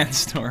the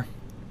sandstorm.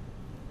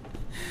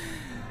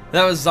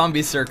 That was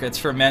Zombie Circuits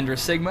from Mandra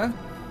Sigma.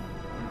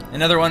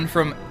 Another one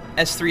from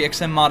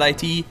S3XM Mod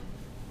IT.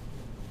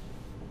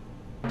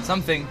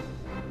 Something.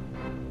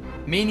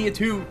 Mania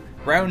 2,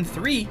 Round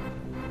 3.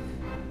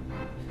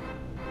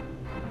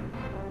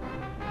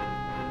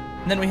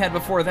 And then we had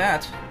before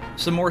that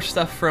some more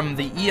stuff from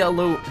the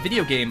ELO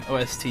video game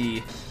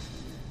OST.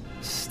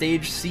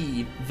 Stage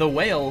C, The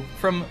Whale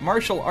from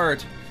Martial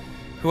Art,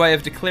 who I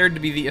have declared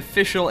to be the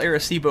official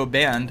Arecibo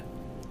band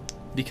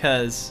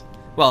because,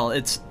 well,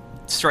 it's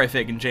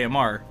Stryfig and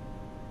JMR,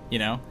 you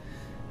know?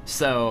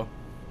 So,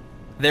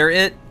 they're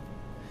it.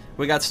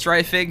 We got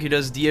Stryfig, who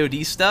does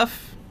DoD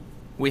stuff.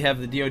 We have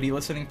the DoD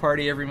listening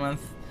party every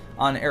month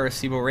on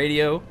Arecibo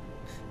Radio.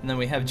 And then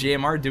we have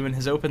JMR doing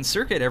his open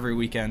circuit every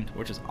weekend,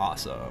 which is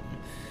awesome.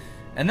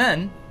 And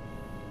then,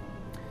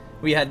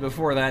 we had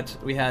before that,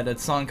 we had a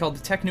song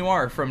called Tech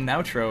Noir from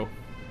Noutro.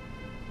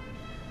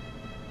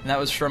 And that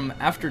was from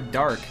After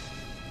Dark.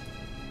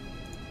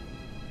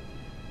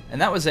 And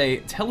that was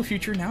a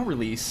Telefuture Now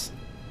release.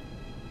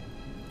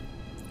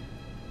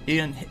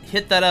 You can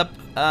hit that up,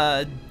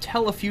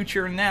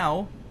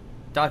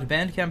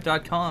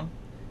 telefuturenow.bandcamp.com,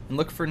 and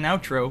look for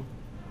Noutro.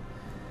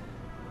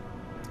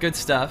 Good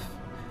stuff.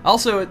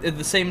 Also,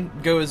 the same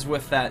goes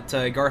with that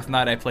Garth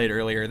Knight I played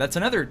earlier. That's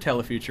another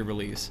Telefuture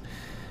release.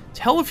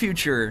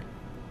 Telefuture,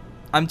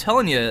 I'm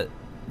telling you,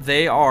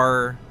 they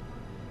are,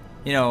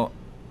 you know,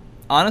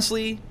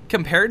 honestly,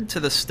 compared to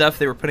the stuff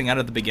they were putting out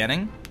at the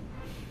beginning,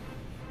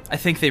 I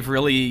think they've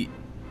really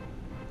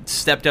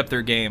stepped up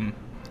their game,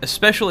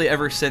 especially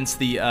ever since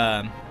the,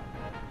 I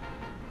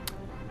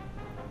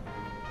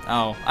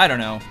don't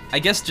know, I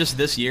guess just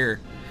this year.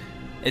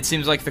 It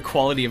seems like the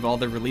quality of all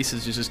the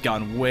releases has just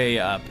gone way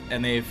up,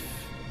 and they've,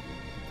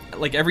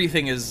 like,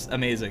 everything is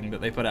amazing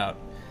that they put out.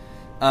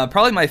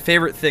 Probably my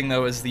favorite thing,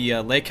 though, is the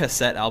Le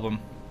Cassette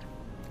album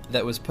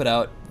that was put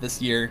out this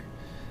year,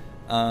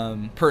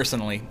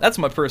 personally. That's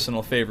my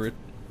personal favorite.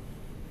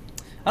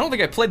 I don't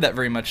think I played that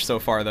very much so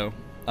far, though,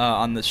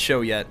 on this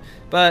show yet,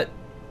 but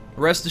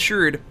rest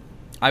assured,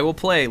 I will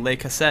play Le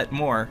Cassette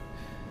more.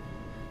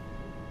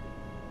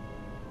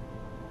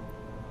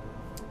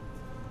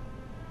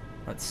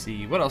 Let's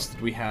see, what else did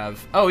we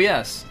have? Oh,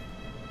 yes,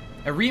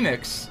 a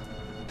remix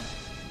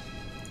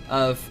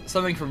of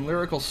something from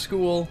Lyrical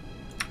School,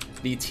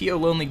 the T.O.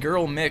 Lonely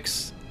Girl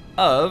mix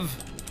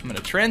of, I'm going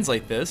to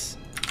translate this,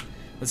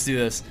 let's do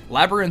this,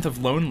 Labyrinth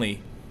of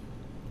Lonely,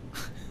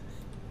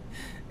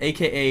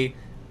 aka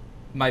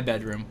My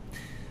Bedroom.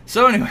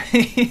 So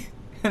anyway,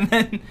 and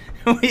then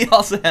we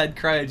also had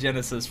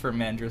Cryogenesis from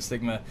Mandra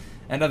Sigma,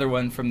 another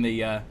one from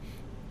the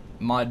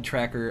Mod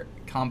Tracker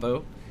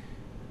combo.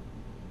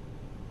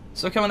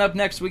 So coming up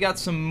next, we got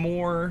some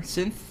more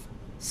synth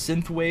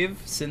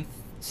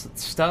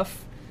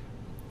stuff,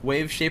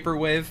 Wave Shaper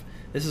Wave.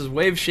 This is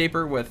Wave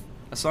Shaper with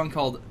a song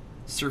called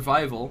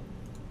Survival,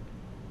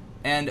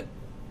 and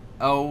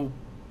oh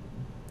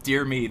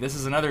dear me, this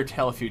is another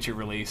Telefuture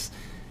release,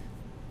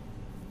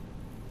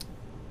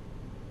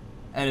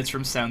 and it's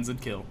from Sounds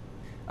and Kill.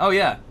 Oh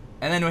yeah,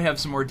 and then we have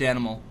some more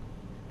Danimal.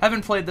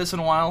 Haven't played this in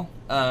a while.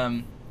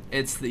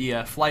 It's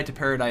the Fly to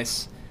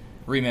Paradise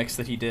remix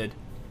that he did.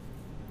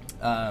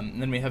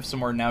 And then we have some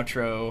more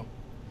Noutro,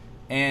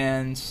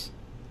 and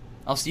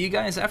I'll see you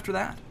guys after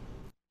that.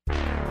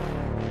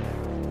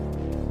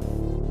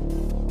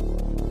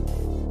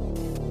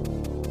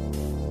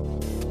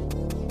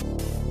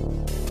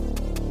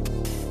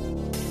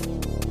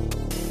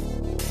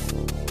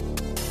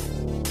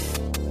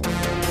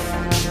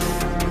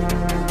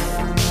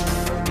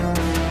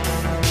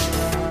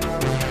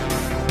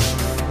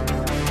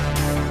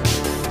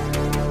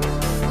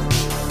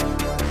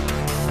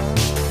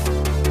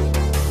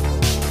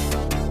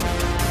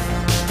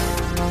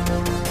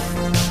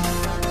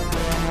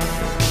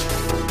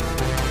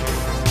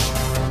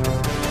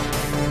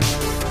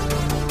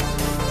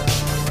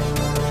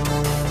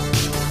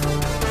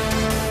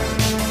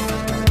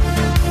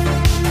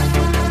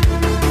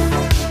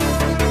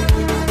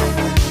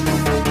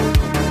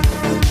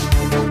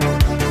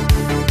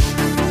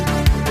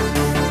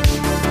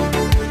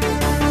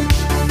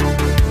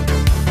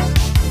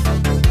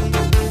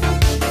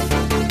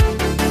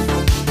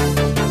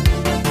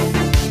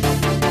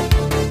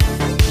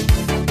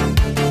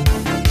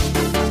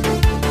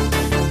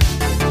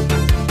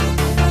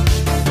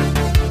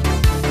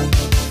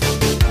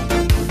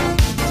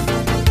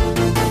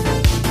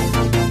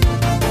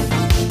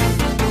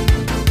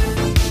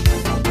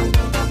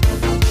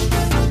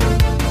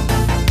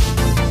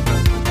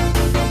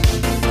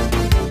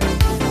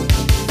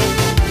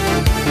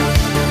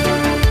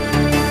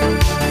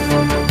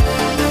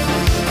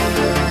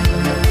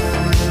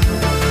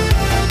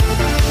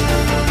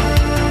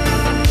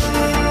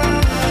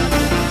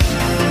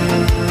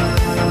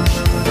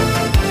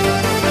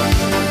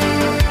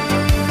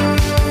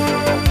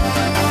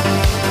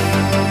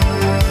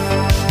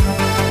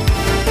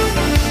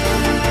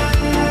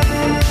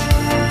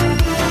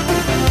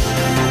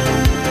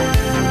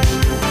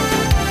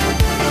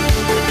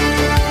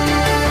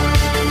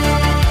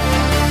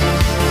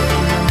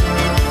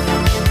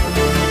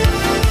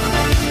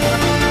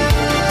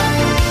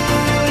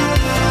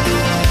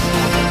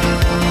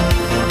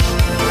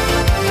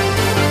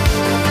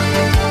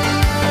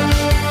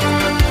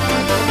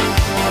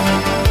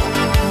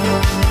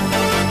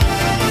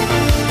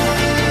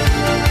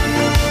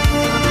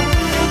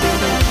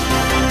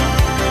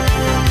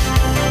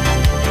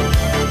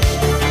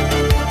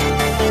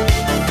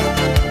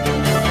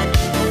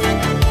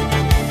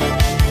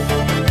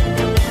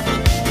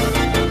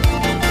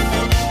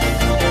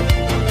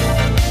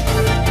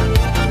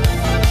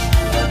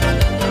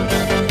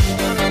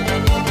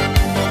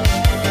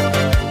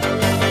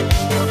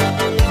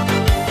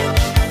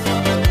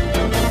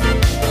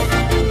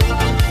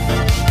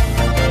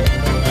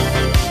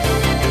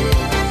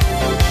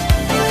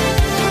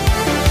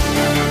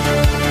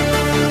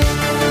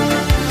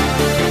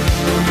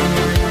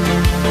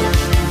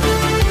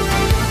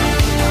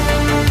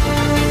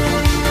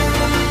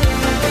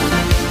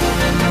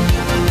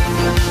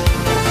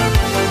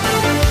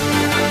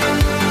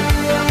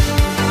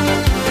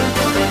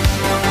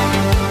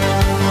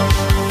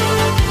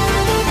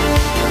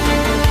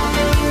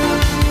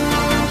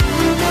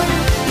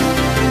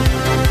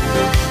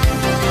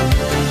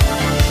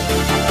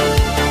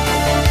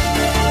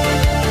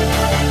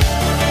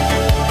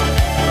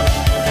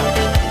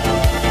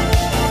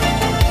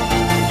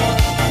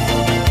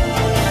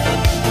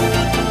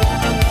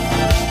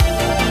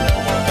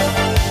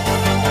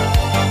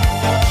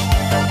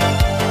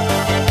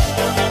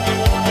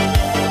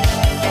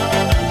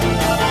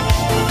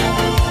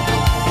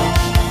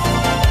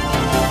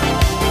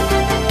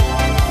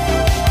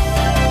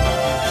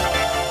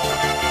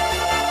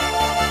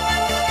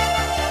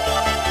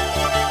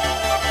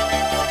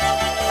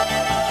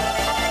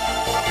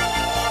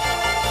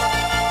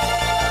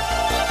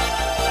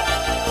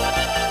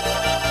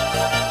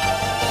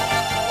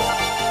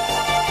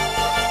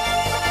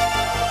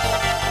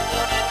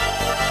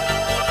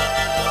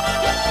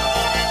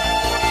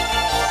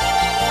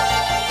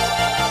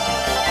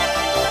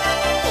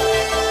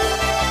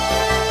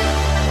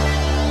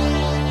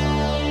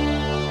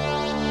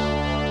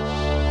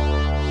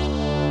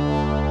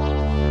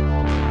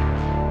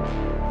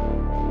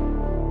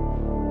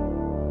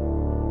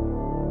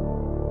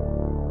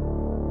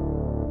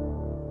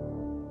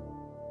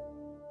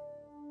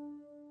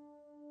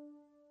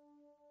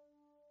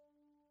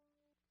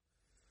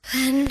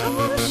 And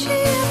all she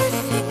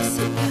ever thinks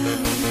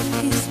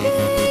about is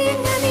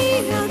being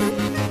any other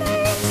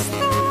place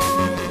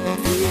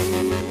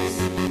than this.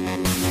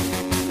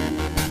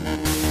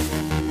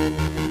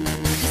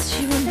 'Cause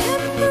she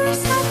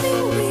remembers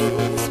having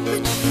wings,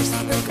 but she's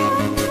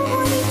forgotten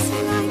what it's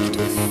like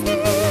to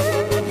feel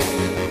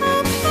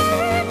a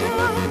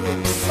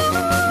paradise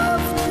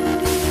of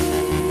bliss.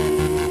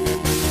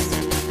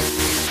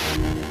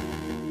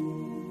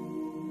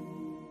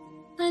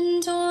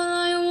 And all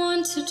I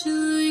want to do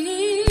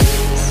is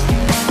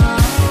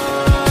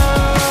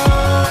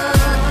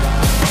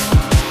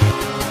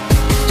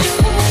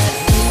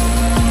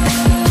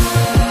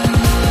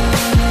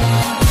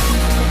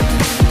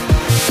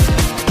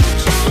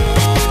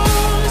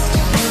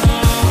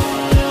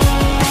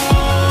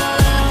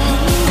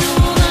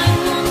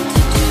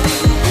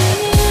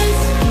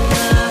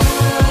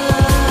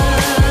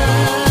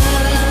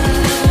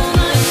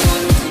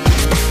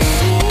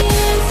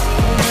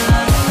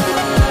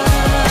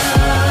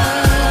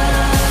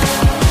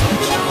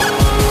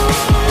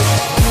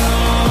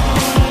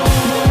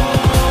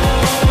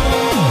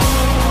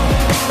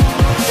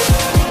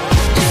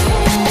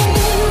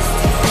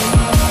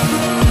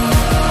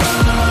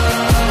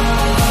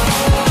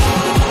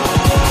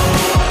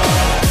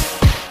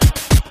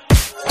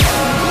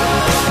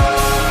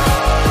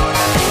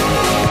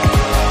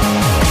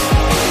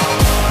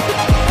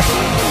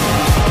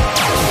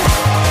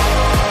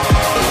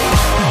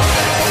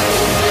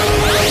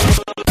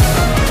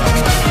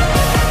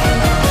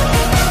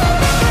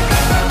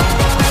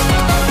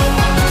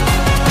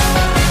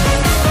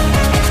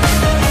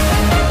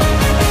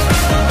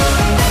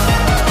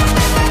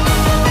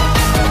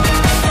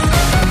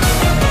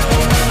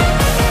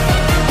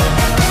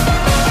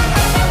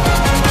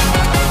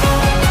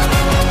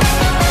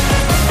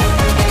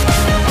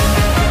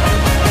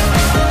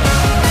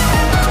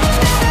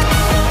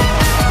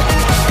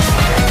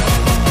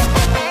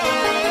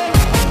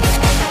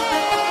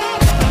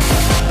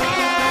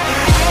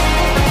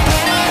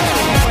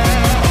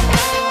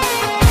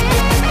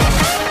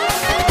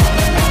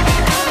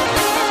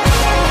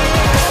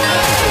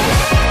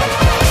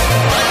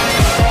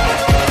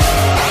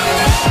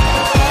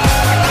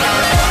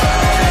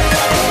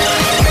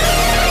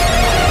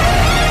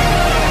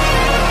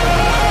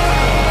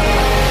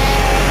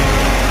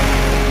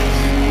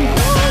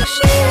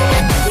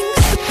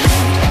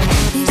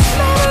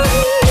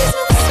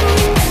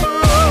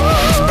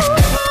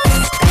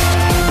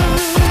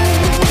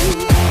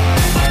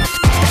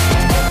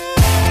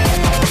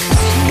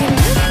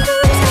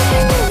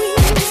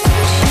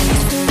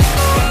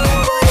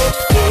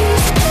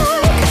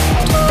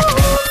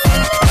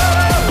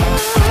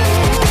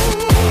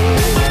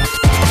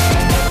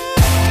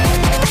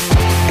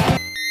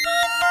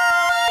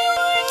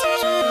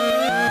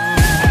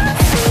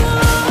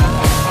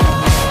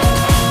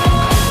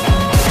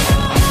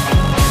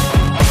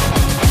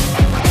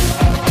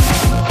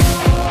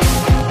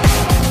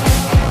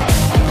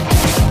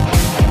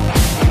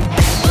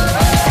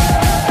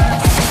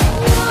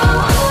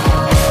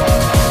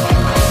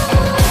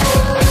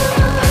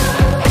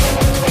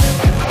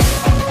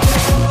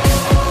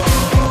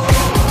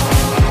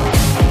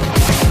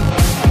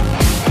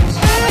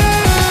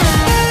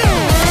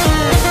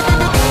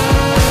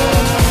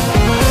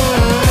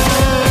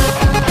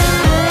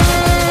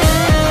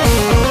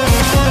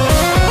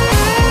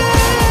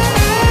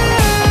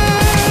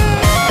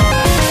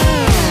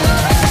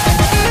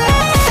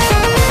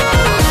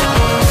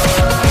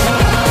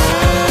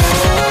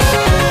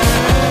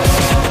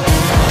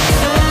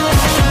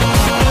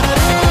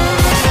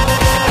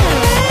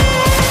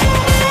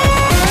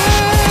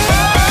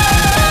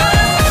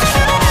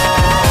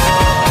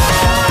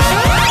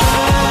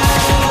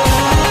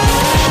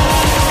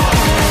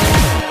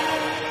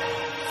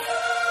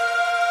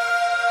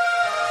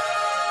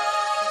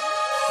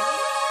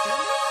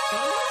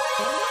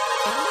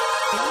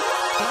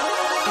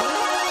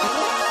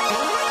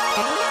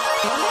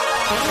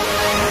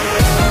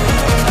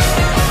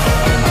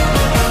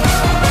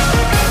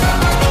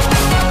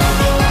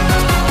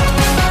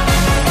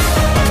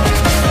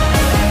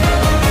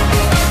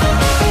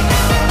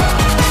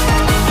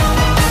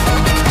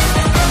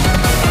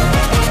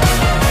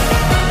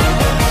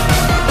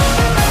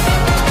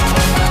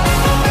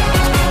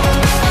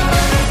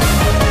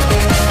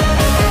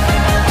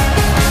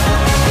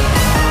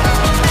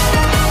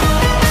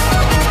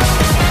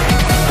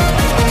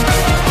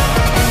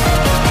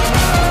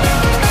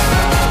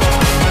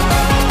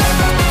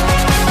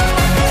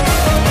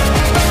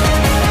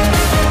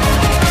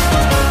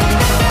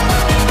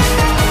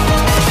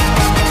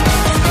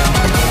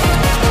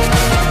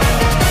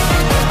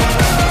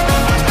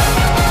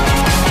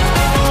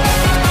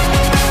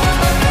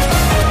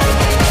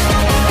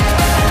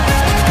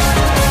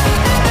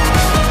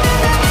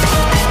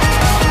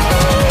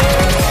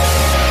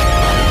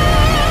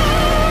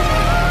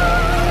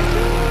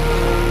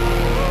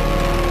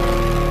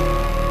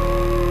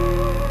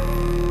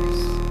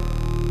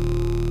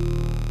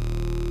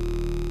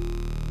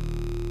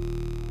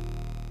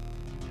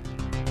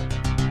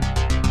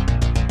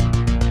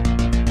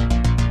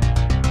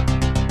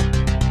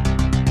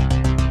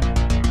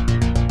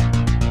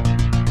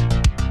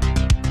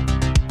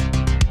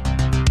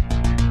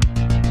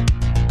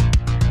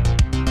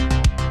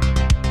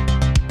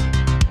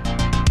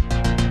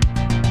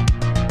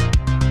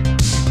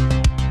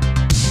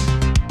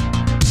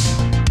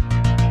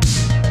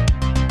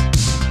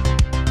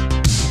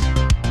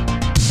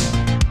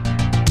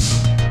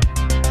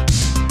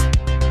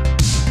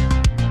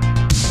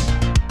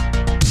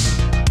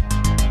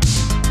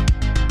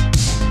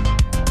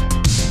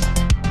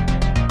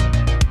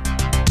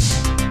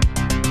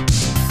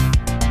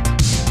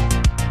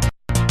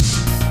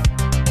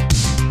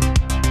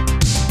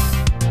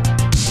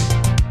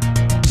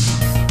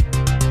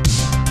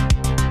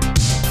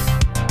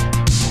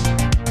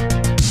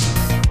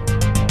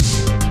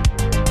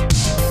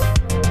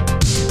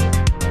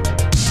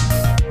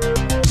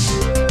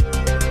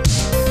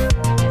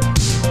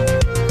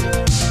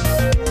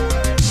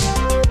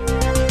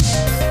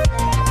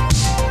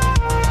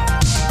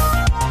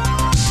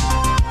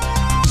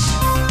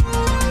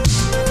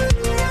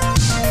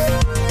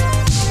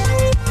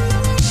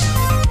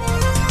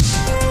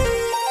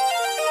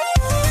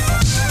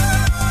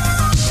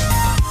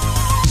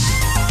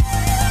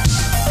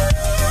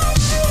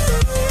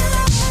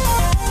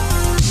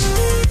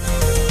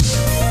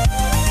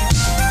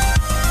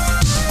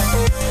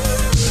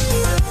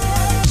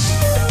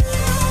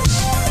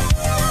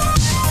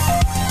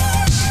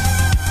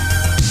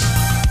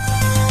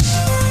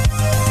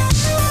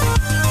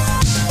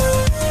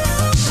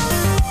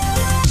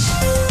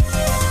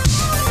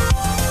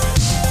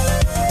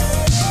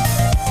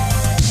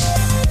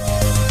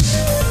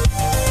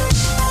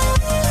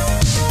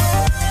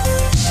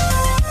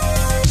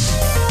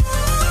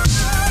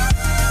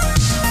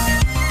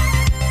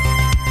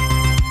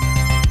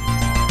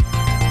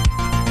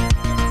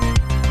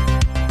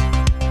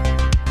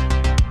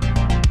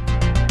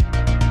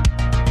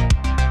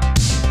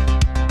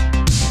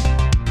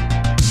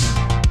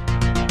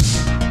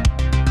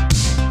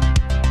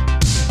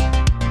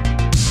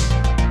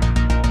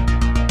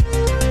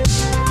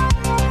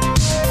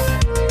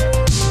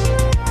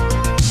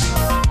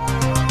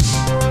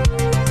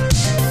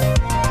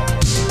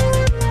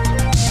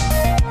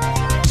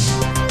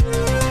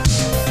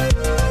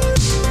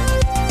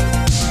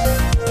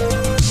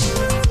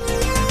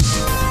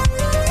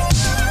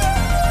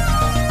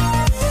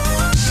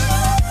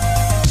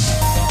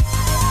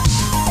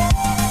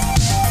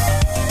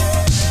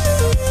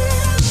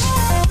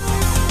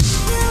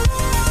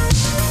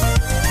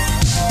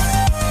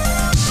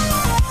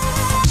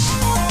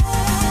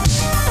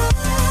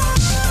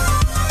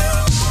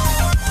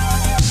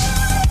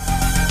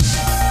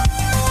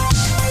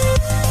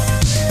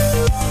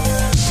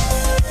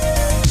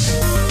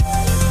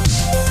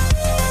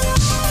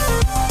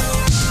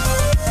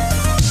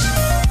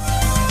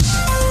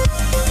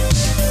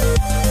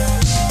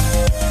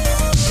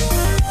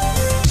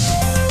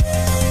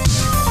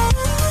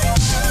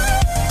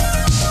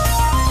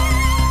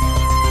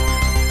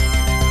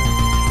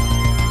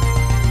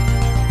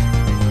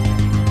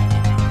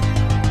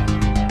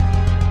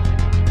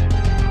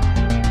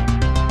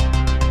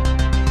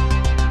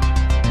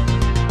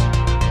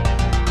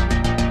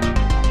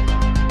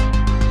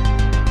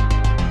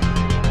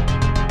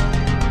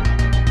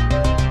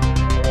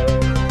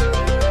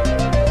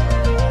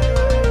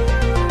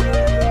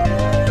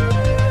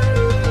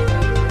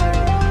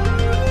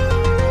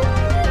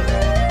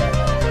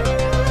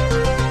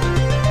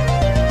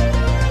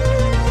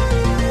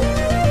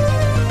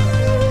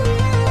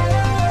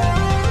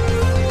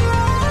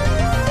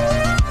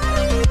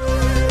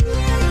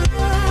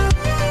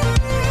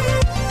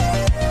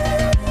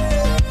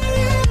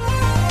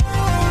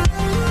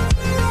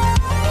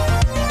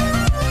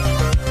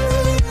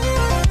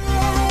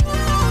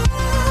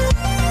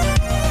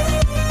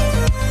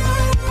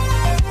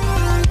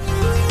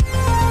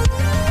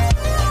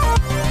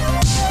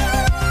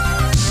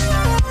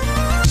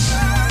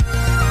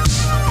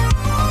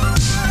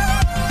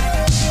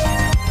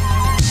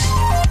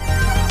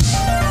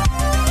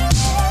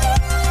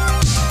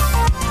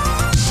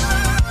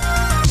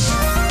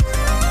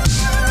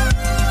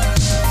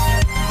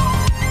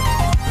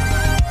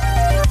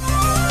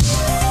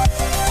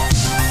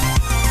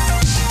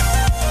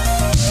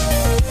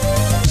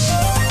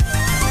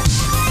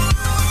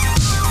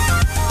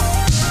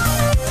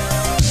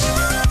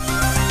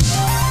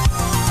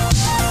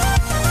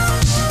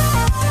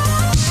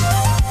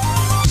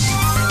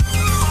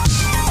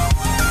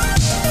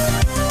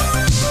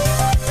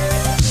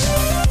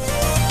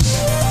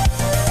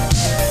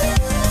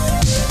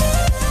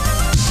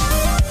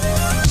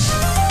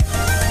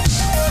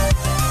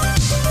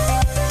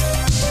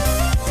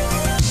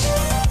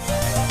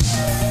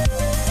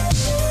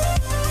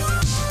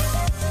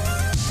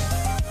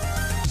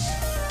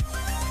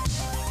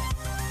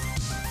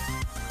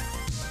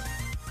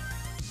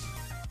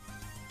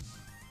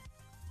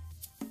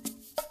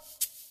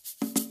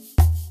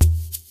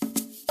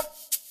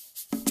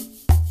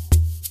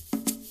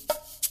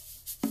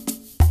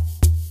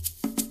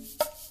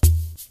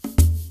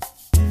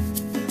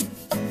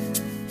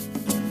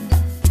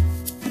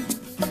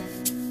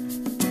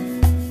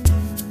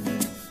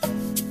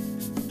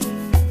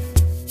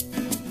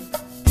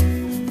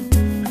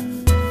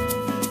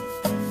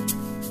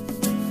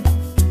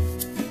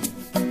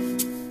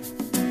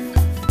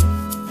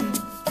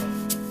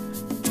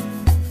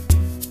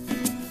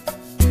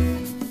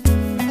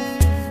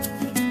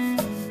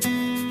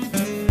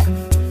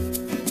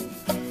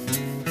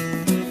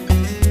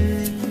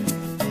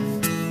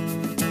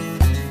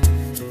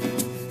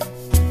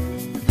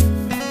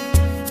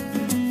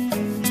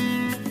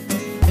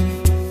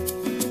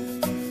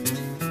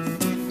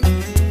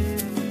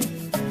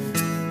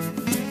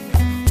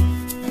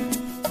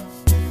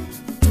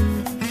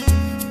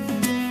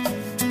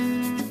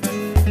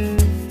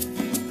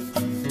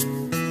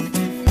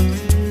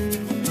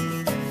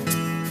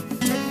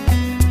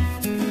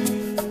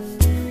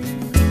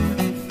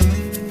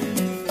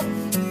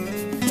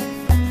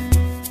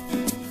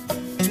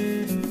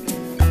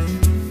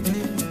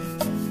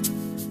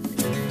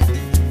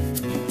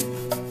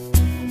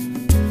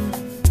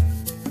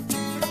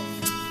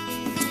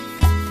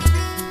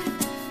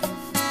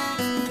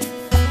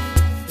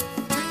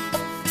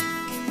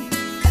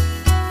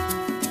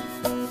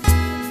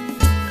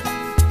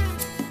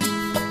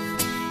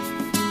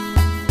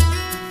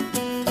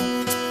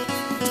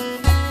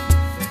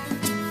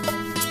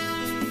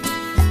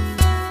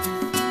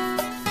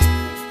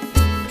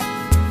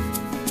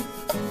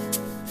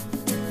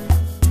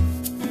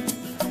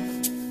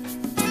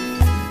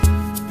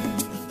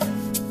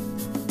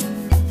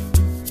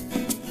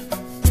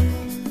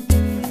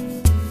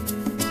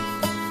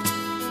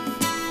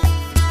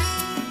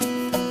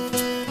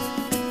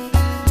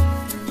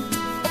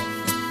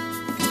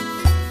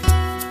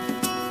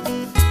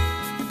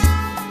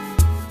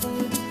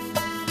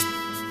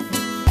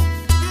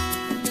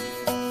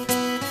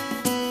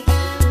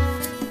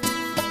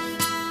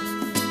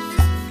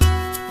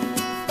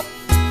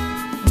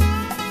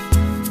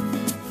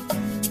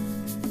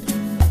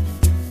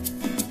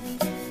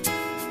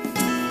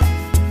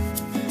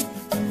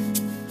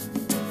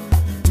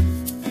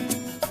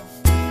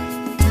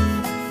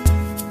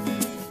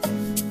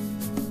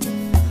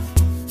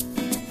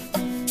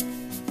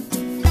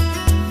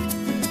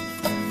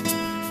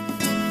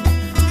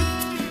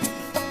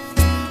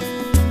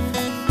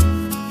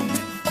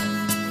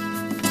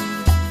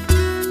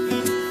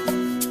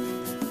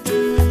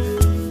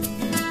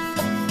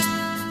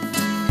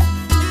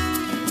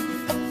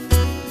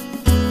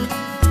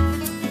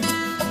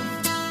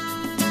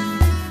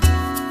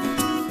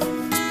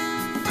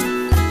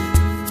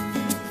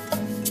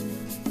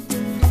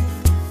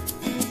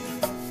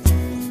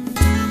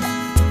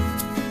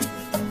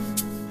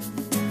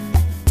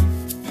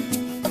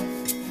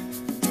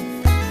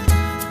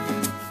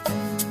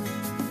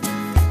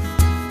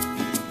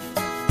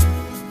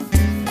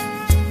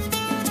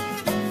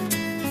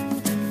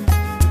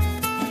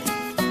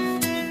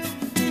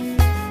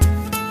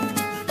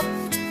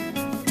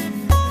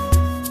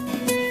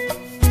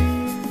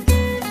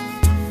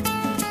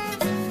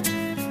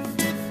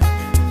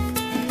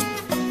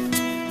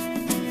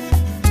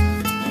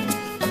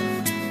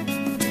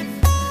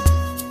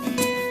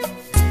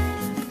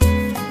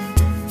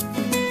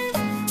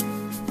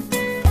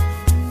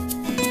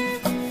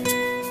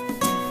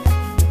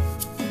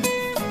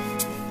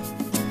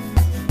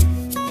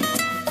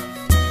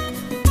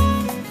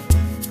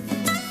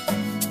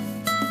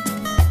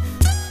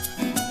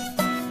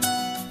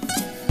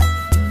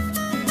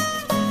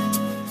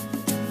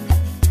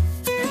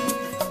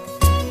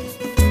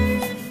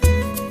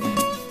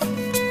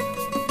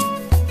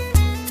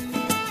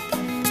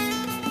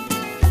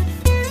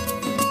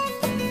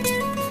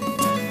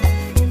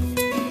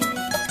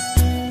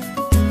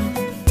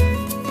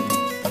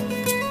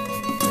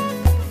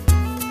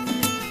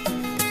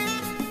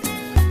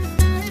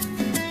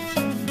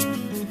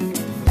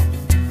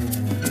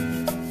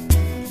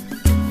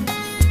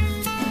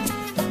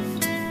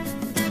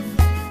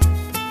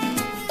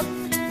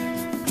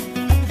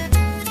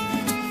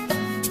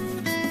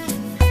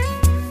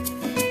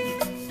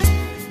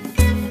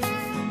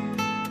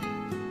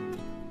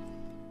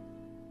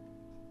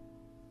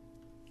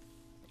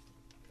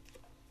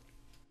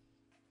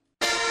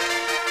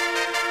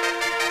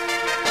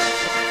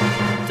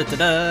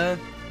Da-da-da.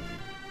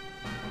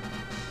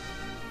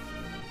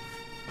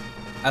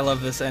 I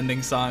love this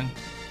ending song.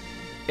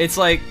 It's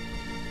like...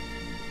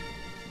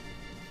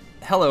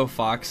 Hello,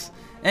 Fox.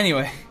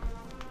 Anyway.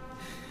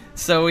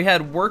 So we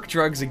had Work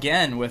Drugs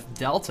again with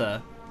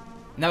Delta.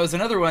 And that was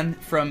another one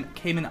from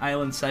Cayman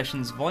Island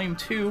Sessions Volume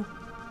 2.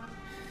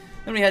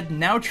 Then we had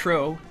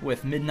Noutro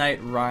with Midnight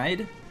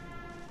Ride.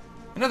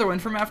 Another one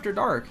from After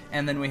Dark.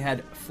 And then we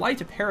had Fly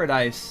to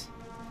Paradise,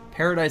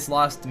 Paradise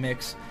Lost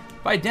mix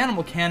by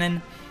Danimal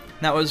Cannon.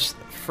 That was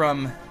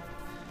from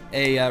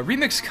a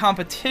remix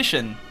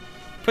competition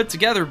put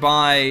together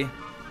by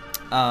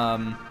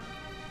some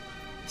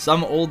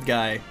old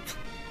guy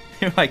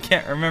who I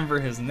can't remember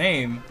his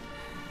name.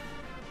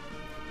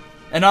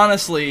 And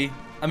honestly,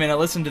 I mean, I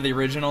listened to the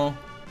original,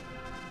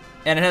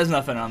 and it has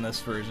nothing on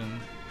this version.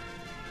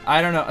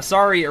 I don't know.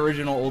 Sorry,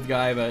 original old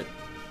guy, but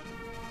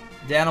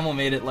Danimal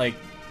made it like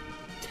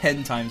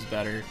 10 times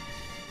better.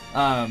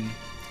 So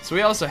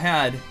we also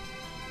had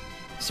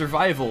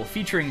Survival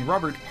featuring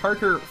Robert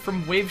Parker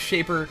from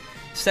Waveshaper.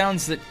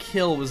 Sounds That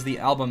Kill was the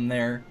album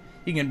there.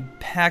 You can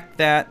pack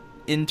that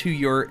into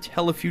your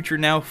Telefuture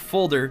Now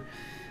folder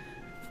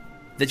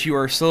that you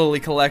are slowly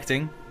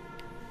collecting,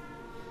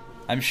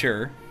 I'm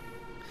sure.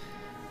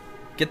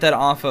 Get that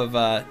off of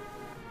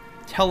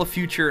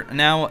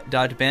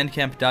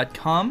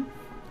telefuturenow.bandcamp.com.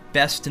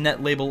 Best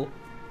net label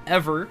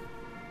ever.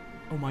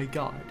 Oh my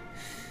god.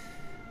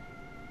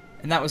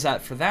 And that was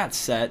that for that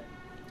set.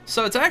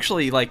 So it's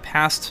actually like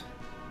past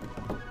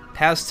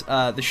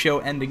the show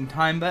ending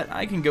time, but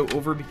I can go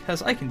over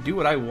because I can do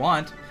what I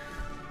want.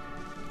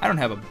 I don't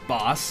have a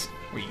boss.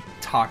 What are you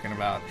talking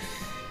about?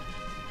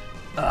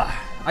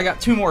 I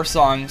got 2 more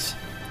songs.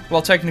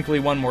 Well, technically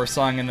 1 more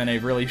song and then a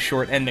really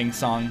short ending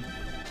song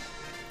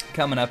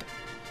coming up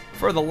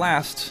for the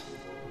last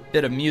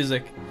bit of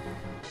music.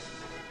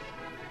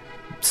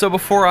 So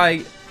before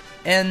I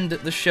end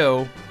the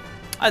show,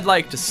 I'd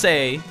like to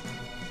say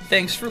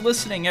thanks for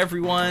listening,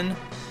 everyone.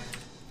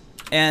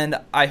 And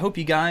I hope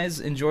you guys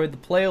enjoyed the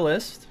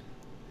playlist.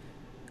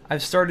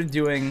 I've started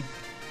doing...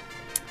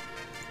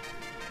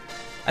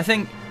 I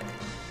think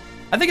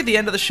at the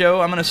end of the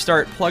show, I'm going to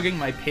start plugging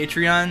my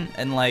Patreon,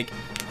 and like,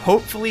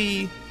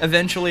 hopefully,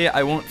 eventually,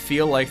 I won't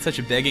feel like such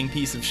a begging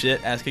piece of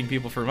shit asking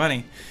people for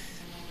money.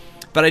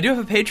 But I do have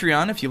a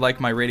Patreon if you like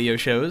my radio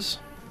shows.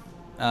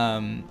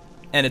 And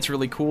it's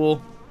really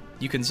cool.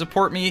 You can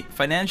support me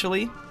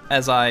financially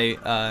as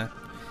I,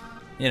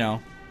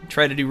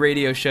 try to do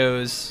radio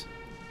shows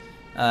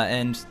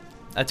and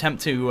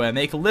attempt to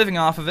make a living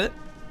off of it.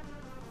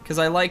 Because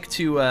I like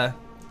to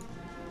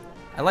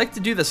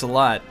do this a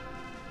lot.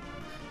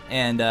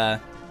 And I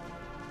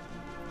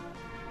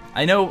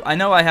know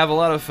I have a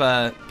lot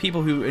of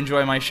people who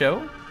enjoy my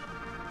show.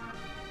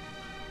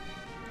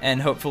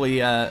 And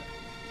hopefully I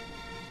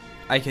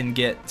can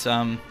get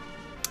some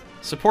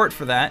support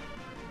for that.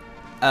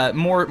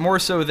 More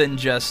so than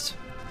just,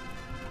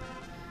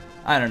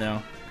 I don't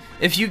know.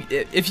 If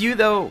you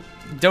though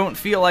don't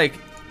feel like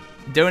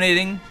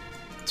donating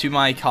to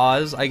my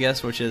cause, I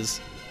guess, which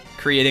is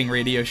creating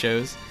radio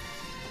shows,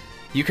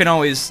 you can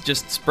always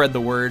just spread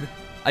the word.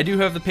 I do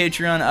have the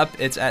Patreon up.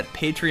 It's at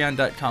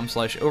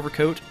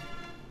patreon.com/overcoat.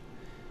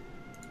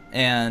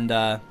 And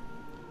I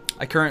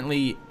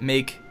currently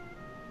make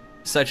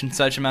such and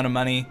such amount of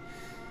money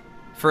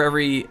for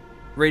every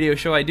radio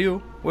show I do,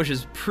 which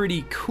is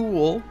pretty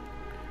cool.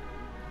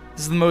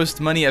 This is the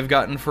most money I've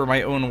gotten for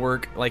my own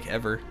work, like,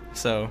 ever.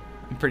 So,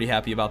 I'm pretty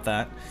happy about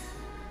that.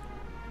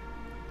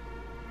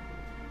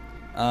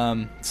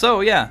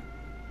 So, yeah.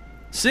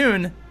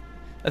 Soon,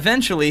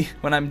 eventually,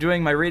 when I'm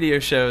doing my radio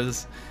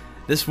shows,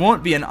 this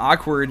won't be an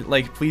awkward,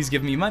 like, please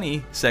give me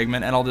money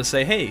segment, and I'll just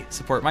say, hey,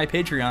 support my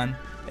Patreon.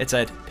 It's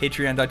at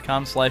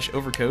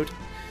patreon.com/overcoat.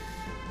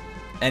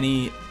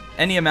 Any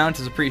amount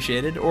is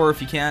appreciated, or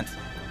if you can't,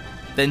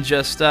 then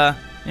just,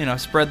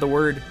 spread the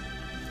word.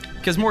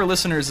 Because more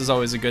listeners is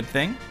always a good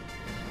thing.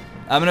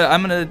 I'm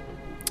gonna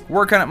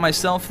work on it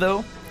myself,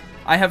 though.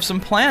 I have some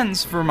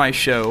plans for my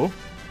show.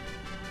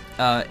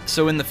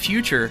 So in the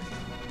future,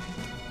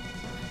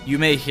 you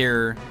may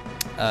hear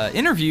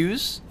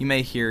interviews. You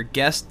may hear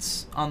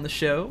guests on the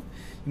show.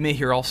 You may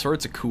hear all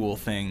sorts of cool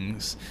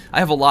things. I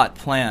have a lot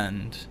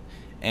planned,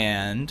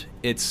 and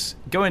it's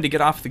going to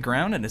get off the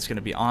ground, and it's going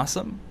to be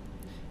awesome.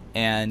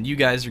 And you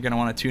guys are going to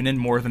want to tune in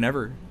more than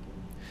ever.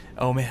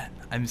 Oh man,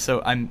 I'm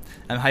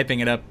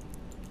hyping it up.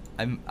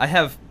 I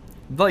have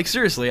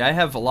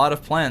a lot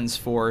of plans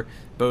for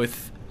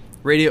both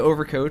Radio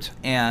Overcoat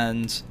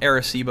and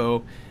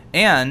Arecibo,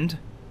 and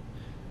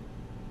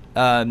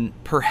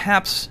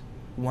perhaps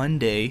one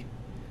day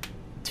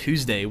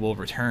Tuesday will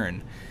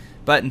return.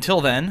 But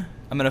until then,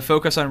 I'm going to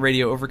focus on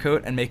Radio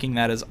Overcoat and making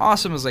that as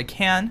awesome as I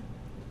can.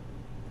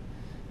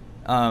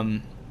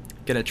 Going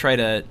to try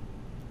to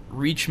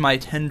reach my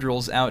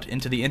tendrils out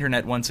into the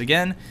internet once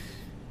again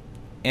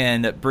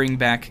and bring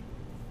back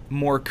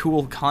more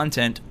cool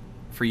content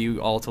for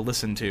you all to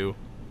listen to.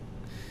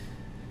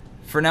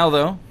 For now,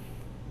 though,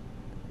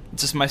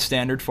 it's just my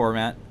standard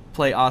format.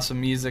 Play awesome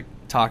music,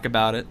 talk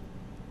about it.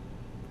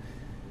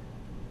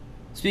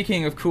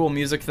 Speaking of cool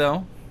music,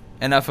 though,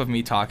 enough of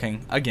me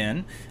talking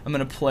again. I'm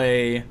going to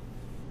play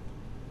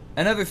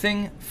another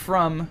thing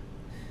from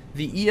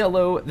the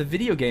ELO, the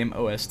video game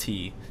OST,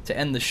 to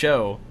end the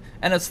show.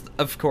 And it's,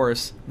 of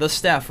course, the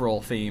Staff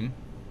Roll theme.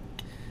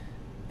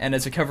 And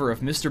it's a cover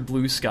of Mr.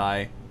 Blue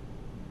Sky.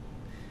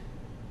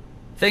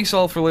 Thanks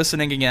all for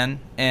listening again,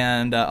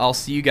 and I'll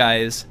see you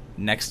guys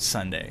next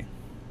Sunday.